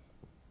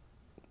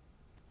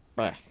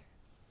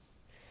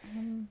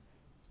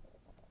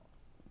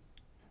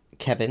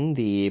 Kevin,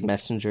 the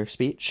messenger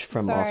speech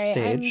from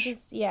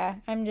offstage.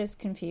 I'm just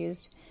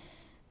confused.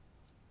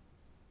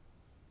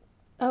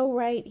 Oh,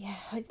 right, yeah.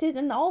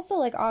 And also,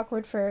 like,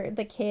 awkward for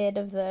the kid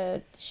of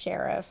the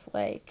sheriff,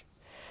 like...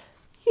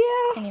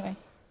 Yeah. Anyway.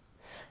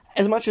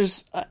 As much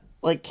as,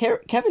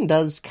 Kevin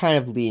does kind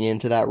of lean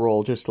into that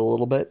role just a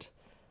little bit.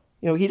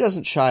 You know, he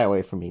doesn't shy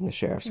away from being the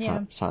sheriff's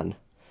son.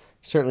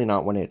 Certainly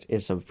not when it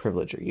is of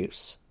privilege or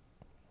use.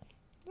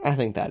 I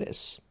think that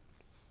is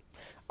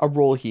a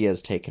role he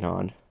has taken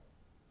on.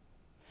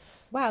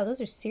 Wow,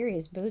 those are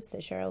serious boots that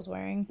Cheryl's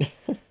wearing.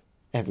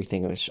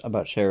 Everything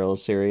about Cheryl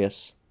is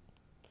serious.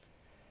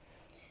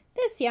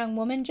 This young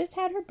woman just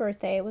had her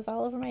birthday. It was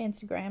all over my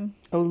Instagram.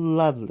 Oh,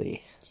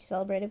 lovely. She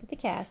celebrated with the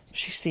cast.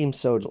 She seems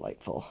so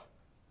delightful.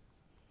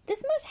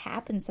 This must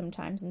happen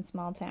sometimes in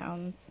small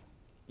towns.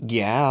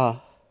 Yeah.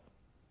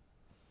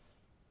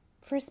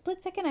 For a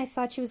split second, I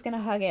thought she was going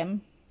to hug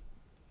him.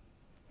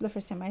 The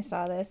first time I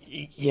saw this.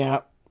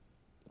 Yeah.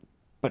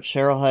 But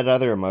Cheryl had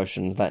other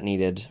emotions that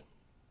needed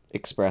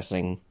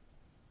expressing.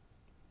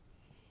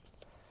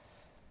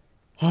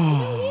 He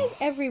has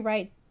every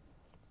right.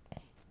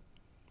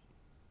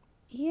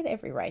 He had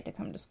every right to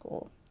come to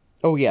school.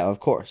 Oh, yeah, of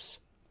course.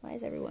 Why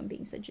is everyone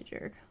being such a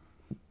jerk?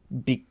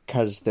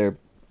 Because they're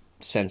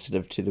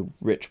sensitive to the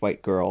rich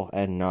white girl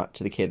and not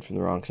to the kid from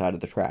the wrong side of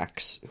the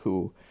tracks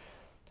who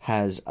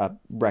has a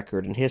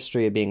record and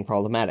history of being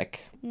problematic.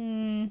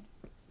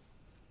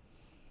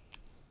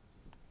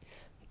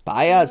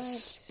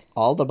 Bias! What?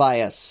 All the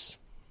bias.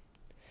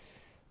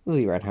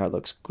 Lily Reinhardt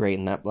looks great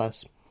in that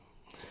blouse.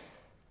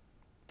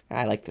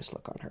 I like this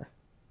look on her.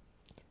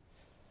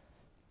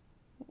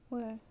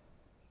 What?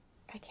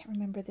 I can't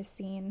remember the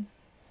scene.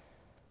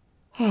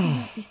 You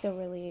must be so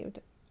relieved.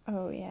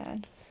 Oh, yeah.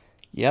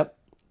 Yep.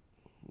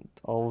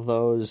 All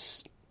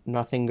those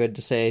nothing good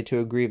to say to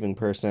a grieving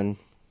person.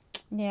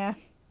 Yeah.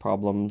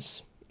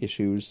 Problems,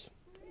 issues.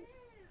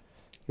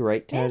 You're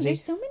right, Tazzy? Man,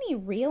 there's so many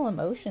real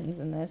emotions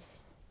in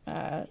this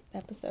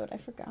episode. I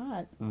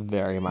forgot.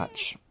 Very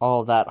much.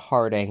 All that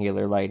hard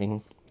angular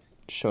lighting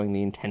showing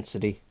the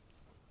intensity.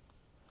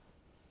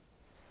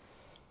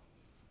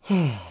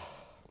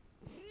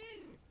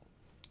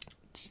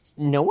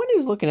 No one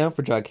is looking out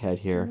for Jughead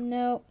here.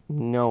 No.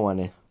 No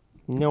one.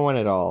 No one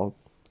at all.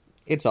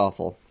 It's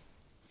awful.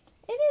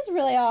 It is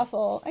really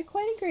awful. I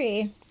quite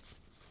agree.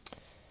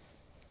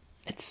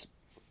 It's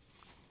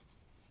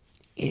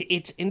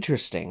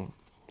interesting.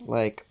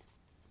 Like,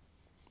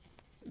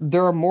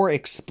 there are more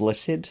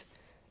explicit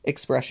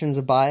expressions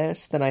of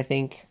bias than I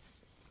think.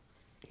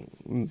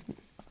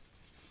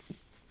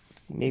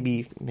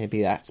 Maybe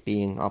that's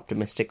being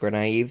optimistic or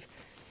naive.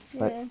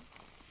 But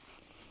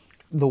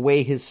the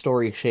way his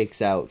story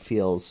shakes out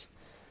feels...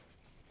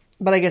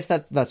 But I guess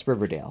that's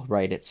Riverdale,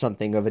 right? It's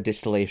something of a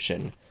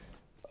distillation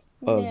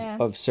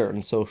of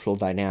certain social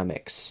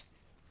dynamics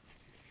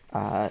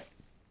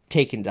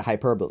taken to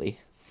hyperbole.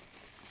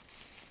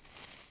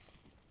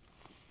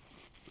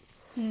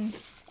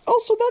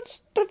 Also,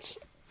 that's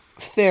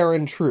fair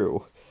and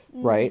true,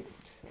 right?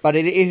 But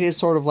it is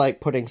sort of like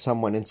putting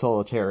someone in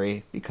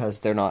solitary because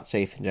they're not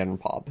safe in Gen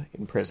Pop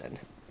in prison.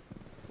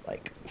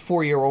 Like,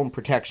 for your own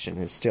protection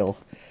is still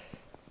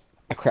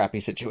a crappy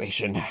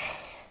situation.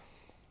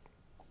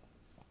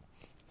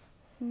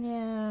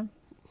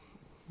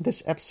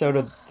 This episode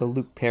of the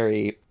Luke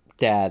Perry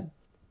dadding,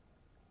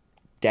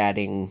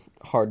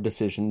 hard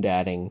decision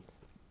dadding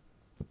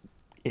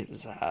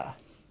is,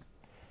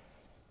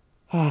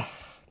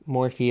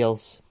 more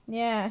feels.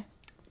 Yeah.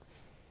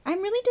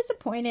 I'm really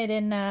disappointed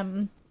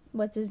in,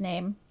 what's his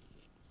name?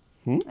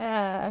 Luke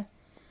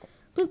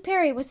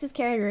Perry, what's his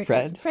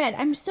character? Fred.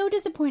 I'm so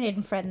disappointed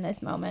in Fred in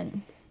this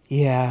moment.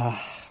 Yeah.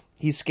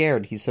 He's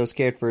scared. He's so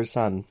scared for his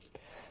son.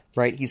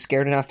 Right? He's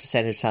scared enough to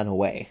send his son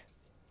away.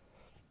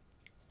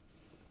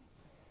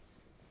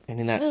 And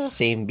in that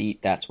same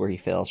beat, that's where he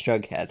fails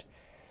Jughead.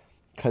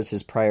 Because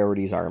his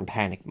priorities are in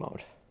panic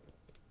mode.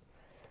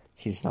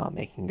 He's not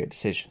making good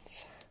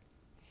decisions.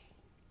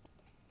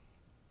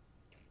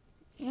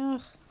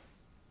 Ugh.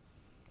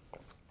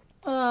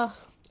 Ugh.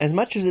 As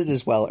much as it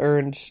is well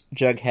earned,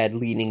 Jughead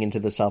leaning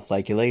into the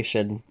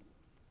self-flagellation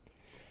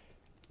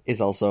is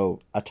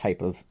also a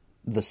type of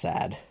the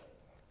sad.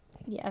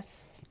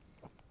 Yes.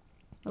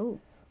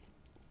 Oh.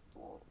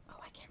 Oh,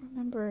 I can't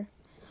remember.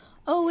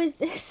 Oh, is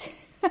this...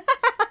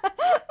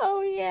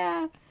 Oh,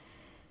 yeah.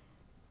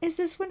 Is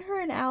this when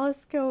her and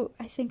Alice go...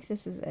 I think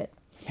this is it.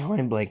 Now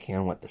I'm blanking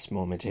on what this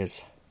moment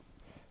is.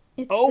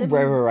 It's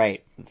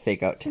right.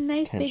 Fake out It's a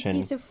nice tension.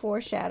 big piece of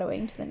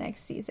foreshadowing to the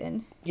next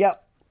season.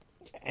 Yep.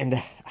 And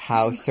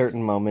how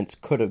certain moments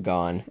could have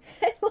gone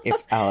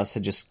if Alice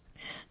had just...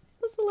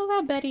 I also love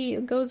how Betty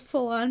goes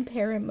full-on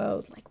parent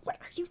mode. Like, what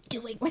are you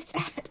doing with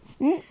that?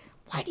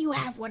 Why do you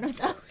have one of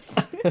those?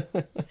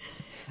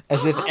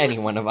 As if any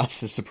one of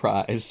us is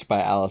surprised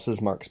by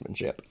Alice's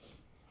marksmanship.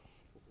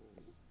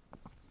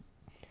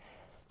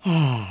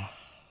 He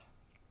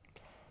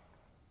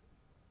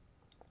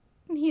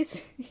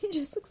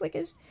just looks like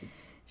a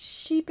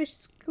sheepish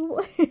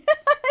school. I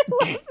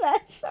love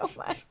that so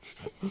much.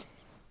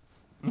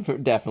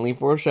 Definitely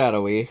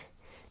foreshadowy,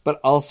 but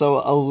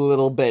also a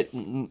little bit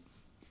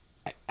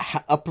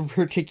a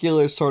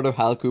particular sort of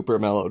Hal Cooper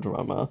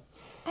melodrama.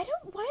 Why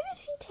did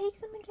he take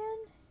them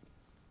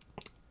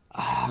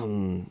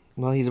again?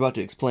 Well, he's about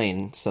to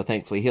explain, so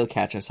thankfully he'll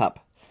catch us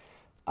up.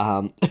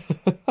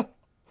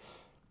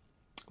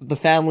 The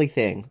family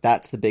thing,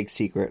 that's the big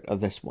secret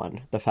of this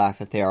one. The fact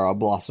that they are a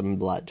Blossom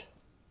blood.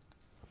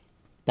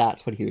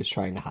 That's what he was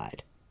trying to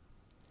hide.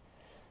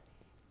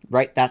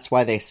 Right, that's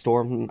why they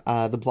storm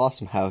the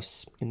Blossom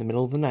house in the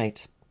middle of the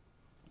night.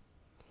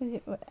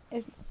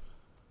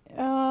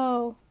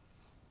 Oh.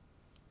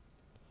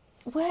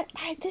 What?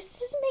 This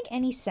doesn't make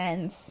any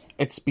sense.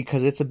 It's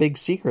because it's a big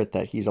secret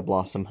that he's a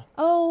Blossom.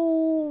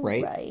 Oh,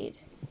 right.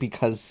 Right.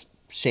 Because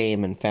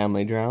shame and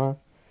family drama.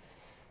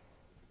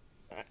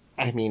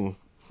 I mean,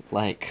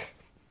 like,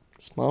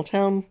 small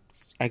town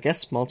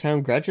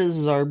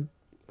grudges are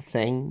a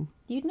thing.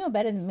 You'd know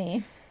better than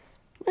me.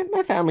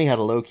 My family had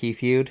a low-key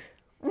feud.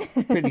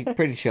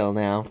 Pretty chill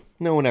now.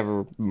 No one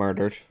ever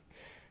murdered.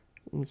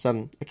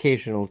 Some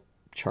occasional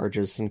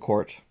charges in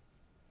court.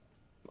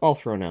 All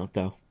thrown out,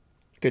 though.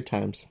 Good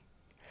times.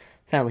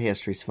 Family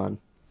history's fun.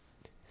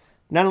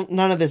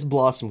 None of this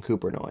Blossom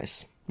Cooper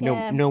noise.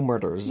 No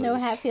murders. No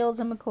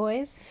Hatfields and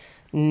McCoys?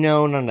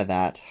 No, none of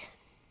that.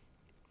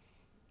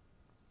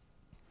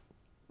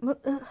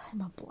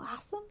 I'm a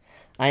Blossom?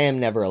 I am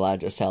never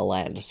allowed to sell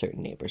land to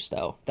certain neighbors,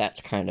 though.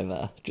 That's kind of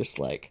a, just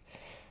like,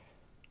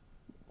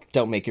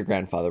 don't make your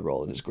grandfather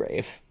roll in his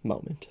grave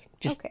moment.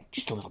 Just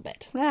a little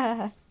bit.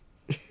 That's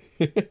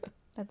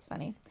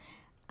funny.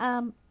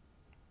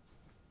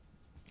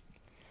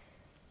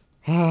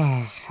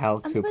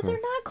 Hal Cooper. But they're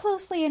not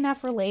closely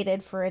enough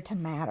related for it to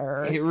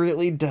matter. It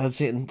really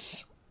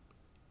doesn't.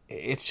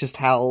 It's just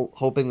Hal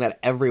hoping that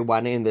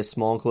everyone in this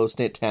small,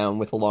 close-knit town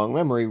with a long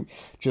memory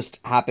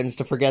just happens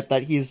to forget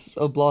that he's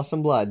of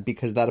Blossom blood,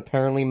 because that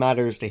apparently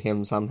matters to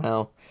him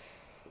somehow.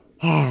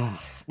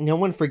 No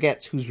one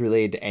forgets who's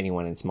related to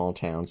anyone in small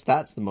towns.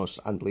 That's the most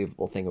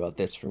unbelievable thing about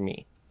this for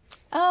me.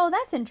 Oh,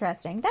 that's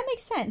interesting. That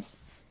makes sense.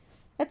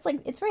 That's like,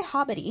 it's very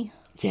Hobbity.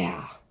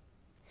 Yeah.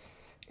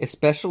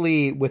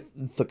 Especially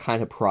with the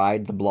kind of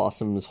pride the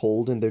Blossoms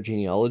hold in their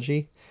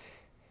genealogy.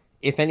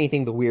 If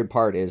anything, the weird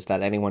part is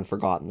that anyone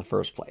forgot in the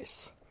first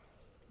place.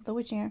 The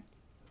Witching Hour.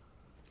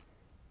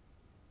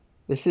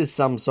 This is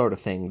some sort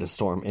of thing to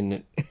storm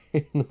in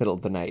the middle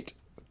of the night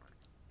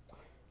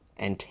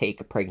and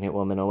take a pregnant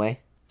woman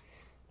away.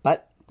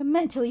 But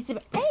mentally,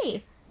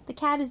 hey, the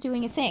cat is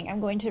doing a thing. I'm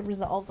going to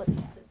resolve what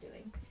the cat is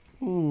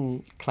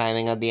doing.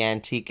 Climbing on the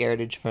antique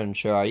heritage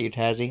furniture, are you,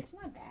 Tazzy? It's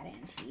not that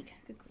antique.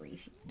 Good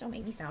grief. Don't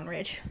make me sound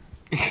rich.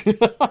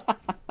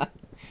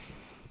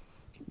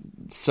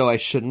 So I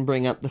shouldn't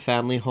bring up the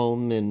family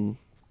home in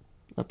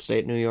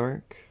upstate New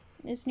York?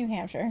 It's New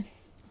Hampshire.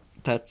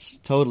 That's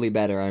totally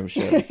better, I'm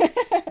sure.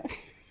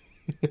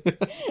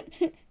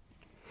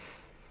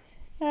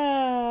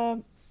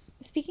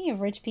 Speaking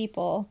of rich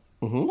people,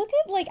 look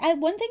at,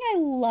 one thing I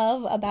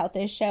love about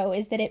this show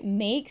is that it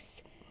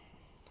makes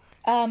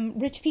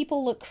rich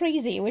people look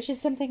crazy, which is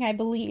something I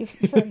believe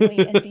firmly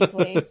and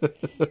deeply.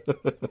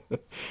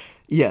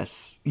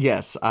 Yes,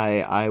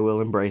 I will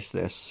embrace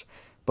this.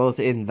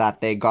 Both in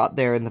that they got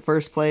there in the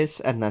first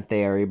place, and that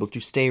they are able to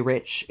stay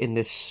rich in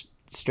this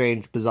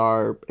strange,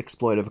 bizarre,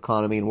 exploitive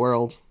economy and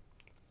world.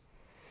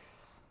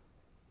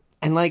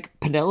 And, like,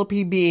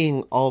 Penelope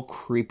being all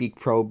creepy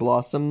crow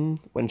blossom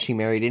when she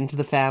married into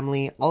the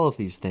family, all of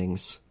these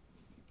things.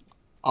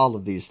 All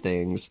of these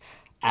things.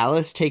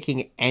 Alice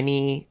taking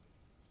any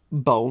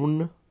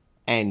bone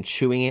and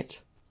chewing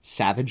it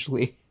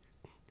savagely.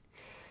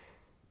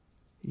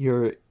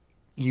 Your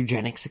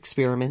eugenics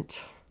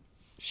experiment,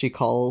 she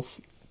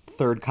calls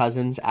third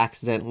cousins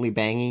accidentally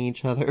banging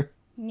each other.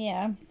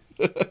 Yeah.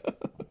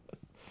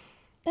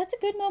 That's a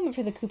good moment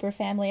for the Cooper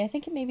family. I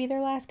think it may be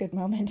their last good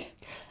moment.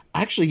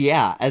 Actually,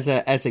 yeah, as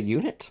a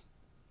unit,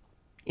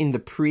 in the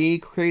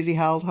pre-Crazy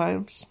Hal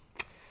times,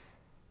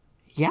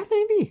 yeah,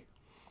 maybe.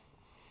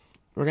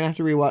 We're gonna have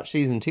to rewatch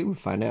season 2 to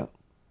find out.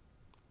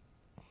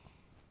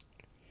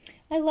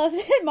 I love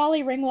that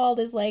Molly Ringwald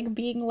is, like,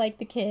 being like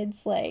the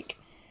kids, like,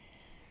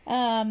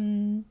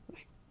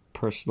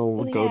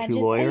 personal go-to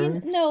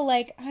lawyer?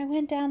 I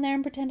went down there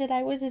and pretended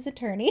I was his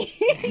attorney.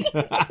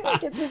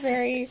 Like, it's a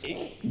very...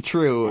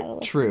 True.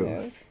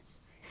 Move.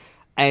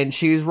 And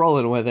she's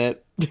rolling with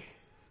it.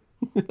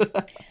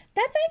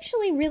 That's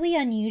actually really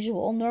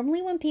unusual.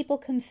 Normally when people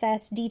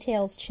confess,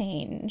 details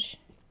change.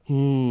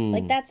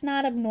 Like, that's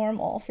not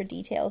abnormal for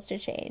details to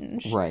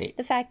change. Right.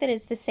 The fact that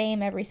it's the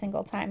same every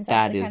single time is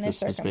that actually is kind the of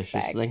suspicious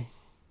circumspect.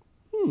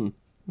 thing.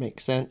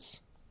 Makes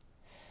sense.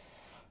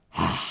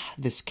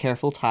 This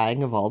careful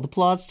tying of all the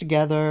plots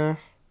together.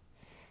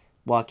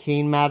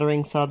 Joaquin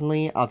mattering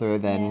suddenly, other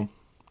than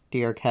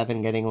dear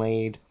Kevin getting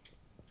laid.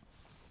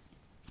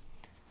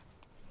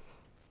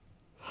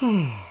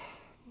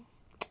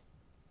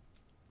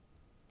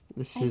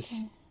 This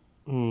is...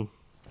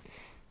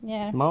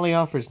 Yeah. Molly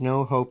offers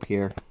no hope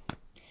here.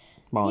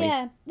 Molly.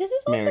 Yeah. This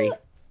is Mary.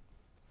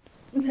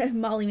 also...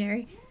 Molly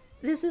Mary.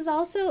 This is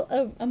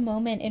also a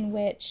moment in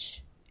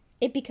which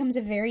it becomes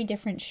a very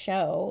different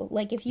show.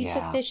 Like, if you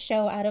took this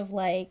show out of,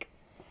 like...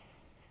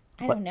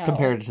 I don't know.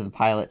 Compared to the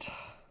pilot.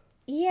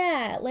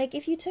 Yeah. Like,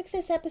 if you took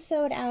this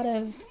episode out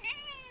of...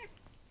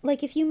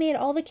 Like, if you made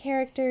all the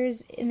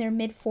characters in their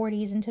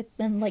mid-40s and took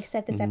them, like,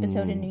 set this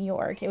episode in New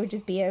York, it would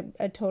just be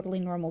a totally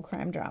normal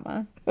crime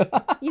drama.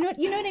 You know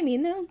what I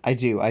mean, though? I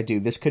do.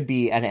 This could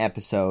be an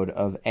episode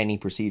of any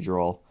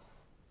procedural.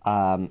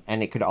 And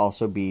it could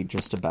also be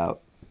just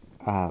about...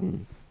 I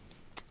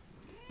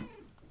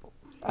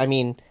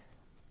mean,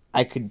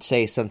 I could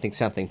say something,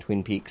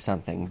 Twin Peaks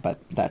something, but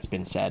that's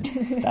been said.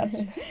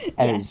 That's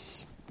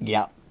as...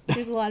 Yeah.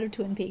 There's a lot of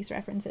Twin Peaks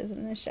references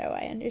in this show,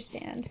 I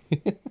understand.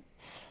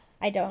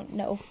 I don't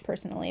know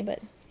personally,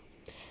 but...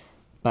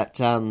 But,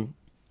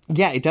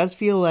 yeah, it does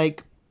feel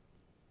like...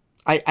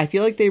 I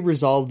feel like they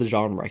resolved the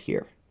genre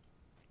here.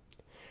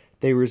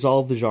 They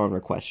resolved the genre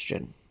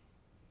question.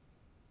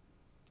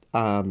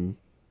 And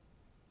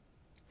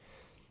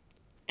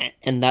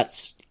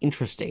that's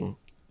interesting.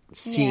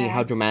 Seeing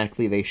how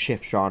dramatically they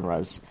shift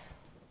genres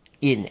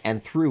in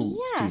and through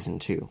season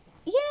 2.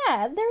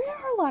 Yeah, there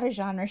are a lot of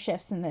genre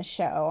shifts in this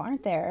show,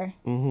 aren't there?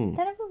 Mm-hmm.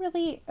 That never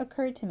really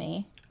occurred to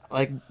me.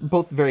 Like,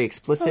 both very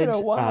explicit, I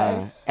don't know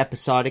why.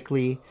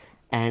 episodically,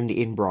 and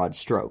in broad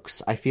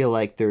strokes. I feel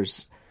like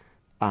there's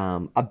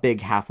a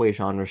big halfway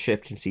genre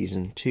shift in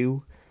season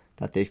 2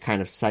 that they've kind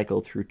of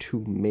cycled through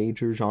 2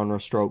 major genre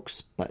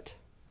strokes, but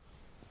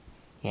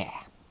yeah.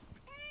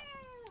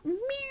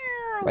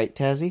 Meow. Right,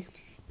 Tazzy?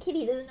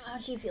 Kitty doesn't know how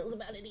she feels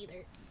about it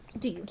either.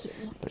 Do you, Kitty?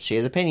 But she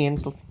has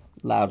opinions,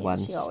 loud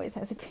ones. She always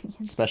has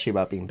opinions. Especially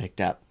about being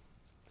picked up.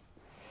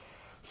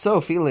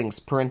 So, feelings,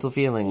 parental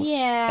feelings.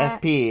 Yeah.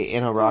 FP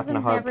in a rock and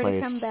a hard never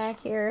place. To come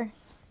back here.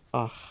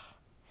 Ugh.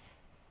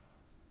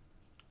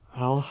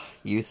 Well,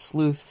 youth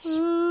sleuths.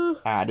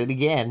 At it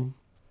again.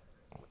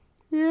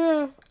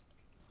 Yeah.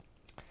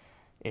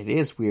 It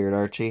is weird,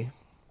 Archie.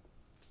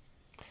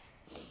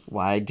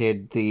 Why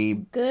did the...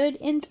 Good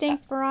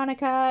instincts,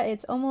 Veronica.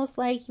 It's almost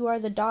like you are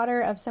the daughter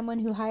of someone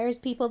who hires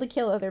people to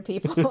kill other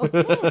people.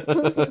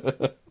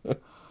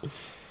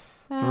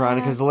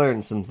 Veronica's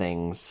learned some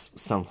things,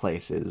 some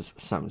places,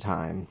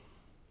 sometime.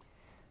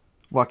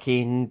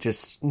 Joaquin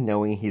just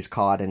knowing he's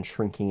caught and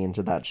shrinking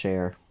into that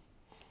chair.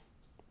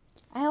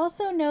 I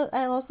also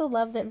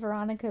love that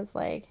Veronica's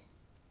like,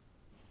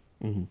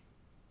 I'm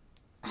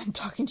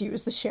talking to you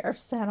as the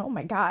sheriff's son. Oh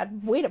my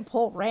god, way to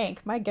pull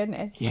rank. My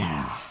goodness.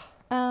 Yeah.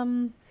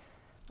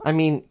 I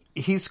mean,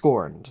 he's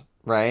scorned,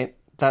 right?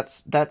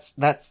 That's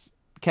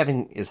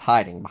Kevin is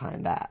hiding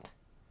behind that.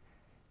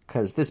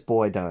 Because this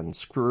boy done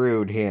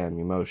screwed him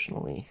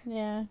emotionally.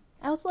 Yeah.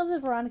 I also love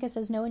that Veronica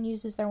says no one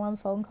uses their one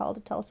phone call to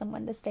tell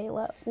someone to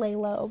lay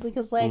low.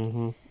 Because, like,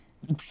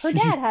 her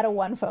dad had a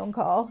one phone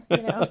call,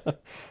 you know?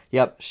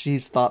 Yep,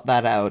 she's thought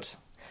that out.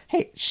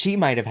 Hey, she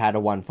might have had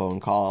a one phone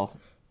call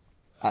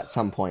at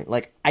some point.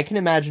 Like, I can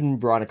imagine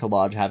Veronica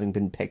Lodge having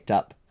been picked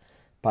up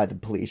by the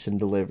police and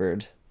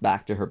delivered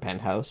back to her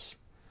penthouse.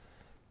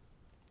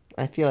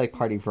 I feel like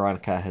Party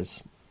Veronica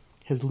has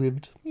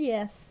lived.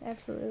 Yes,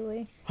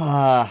 absolutely.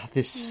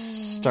 This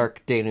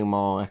stark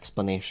denouement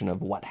explanation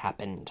of what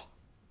happened.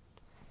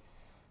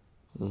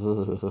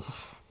 Ugh.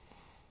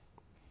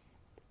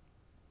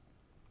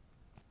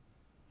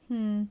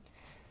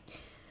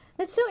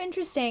 That's so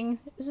interesting.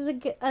 This is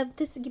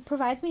this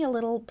provides me a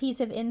little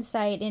piece of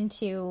insight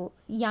into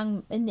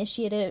newly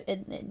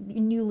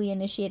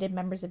initiated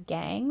members of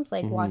gangs,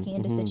 like walking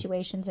into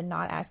situations and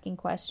not asking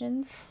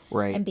questions,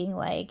 Right. and being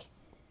like,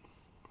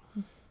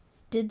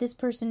 "Did this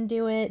person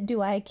do it?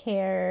 Do I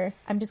care?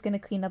 I'm just going to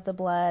clean up the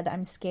blood.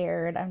 I'm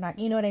scared. I'm not."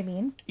 You know what I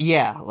mean?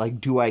 Yeah, like,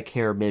 do I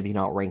care? Maybe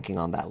not ranking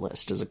on that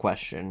list is a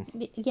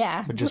question.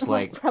 Yeah, But just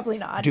like, probably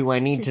not. Do I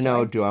need to True know?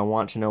 story. Do I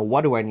want to know?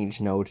 What do I need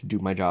to know to do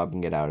my job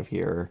and get out of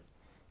here?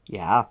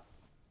 Yeah.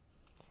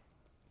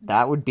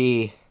 That would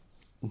be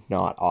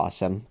not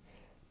awesome.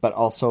 But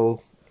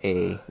also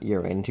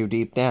you're in too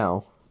deep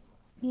now.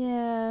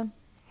 Yeah.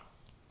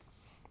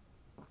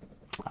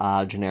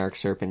 Generic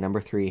Serpent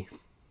number 3.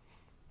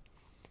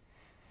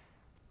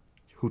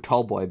 Who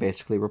Tallboy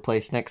basically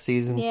replaced next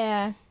season.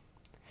 Yeah.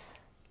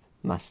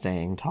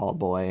 Mustang,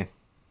 Tallboy.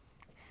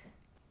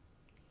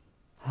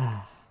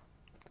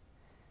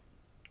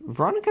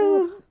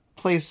 Veronica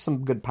plays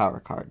some good power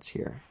cards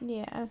here.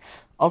 Yeah.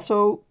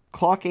 Also,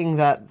 clocking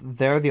that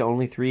they're the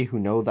only 3 who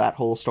know that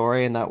whole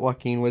story and that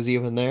Joaquin was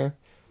even there.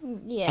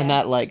 Yeah. And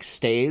that, like,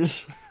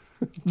 stays.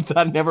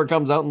 That never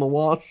comes out in the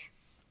wash.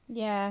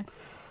 Yeah.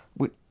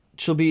 Which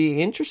will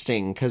be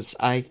interesting, because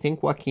I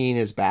think Joaquin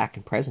is back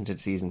and present at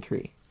season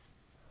 3.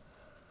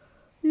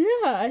 Yeah,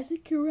 I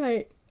think you're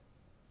right.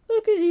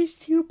 Look at these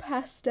 2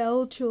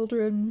 pastel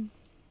children.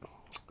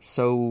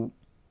 So,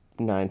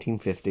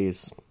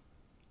 1950s.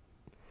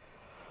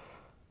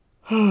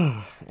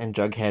 And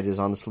Jughead is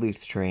on the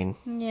sleuth train.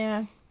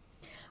 Yeah.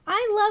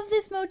 I love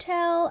this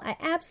motel. I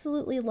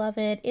absolutely love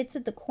it. It's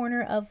at the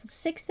corner of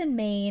 6th and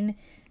Main,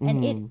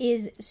 and it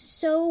is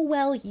so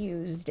well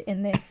used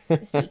in this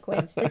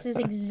sequence. This is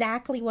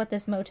exactly what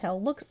this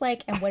motel looks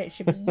like and what it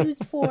should be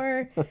used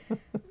for.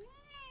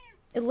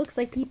 It looks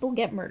like people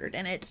get murdered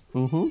in it.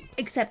 Mm-hmm.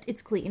 Except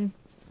it's clean.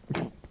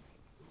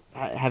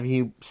 Have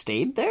you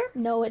stayed there?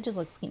 No, it just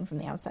looks clean from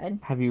the outside.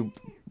 Have you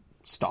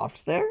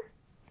stopped there?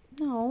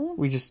 No.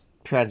 We just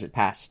transit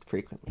past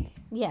frequently.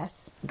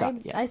 Yes. Yeah.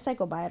 I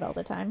cycle by it all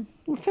the time.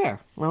 Well, fair.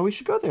 Well, we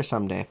should go there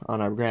someday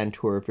on our grand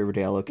tour of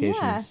Riverdale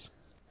locations.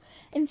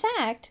 In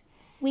fact,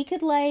 we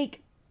could,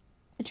 like,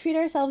 treat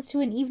ourselves to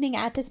an evening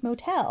at this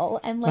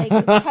motel and, like,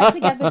 cut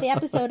together the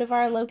episode of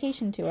our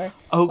location tour.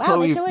 Oh, wow,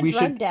 Chloe, they show a we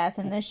drug should- death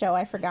in this show.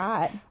 I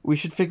forgot. We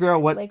should figure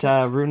out what Like-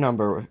 room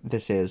number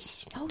this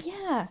is. Oh,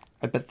 yeah.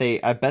 I bet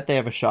they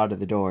have a shot of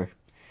the door.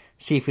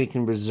 See if we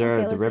can reserve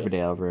Okay, the let's see.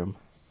 Riverdale room.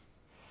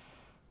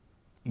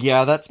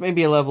 Yeah, that's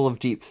maybe a level of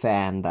deep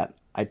fan that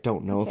I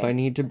don't know if Okay. I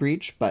need to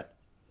breach, but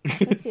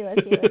Let's see,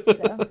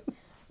 though.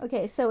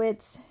 Okay, so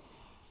it's...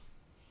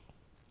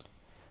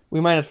 we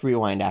might have to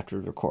rewind after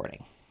the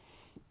recording.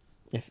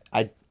 If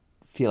I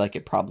feel like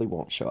it probably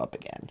won't show up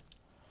again.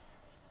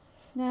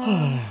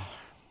 No.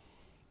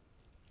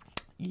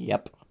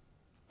 Yep.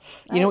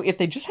 You know, if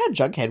they just had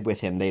Jughead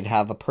with him, they'd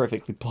have a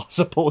perfectly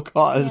plausible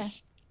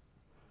cause.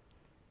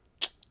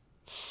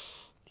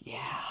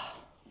 Yeah.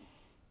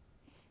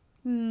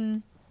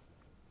 You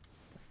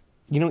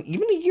know,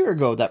 even a year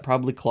ago, that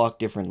probably clocked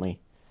differently.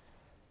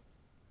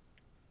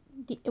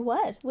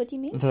 What? What do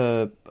you mean?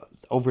 The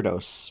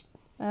overdose.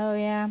 Oh,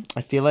 yeah.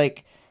 I feel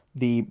like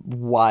the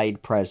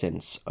wide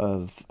presence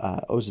of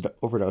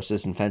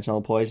overdoses and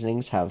fentanyl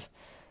poisonings have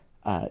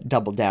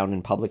doubled down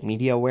in public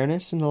media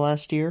awareness in the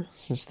last year,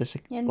 since this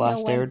And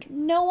last aired.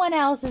 No one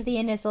else is the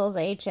initials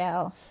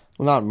HL.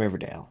 Well, not in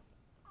Riverdale.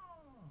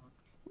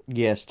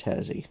 Yes,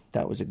 Tazzy.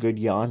 That was a good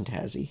yawn,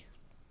 Tazzy.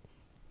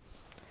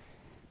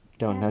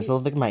 Don't nuzzle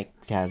the mic,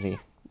 Tazzy.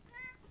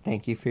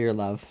 Thank you for your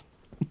love.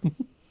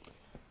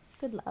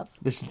 Good love.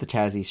 This is the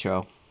Tazzy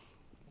Show,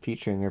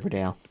 featuring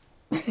Riverdale.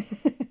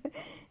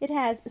 It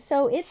has.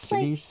 So it's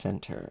City like...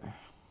 Center.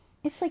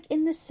 It's like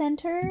in the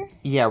center...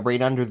 Yeah,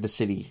 right under the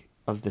city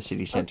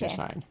center Okay.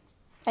 sign.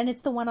 And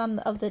it's the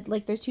one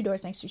like, there's 2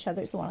 doors next to each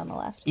other. It's the one on the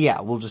left. Yeah,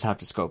 we'll just have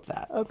to scope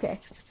that. Okay.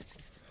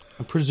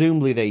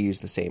 Presumably they use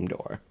the same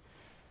door.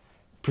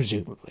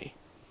 Presumably.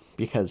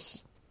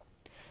 Because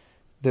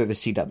they're the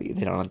CW.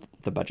 They don't have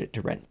the budget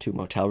to rent 2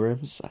 motel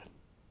rooms.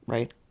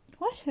 Right?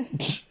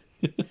 What?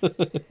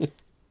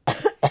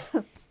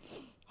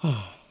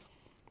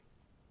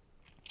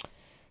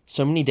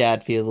 So many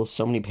dad feels,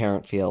 so many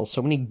parent feels,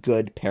 so many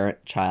good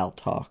parent-child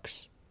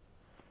talks.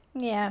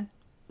 Yeah.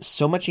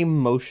 So much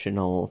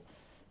emotional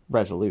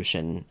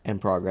resolution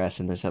and progress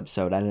in this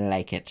episode. I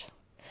like it.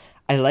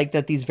 I like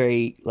that these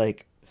very,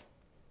 like,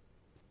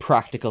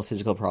 practical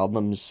physical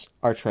problems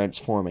are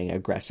transforming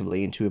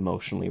aggressively into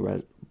emotionally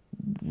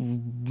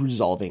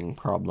resolving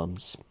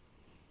problems.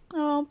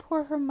 Oh,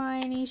 poor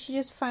Hermione. She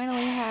just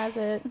finally has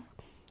it.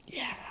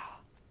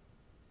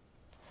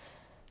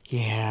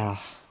 Yeah.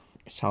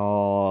 It's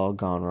all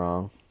gone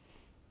wrong.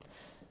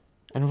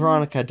 And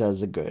Veronica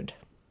does a good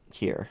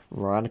here.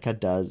 Veronica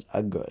does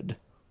a good.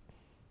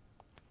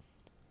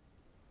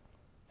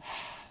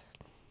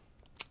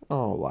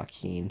 Oh,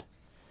 Joaquin.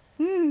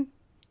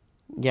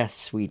 Yes,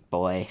 sweet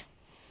boy.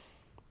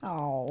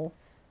 Oh.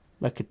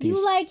 Look at these.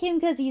 You like him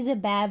because he's a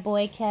bad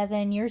boy,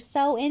 Kevin. You're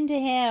so into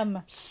him.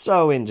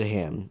 So into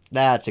him.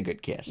 That's a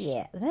good kiss.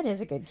 Yeah, that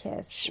is a good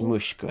kiss.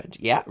 Smoosh good.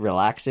 Yeah,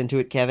 relax into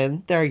it,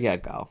 Kevin. There you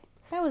go.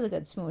 That was a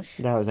good smoosh.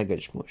 That was a good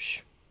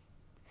smoosh.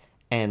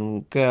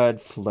 And good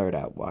flirt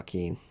out,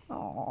 Joaquin.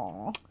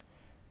 Aww.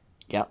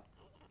 Yep.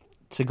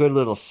 It's a good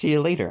little see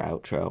you later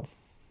outro.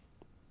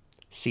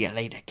 See you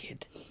later,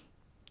 kid.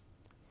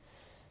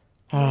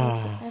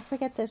 I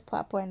forget this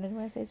plot point. I didn't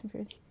want to say some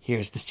truth.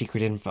 Here's the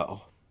secret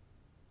info.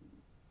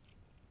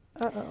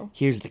 Uh-oh.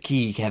 Here's the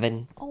key,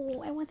 Kevin.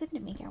 Oh, I want them to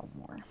make out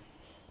more.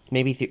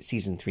 Maybe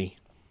season 3.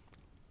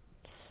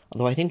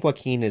 Although I think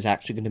Joaquin is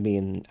actually going to be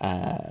in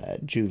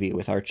juvie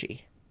with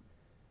Archie.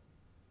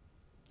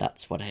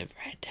 That's what I've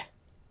read.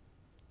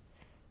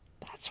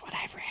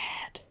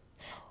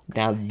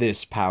 Now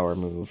this power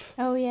move.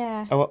 Oh,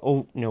 yeah.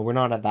 Oh, no, we're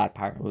not at that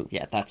power move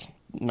yet. That's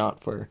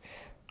not for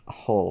a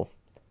whole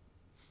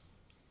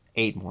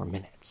 8 more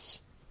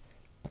minutes.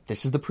 But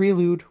this is the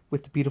prelude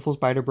with the beautiful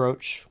spider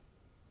brooch.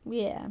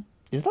 Yeah.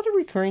 Is that a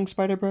recurring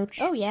spider brooch?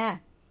 Oh, yeah.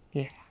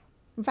 Yeah.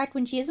 In fact,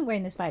 when she isn't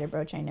wearing the spider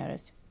brooch, I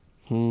noticed.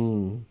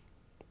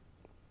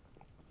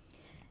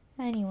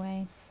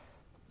 Anyway.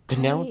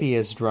 Penelope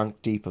is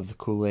drunk deep of the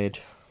Kool-Aid.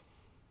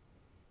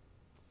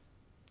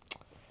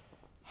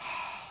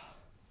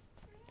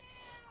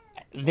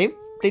 They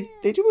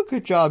do a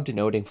good job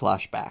denoting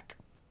flashback.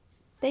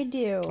 They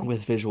do.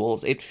 With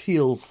visuals. It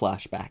feels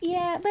flashback.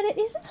 Yeah, but it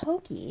isn't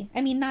hokey.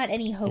 I mean, not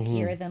any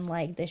hokier than,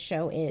 like, this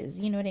show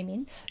is. You know what I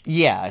mean?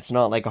 Yeah, it's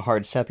not like a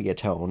hard sepia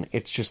tone.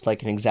 It's just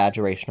like an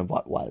exaggeration of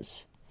what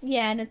was.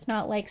 Yeah, and it's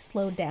not, like,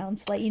 slowed down.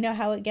 You know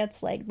how it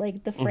gets, like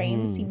the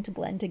frames seem to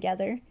blend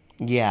together?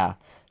 Yeah.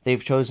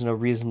 They've chosen a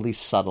reasonably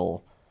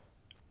subtle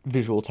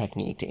visual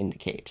technique to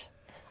indicate.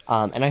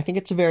 And I think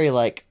it's a very,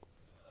 like,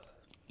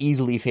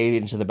 easily fade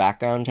into the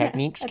background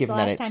techniques, given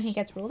that it's... That's the last time he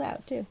gets ruled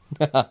out, too.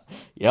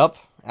 Yep.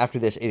 After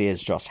this, it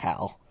is just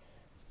Hal.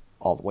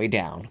 All the way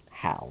down.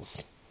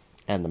 Hal's.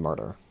 And the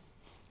murder.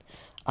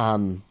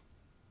 Yeah.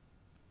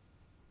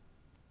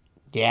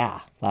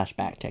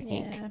 Flashback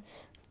technique. Yeah.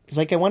 It's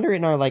like, I wonder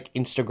in our, like,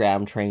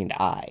 Instagram-trained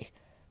eye,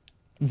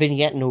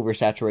 vignette and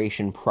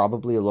oversaturation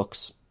probably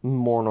looks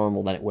more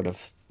normal than it would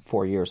have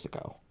 4 years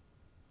ago.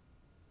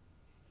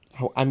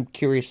 I'm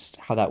curious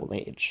how that will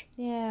age.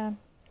 Yeah.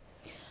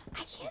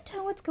 I can't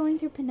tell what's going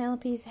through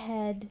Penelope's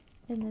head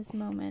in this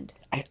moment.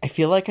 I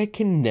feel like I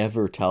can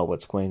never tell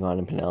what's going on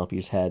in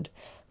Penelope's head.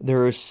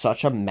 There is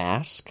such a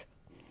mask.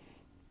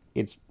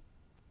 I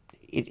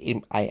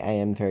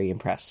am very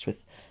impressed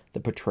with the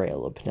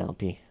portrayal of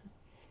Penelope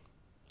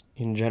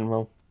in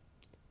general.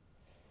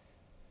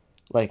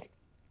 Like,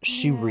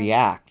 she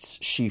reacts,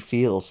 she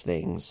feels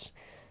things,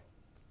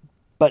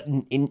 but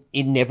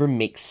it never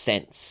makes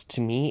sense.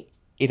 To me,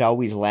 it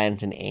always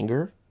lands in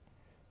anger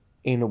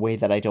in a way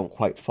that I don't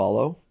quite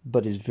follow,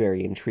 but is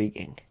very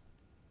intriguing.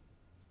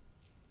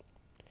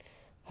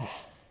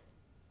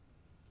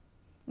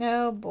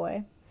 Oh,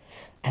 boy.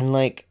 And,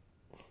 like,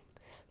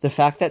 the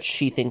fact that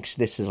she thinks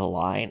this is a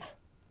line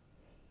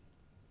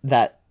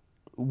that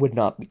would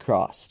not be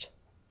crossed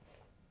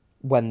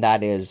when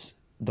that is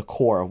the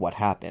core of what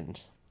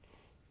happened.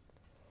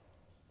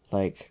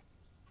 Like,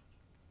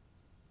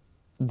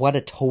 what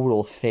a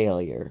total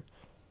failure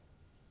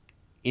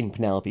in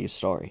Penelope's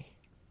story.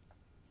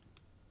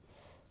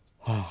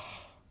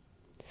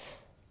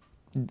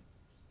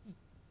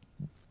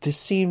 This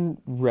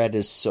scene read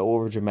as so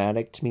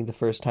overdramatic to me the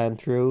first time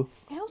through.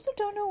 I also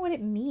don't know what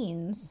it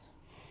means.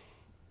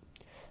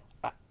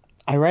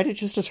 I read it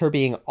just as her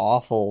being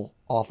awful,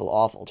 awful,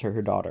 awful to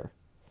her daughter.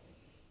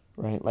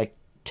 Right? Like,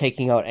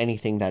 taking out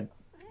anything that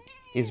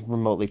is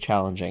remotely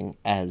challenging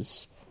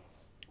as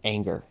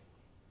anger,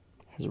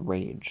 as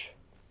rage.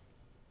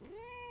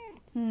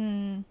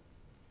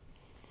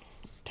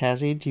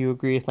 Tazzy, do you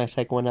agree with my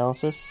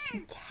psychoanalysis?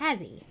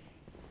 Tazzy,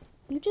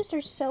 you just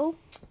are so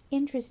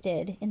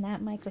interested in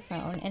that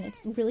microphone, and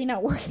it's really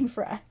not working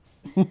for us.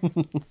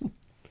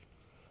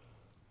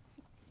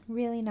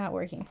 Really not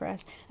working for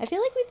us. I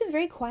feel like we've been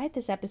very quiet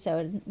this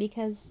episode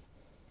because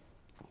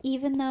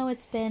even though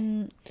it's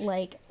been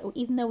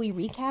even though we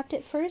recapped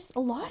it first, a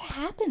lot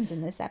happens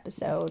in this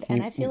episode,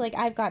 and I feel like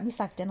I've gotten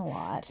sucked in a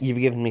lot. You've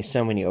given me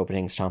so many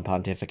openings to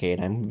pontificate.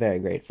 I'm very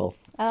grateful.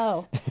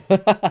 Oh.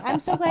 I'm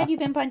so glad you've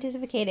been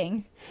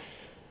pontificating.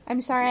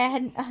 I'm sorry I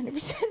hadn't 100%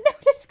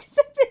 noticed because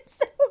I've been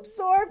so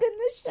absorbed in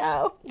the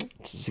show.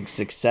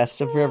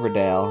 Success of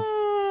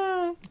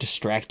Riverdale.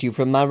 Distract you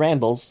from my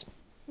rambles.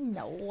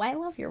 No, I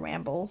love your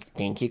rambles.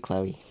 Thank you,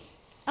 Chloe.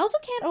 I also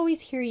can't always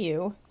hear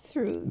you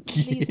through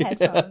these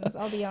headphones,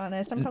 I'll be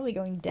honest. I'm probably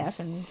going deaf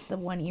in the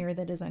one ear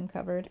that is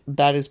uncovered.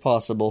 That is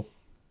possible.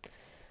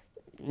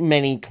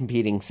 Many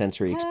competing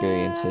sensory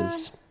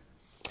experiences.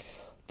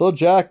 The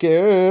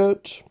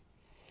jacket!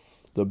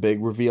 The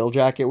big reveal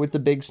jacket with the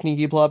big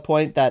sneaky plot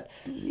point that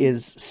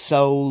is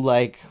so,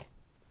 like,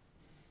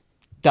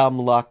 dumb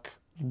luck,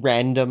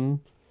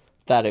 random,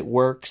 that it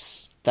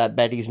works. That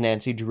Betty's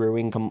Nancy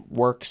Drewing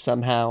works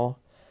somehow.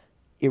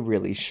 It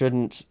really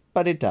shouldn't,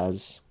 but it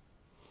does.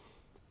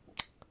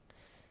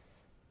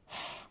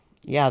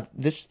 Yeah,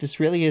 this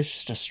really is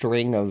just a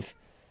string of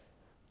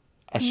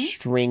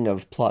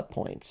plot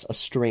points, a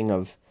string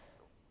of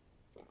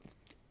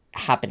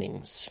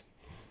happenings.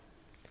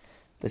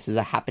 This is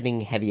a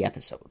happening heavy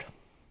episode.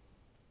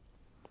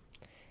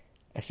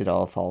 As it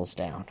all falls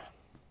down.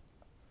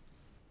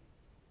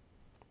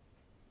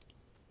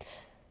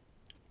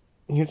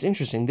 You know, it's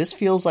interesting. This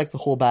feels like the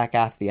whole back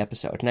half of the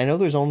episode. And I know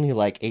there's only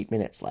like 8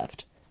 minutes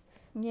left.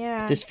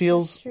 Yeah. This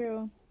feels that's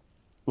true.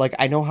 Like,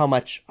 I know how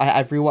much...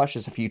 I've rewatched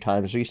this a few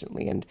times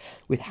recently, and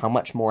with how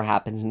much more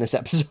happens in this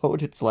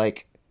episode, it's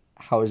like,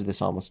 how is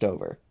this almost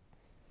over?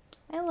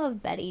 I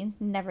love Betty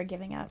never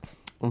giving up.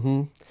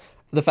 Mm-hmm.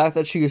 The fact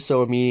that she is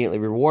so immediately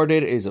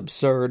rewarded is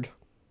absurd.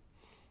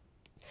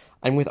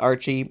 I'm with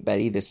Archie.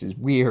 Betty, this is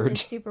weird.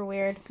 It's super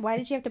weird. Why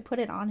did you have to put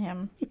it on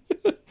him?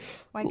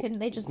 Why couldn't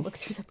they just look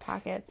through the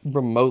pockets?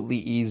 Remotely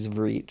ease of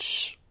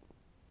reach.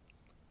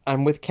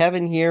 I'm with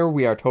Kevin here.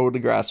 We are totally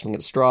grasping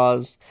at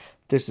straws.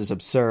 This is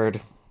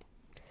absurd.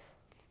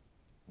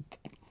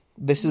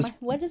 This is...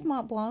 What is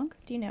Mont Blanc?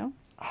 Do you know?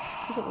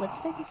 Is it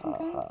lipstick of some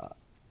kind?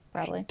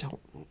 Probably.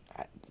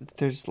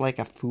 There's like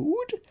a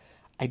food?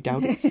 I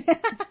doubt it's...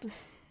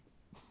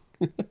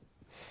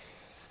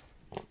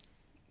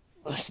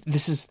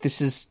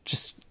 This is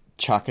just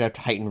chalk it up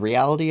to heightened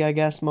reality, I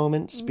guess,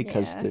 moments,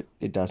 because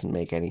it doesn't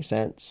make any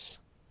sense.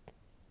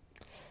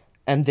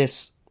 And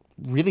this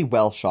really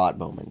well shot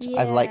moment.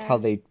 I like how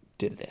they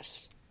did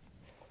this.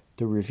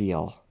 The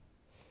reveal.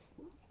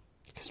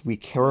 Because we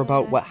care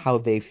about how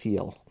they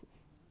feel.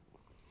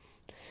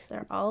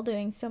 They're all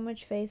doing so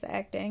much face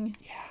acting.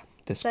 Yeah,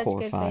 this Such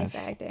core good five.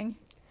 face acting.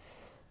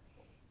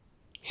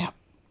 Yeah.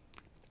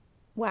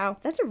 Wow,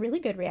 that's a really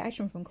good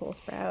reaction from Cole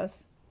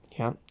Sprouse.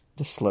 Yeah,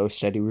 the slow,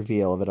 steady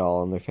reveal of it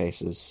all on their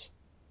faces.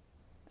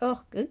 Oh,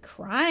 good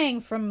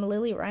crying from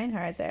Lily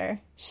Reinhardt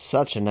there.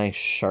 Such a nice,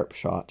 sharp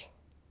shot.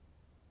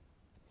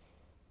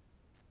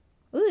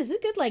 Ooh, this is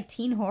good, like,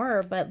 teen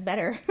horror, but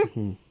better.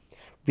 Mm-hmm.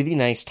 Really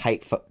nice,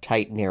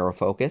 tight, narrow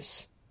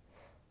focus.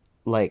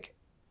 Like,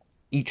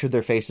 each of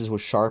their faces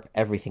was sharp,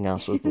 everything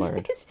else was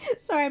blurred.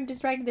 Sorry, I'm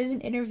distracted. There's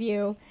an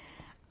interview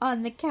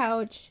on the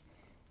couch.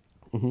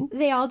 Mm-hmm.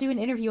 They all do an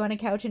interview on a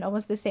couch in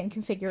almost the same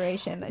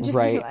configuration. I just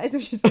realized,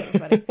 which is so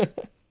funny.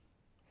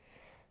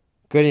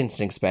 Good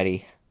instincts,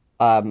 Betty.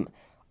 I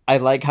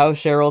like how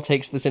Cheryl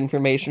takes this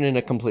information in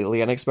a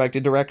completely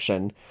unexpected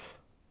direction.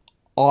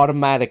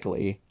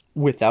 Automatically,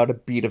 without a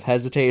beat of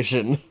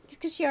hesitation.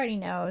 Just because she already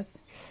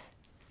knows.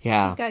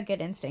 Yeah. She's got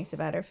good instincts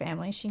about her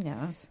family. She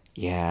knows.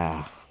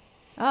 Yeah.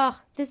 Oh,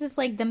 this is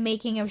like the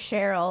making of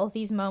Cheryl.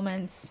 These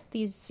moments.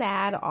 These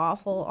sad,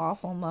 awful,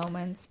 awful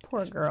moments.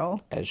 Poor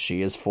girl. As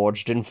she is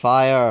forged in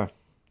fire.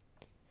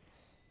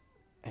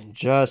 And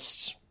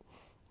just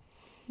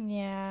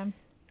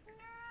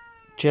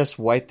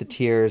wipe the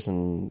tears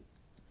and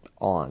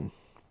on.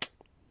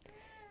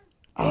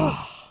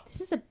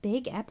 This is a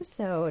big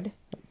episode.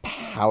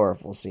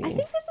 Powerful scene. I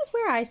think this is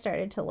where I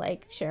started to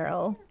like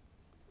Cheryl.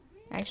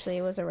 Actually,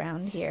 it was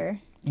around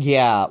here.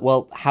 Yeah,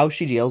 well, how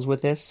she deals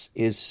with this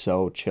is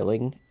so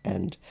chilling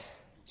and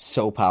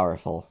so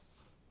powerful.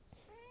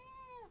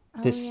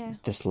 This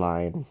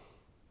line.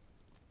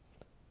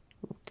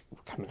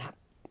 We're coming up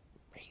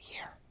right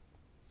here.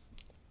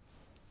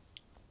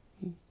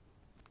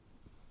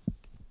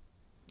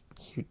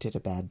 You did a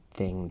bad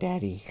thing,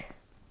 Daddy.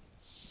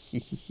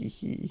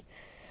 Isn't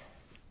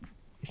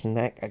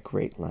that a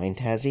great line,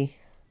 Tazzy?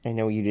 I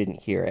know you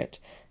didn't hear it,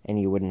 and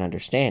you wouldn't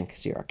understand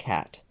because you're a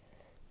cat.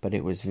 But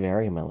it was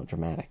very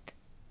melodramatic.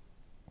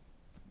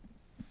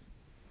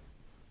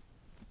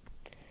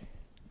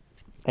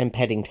 I'm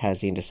petting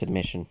Tazzy into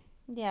submission.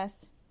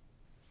 Yes.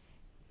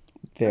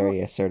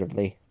 Very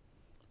assertively.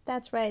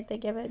 That's right, they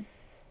give it.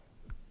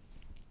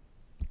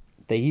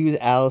 They use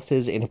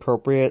Alice's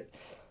inappropriate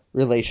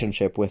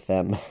relationship with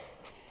them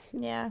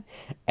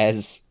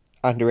as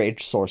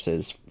underage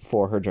sources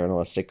for her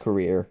journalistic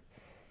career.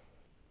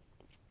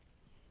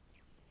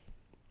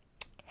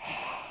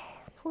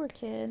 Poor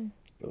kid.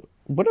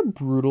 What a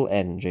brutal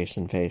end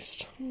Jason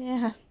faced.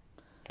 Yeah.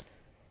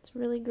 It's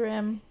really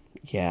grim.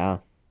 Yeah.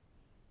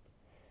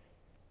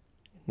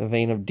 In the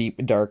vein of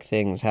deep, dark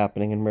things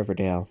happening in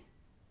Riverdale.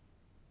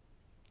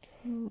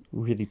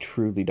 Really,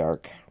 truly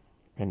dark.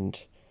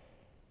 And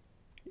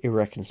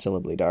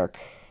irreconcilably dark.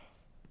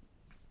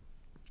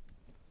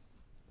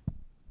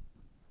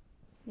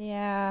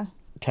 Yeah.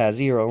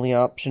 Tazzy, your only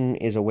option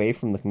is away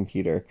from the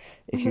computer.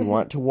 If you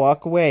want to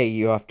walk away,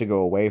 you have to go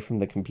away from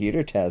the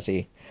computer,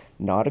 Tazzy.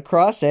 Not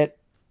across it.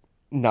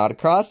 Not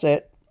across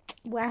it.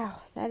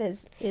 Wow, that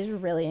is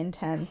really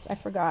intense. I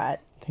forgot.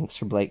 Thanks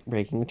for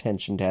breaking the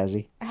tension,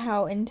 Tazzy.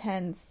 How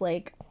intense,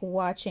 like,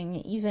 watching,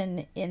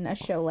 even in a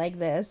show like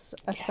this,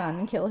 a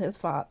son kill his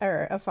father,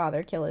 or a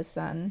father kill his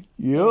son.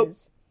 Yep.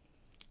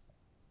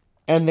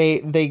 And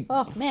they...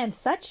 Oh, man,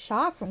 such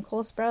shock from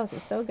Cole Sprouse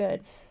is so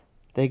good.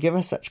 They give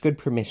us such good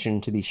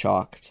permission to be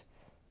shocked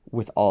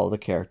with all the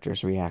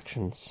characters'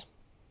 reactions.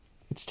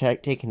 It's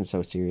taken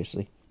so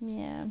seriously.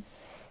 Yeah.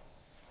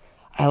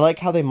 I like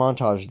how they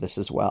montage this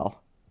as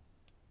well.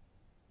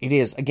 It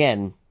is,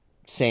 again,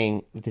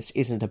 saying this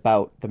isn't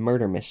about the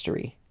murder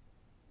mystery.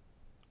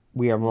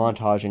 We are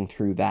montaging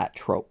through that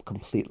trope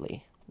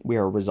completely. We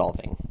are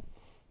resolving.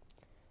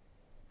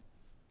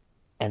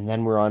 And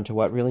then we're on to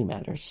what really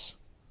matters.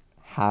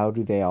 How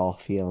do they all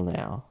feel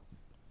now?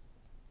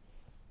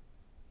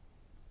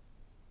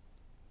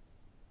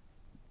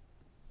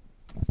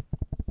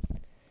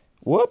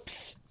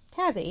 Whoops!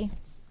 Tazzy,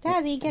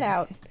 get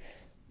out.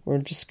 We're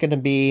just gonna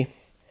be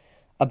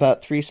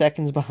about 3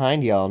 seconds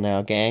behind y'all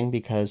now, gang,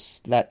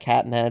 because that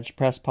cat managed to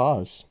press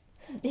pause.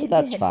 But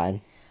that's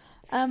fine.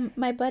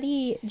 My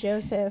buddy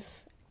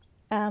Joseph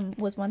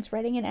was once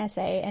writing an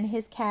essay, and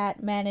his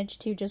cat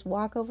managed to just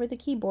walk over the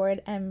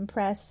keyboard and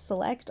press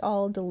select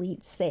all,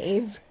 delete,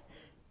 save.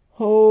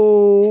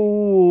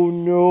 Oh,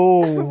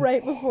 no.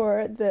 Right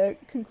before the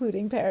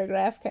concluding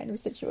paragraph kind of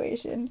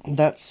situation.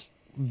 That's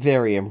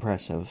very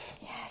impressive.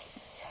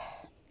 Yes.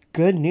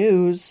 Good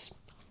news.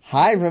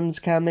 Hiram's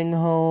coming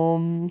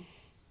home.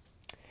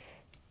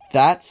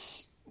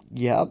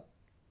 Yep.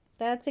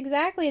 That's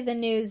exactly the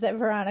news that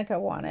Veronica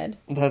wanted.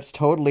 That's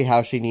totally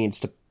how she needs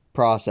to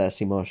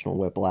process emotional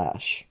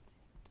whiplash.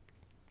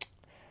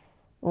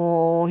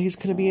 Oh, he's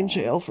gonna be in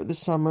jail for the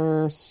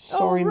summer.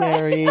 Sorry,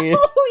 Mary.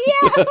 Oh,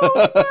 yeah.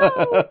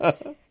 Oh,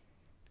 no.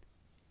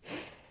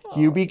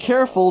 You be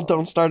careful.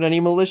 Don't start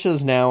any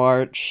militias now,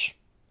 Arch.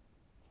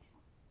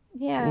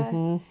 Yeah.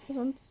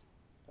 Mm-hmm.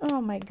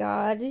 Oh, my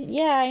God.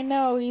 Yeah, I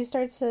know. He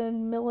starts a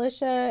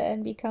militia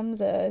and becomes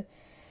a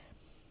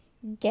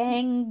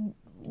gang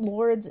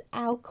lord's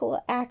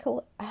acolyte.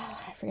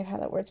 I forget how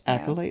that word's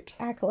pronounced.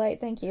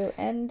 Acolyte, thank you.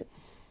 And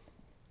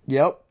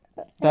yep,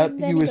 that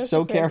he was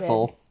so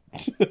careful.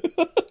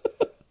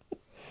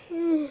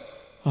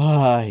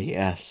 Ah,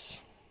 yes.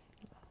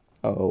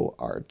 Oh,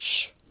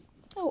 Arch.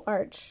 Oh,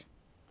 Arch.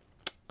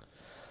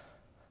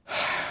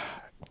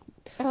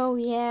 Oh,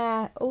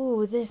 yeah.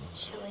 Oh,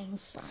 this chilling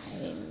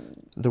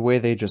the way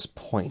they just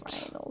point.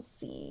 Final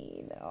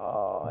scene.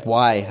 Oh,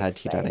 why so had excited.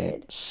 he done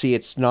it? See,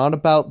 it's not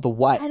about the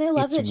what. And I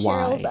love that why.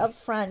 Cheryl's up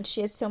front.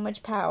 She has so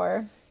much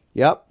power.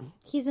 Yep.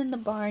 He's in the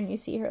barn. You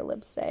see her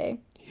lips say.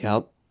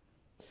 Yep.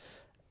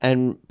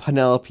 And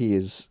Penelope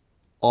is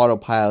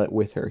autopilot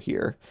with her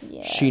here.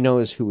 Yeah. She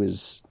knows who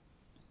is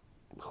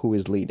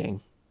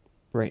leading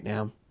right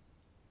now.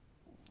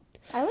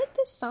 I like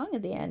this song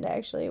at the end,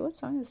 actually. What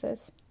song is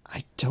this?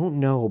 I don't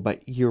know,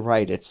 but you're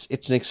right. It's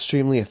an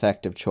extremely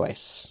effective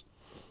choice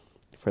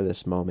for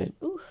this moment.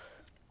 Oof.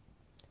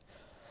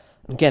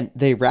 Again,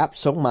 they rap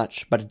so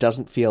much, but it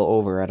doesn't feel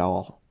over at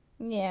all.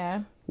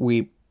 Yeah.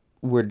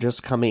 We're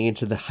just coming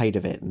into the height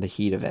of it and the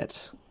heat of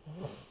it.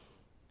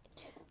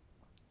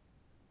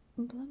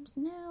 Blooms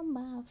now,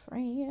 my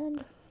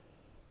friend.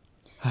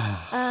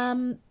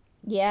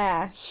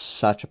 Yeah.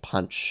 Such a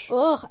punch.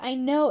 Ugh, I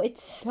know.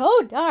 It's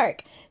so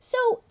dark.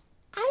 So,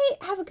 I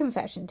have a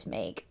confession to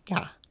make.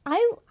 Yeah.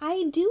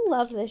 I do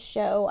love this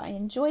show. I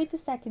enjoyed the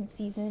second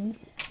season,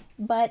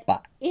 but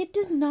it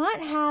does not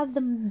have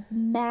the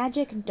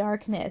magic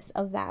darkness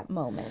of that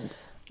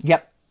moment.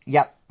 Yep.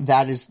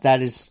 That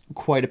is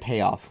quite a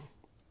payoff.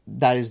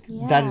 That is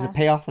a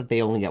payoff that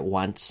they only get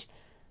once,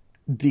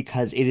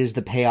 because it is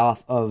the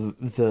payoff of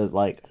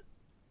the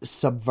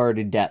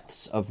subverted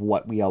depths of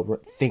what we all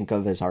think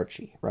of as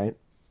Archie, right?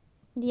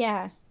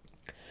 Yeah.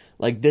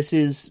 Like this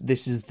is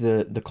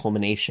the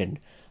culmination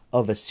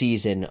of a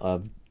season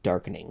of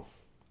darkening.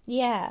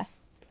 Yeah.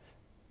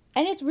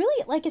 And it's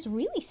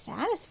really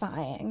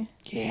satisfying.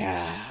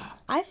 Yeah.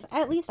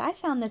 At least I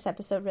found this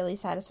episode really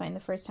satisfying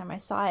the first time I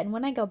saw it, and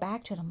when I go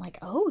back to it, I'm like,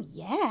 oh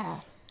yeah.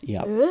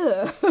 Yeah.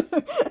 Ugh.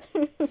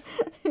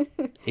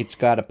 It's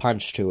got a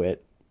punch to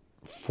it,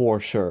 for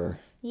sure.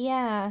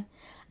 Yeah.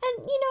 And,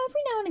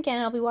 every now and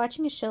again I'll be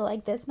watching a show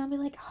like this, and I'll be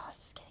like, oh,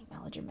 this is getting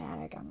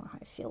melodramatic. I don't know how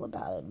I feel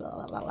about it, blah,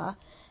 blah, blah, blah.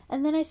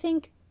 And then I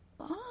think,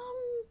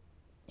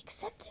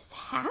 except this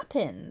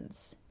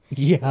happens.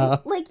 Yeah.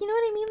 You know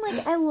what I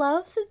mean? I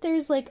love that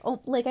there's,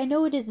 I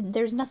know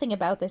there's nothing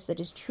about this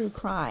that is true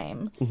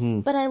crime,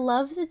 but I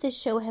love that this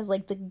show has,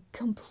 the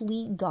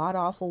complete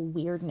god-awful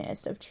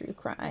weirdness of true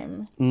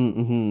crime.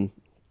 Mm-hmm.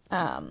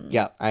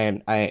 Yeah,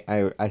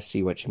 I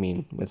see what you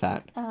mean with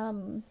that.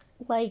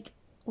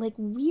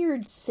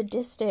 Weird,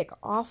 sadistic,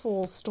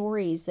 awful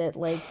stories that,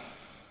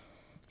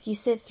 if you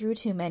sit through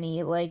too many,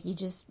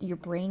 your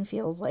brain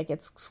feels like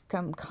it's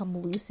come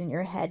loose in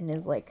your head and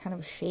is, kind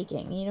of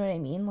shaking. You know what I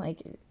mean?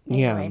 Anyway.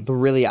 Yeah, the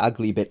really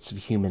ugly bits of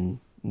humanness.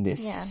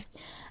 Yeah.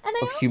 And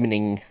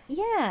humaning.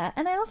 Yeah,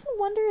 and I often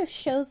wonder if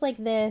shows like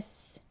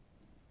this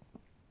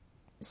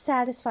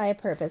satisfy a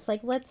purpose.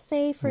 Let's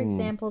say, for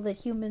example, that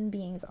human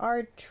beings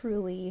are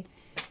truly,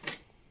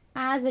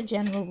 as a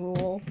general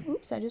rule,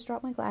 oops, I just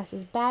dropped my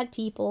glasses, bad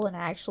people and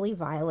actually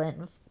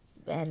violent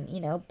and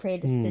prey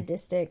to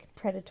sadistic,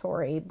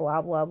 predatory,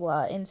 blah, blah,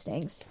 blah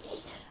instincts.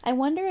 I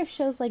wonder if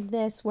shows like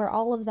this, where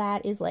all of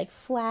that is,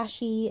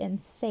 flashy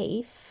and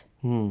safe,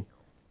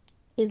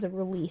 is a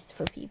release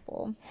for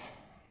people.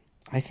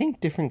 I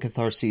think different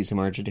catharses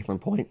emerge at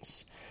different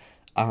points.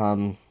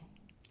 And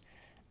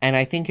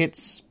I think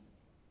it's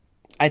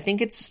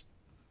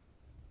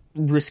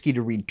risky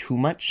to read too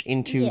much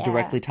into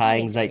directly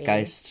tying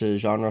zeitgeist to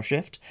genre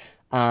shift.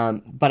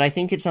 But I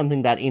think it's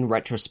something that in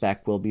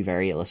retrospect will be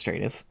very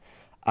illustrative.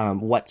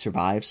 What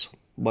survives,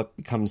 what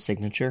becomes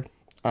signature.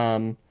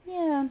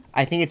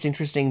 I think it's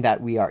interesting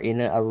that we are in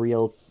a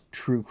real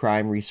true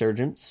crime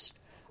resurgence.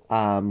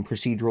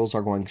 Procedurals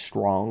are going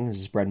strong. This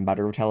is bread and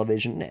butter of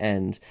television,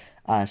 and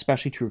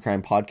especially true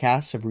crime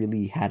podcasts have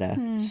really had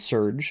a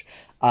surge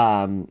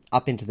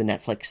up into the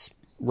Netflix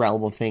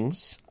realm of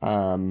things.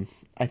 I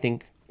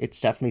think it's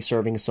definitely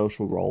serving a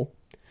social role.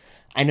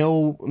 I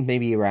know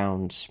maybe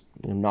around,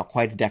 not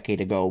quite a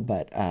decade ago,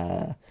 but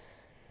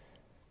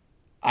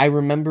I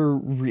remember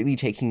really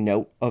taking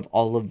note of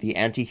all of the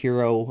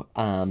anti-hero,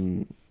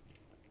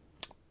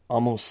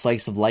 almost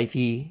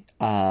slice-of-life-y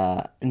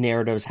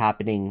narratives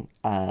happening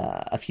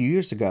a few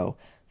years ago.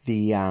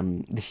 The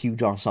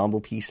huge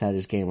ensemble piece that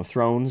is Game of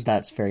Thrones,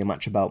 that's very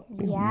much about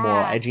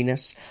moral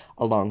edginess,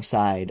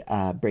 alongside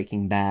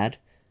Breaking Bad,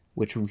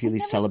 which really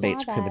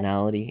celebrates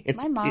criminality.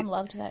 My mom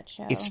loved that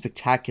show. It's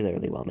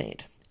spectacularly well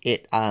made.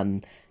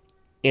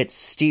 It's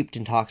steeped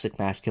in toxic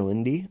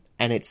masculinity,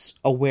 and it's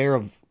aware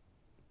of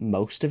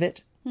most of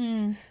it.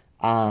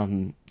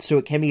 So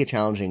it can be a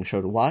challenging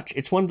show to watch.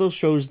 It's one of those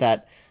shows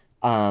that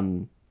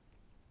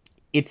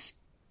it's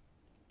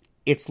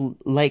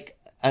like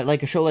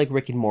a show like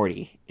Rick and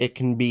Morty. It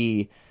can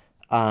be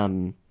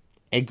a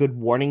good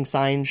warning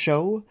sign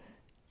show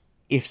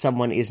if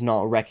someone is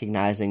not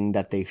recognizing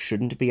that they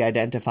shouldn't be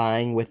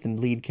identifying with the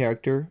lead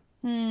character.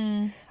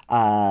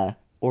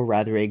 Or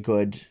rather a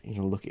good,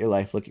 look at your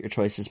life, look at your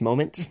choices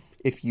moment.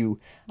 If you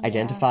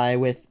identify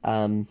with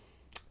Bryan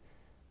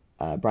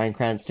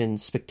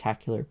Cranston's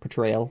spectacular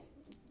portrayal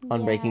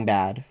on Breaking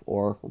Bad,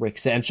 or Rick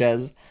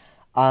Sanchez.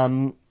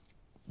 But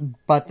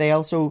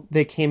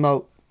they came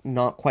out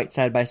not quite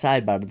side by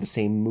side, but out of the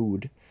same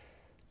mood.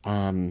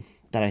 That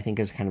I think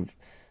is kind of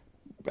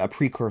a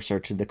precursor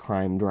to the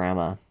crime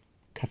drama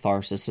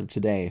catharsis of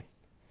today.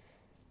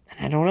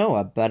 And I don't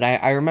know, but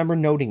I remember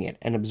noting it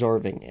and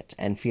observing it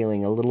and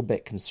feeling a little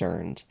bit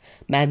concerned.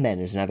 Mad Men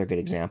is another good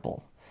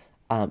example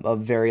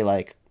of very,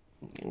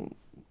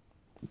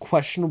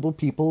 questionable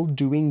people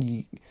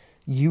doing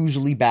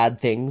usually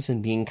bad things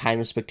and being kind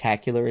of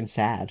spectacular and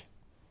sad.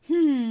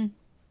 Yeah.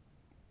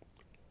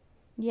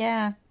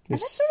 And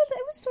it was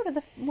sort of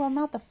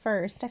not the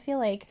first. I feel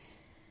like,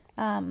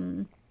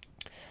 Arthur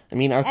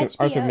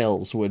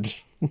Mills would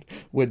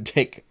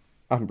take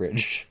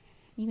umbrage.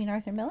 You mean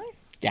Arthur Miller?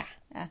 Yeah.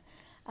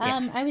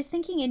 I was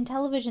thinking in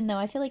television, though,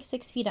 I feel like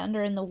 6 Feet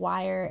Under and The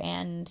Wire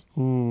and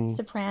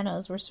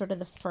Sopranos were sort of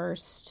the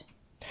first.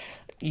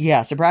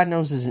 Yeah,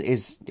 Sopranos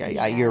is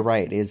you're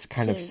right, is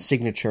kind of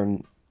signature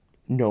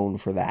known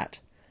for that.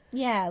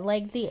 Yeah,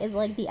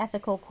 the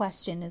ethical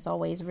question is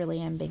always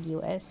really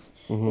ambiguous.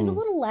 There's a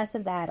little less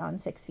of that on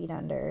 6 Feet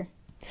Under.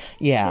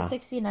 Yeah. Because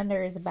 6 Feet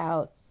Under is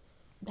about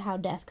how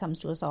death comes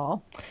to us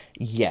all.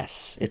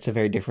 Yes, it's a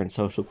very different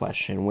social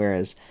question,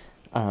 whereas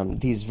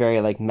these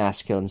very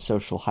masculine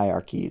social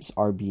hierarchies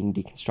are being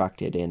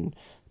deconstructed in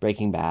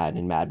Breaking Bad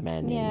and Mad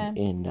Men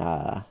in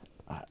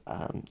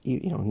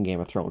Game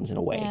of Thrones in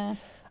a way. Yeah.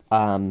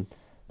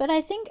 But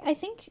I think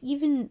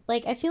even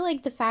I feel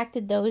like the fact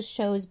that those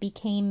shows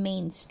became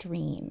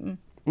mainstream.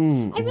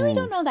 I really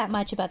don't know that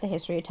much about the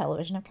history of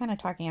television. I'm kind of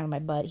talking out of my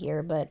butt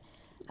here, but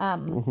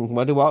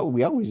what do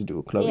we always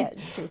do, Chloe? Yeah,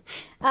 it's true.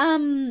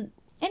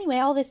 Anyway,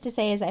 all this to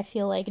say is I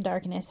feel like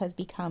darkness has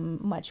become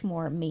much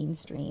more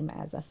mainstream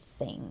as a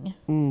thing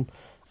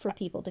for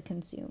people to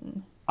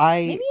consume.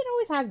 Maybe it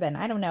always has been.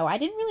 I don't know. I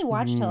didn't really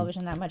watch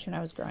television that much when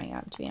I was growing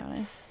up, to be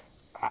honest.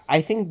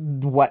 I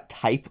think what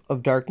type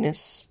of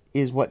darkness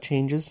is what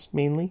changes,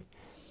 mainly.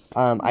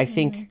 I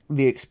think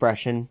the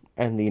expression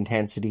and the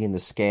intensity and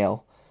the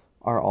scale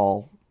are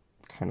all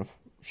kind of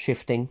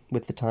shifting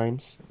with the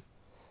times.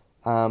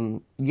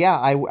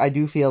 I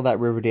do feel that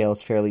Riverdale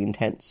is fairly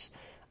intense.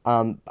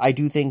 I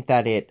do think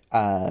that it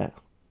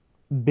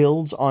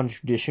builds on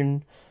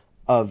tradition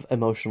of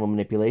emotional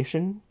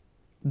manipulation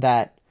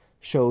that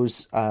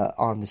shows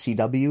on the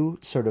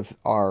CW sort of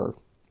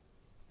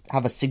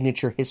have a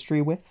signature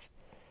history with.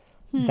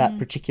 That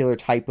particular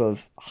type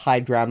of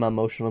high drama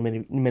emotional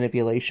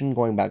manipulation,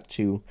 going back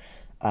to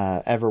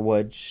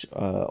Everwood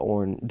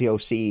or the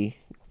OC,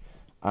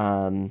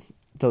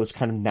 those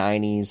kind of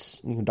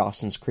 90s,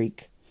 Dawson's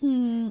Creek.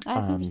 I've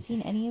never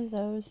seen any of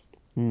those.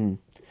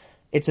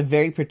 It's a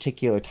very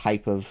particular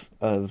type of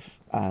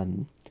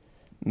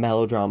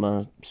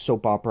melodrama,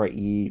 soap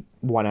opera-y,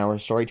 1 hour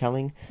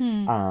storytelling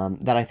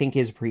that I think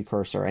is a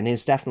precursor and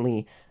is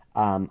definitely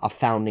a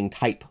founding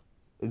type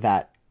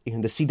that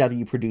the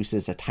CW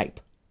produces a type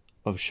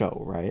of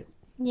show, right?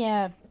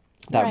 Yeah.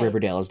 That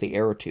Riverdale is the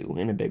heir to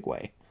in a big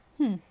way.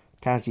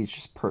 Cassie's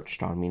just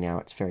perched on me now.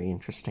 It's very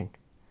interesting.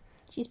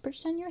 She's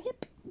perched on your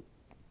hip.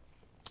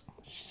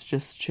 She's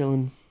just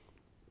chilling.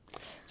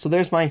 So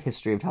there's my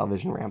history of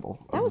television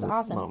ramble. That was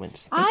awesome.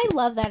 Moment. I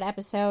love that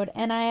episode,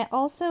 and I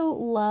also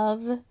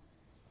love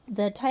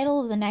the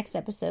title of the next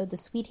episode, The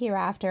Sweet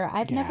Hereafter.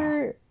 I've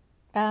never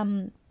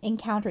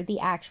encountered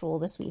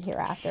the Sweet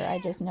Hereafter. I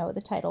just know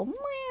the title.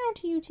 out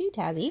to you too,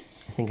 Tazzy.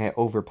 I think I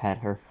over-pet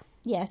her.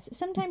 Yes,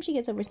 sometimes she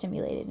gets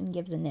overstimulated and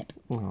gives a nip.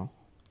 Oh.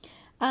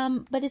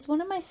 But it's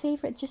one of my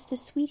favorite, just the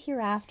sweet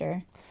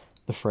hereafter.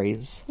 The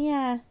phrase?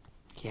 Yeah.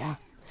 Yeah.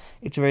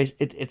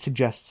 It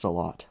suggests a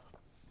lot.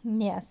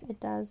 Yes, it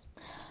does.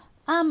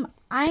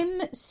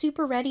 I'm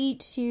super ready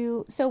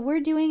to... So we're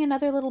doing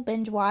another little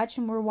binge watch,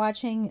 and we're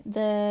watching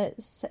the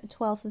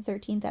 12th and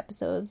 13th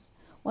episodes,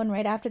 one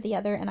right after the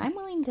other, and I'm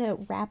willing to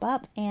wrap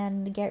up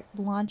and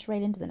launch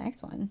right into the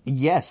next one.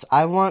 Yes,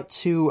 I want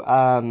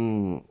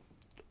to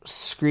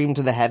scream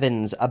to the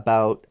heavens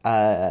about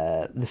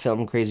the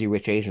film Crazy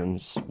Rich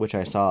Asians, which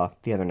I saw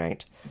the other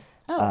night.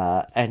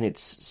 Oh. And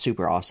it's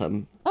super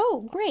awesome.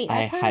 Oh, great.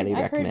 I highly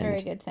recommend. I've heard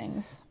very good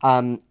things.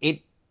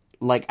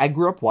 I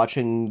grew up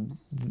watching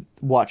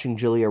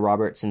Julia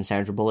Roberts and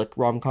Sandra Bullock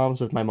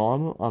rom-coms with my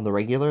mom on the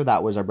regular.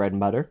 That was our bread and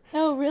butter.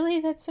 Oh, really?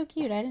 That's so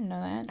cute. I didn't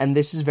know that. And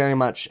this is very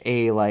much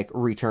a,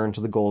 return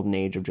to the golden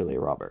age of Julia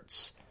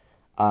Roberts.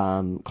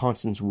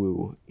 Constance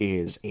Wu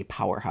is a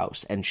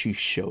powerhouse, and she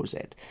shows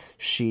it.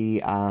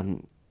 She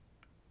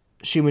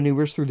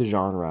maneuvers through the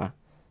genre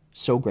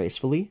so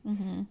gracefully,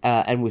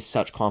 and with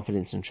such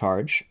confidence and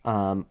charge,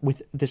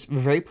 with this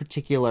very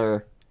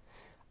particular...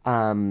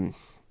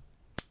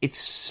 it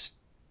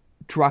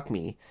struck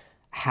me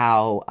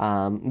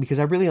how, because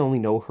I really only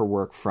know her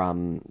work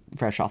from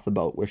Fresh Off the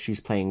Boat, where she's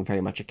playing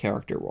very much a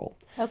character role.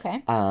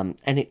 Okay. And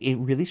it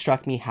really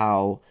struck me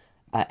how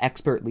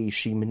expertly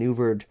she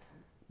maneuvered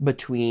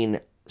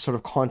between sort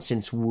of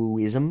Constance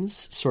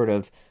Wu-isms, sort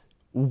of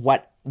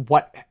what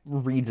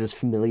reads as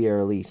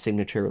familiarly,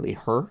 signaturely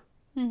her,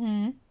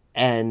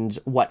 and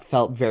what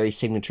felt very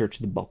signature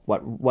to the book,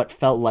 what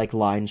felt like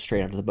lines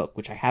straight out of the book,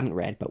 which I haven't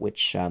read, but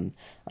which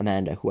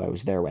Amanda, who I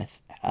was there with,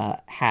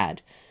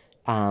 had.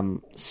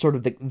 Sort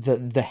of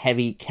the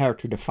heavy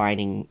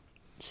character-defining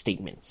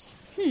statements.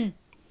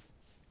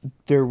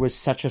 There was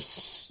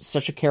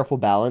such a careful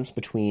balance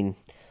between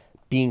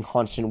being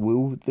Constance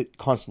Wu,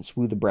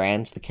 the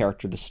brand, the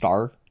character, the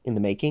star in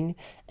the making,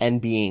 and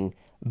being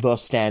the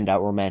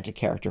standout romantic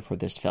character for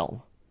this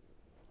film.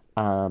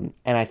 And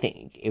I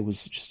think it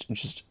was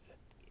just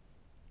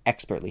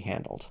expertly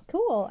handled.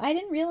 Cool. I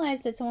didn't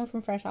realize that someone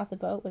from Fresh Off the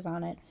Boat was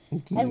on it.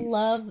 Yes. I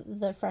love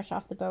the Fresh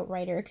Off the Boat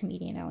writer,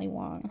 comedian Ali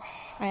Wong.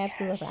 I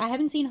absolutely love her. I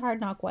haven't seen Hard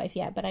Knock Wife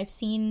yet, but I've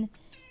seen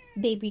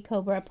Baby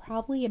Cobra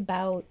probably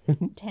about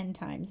 10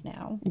 times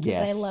now.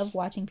 Yes. I love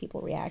watching people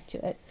react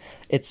to it.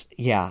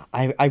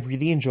 I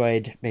really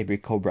enjoyed Baby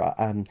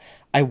Cobra.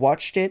 I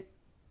watched it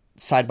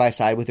side by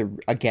side with a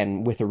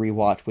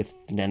rewatch with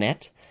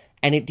Nanette.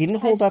 And it didn't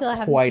hold up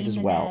quite as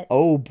well. Nanette.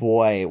 Oh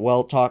boy.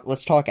 Well,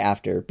 let's talk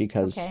after,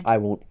 because Okay. I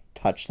won't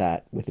touch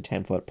that with a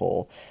 10-foot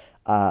pole.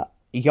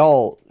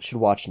 Y'all should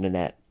watch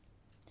Nanette.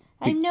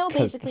 I know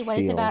basically what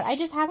it's about. I feels-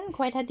 just haven't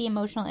quite had the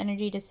emotional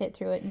energy to sit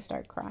through it and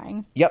start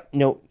crying. Yep,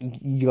 no,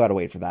 you gotta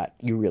wait for that.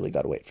 You really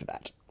gotta wait for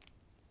that.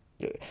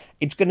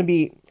 It's gonna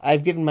be...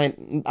 I've given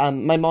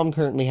my mom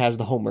currently has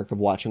the homework of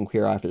watching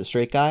Queer Eye for the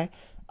Straight Guy.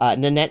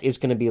 Nanette is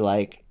gonna be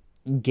like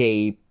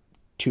gay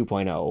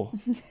 2.0.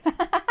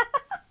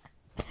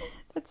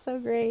 That's so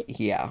great.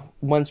 Yeah.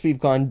 Once we've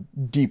gone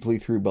deeply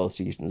through both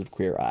seasons of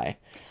Queer Eye,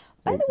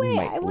 By the way,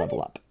 might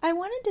level up. I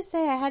wanted to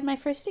say I had my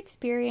first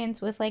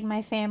experience with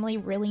my family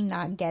really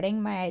not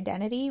getting my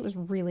identity. It was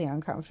really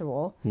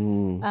uncomfortable.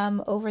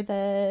 Over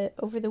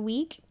the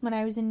week when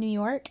I was in New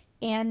York,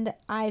 and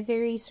I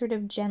very sort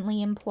of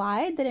gently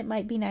implied that it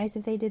might be nice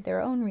if they did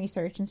their own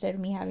research instead of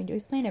me having to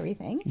explain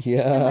everything.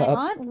 Yeah. And my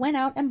aunt went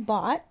out and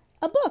bought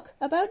a book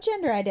about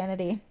gender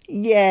identity.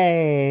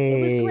 Yay!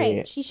 It was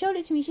great. She showed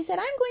it to me. She said,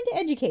 "I'm going to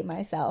educate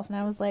myself." And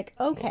I was like,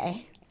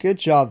 okay. Good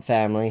job,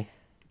 family.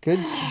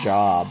 Good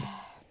job.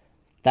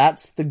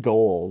 That's the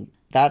goal.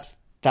 That's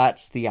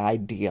the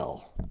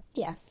ideal.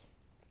 Yes.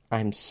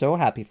 I'm so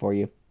happy for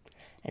you.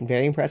 And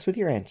very impressed with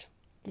your aunt.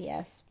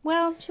 Yes.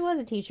 Well, she was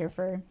a teacher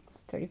for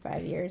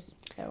 35 years,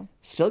 so...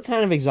 Still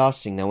kind of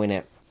exhausting, though, isn't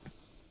it?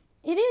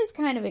 It is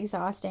kind of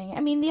exhausting.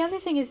 I mean, the other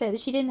thing is that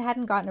she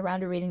hadn't gotten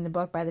around to reading the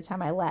book by the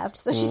time I left,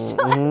 so she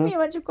still asks me a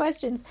bunch of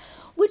questions,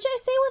 which I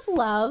say with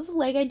love.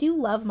 I do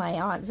love my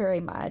aunt very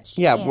much.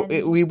 Yeah,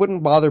 and... we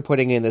wouldn't bother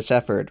putting in this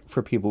effort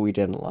for people we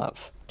didn't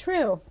love.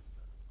 True.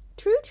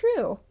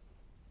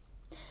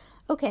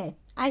 Okay,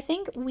 I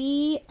think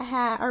we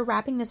are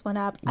wrapping this one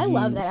up. I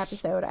love that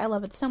episode. I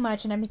love it so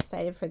much, and I'm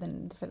excited for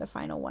the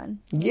final one.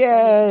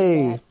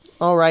 Yay!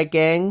 All right,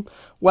 gang.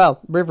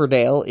 Well,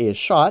 Riverdale is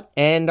shot,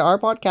 and our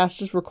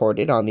podcast is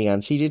recorded on the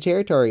unceded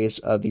territories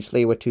of the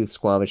Tsleil-Waututh,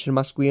 Squamish, and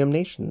Musqueam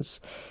nations.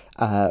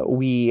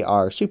 We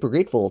are super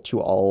grateful to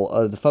all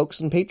of the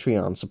folks on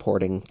Patreon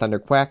supporting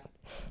Thunderquack,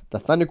 the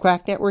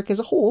Thunderquack network as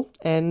a whole,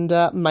 and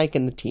Mike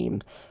and the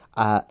team.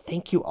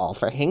 Thank you all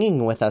for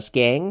hanging with us,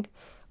 gang.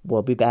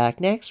 We'll be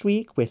back next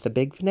week with the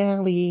big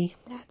finale.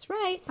 That's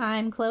right.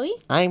 I'm Chloe.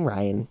 I'm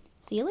Ryan.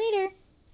 See you later.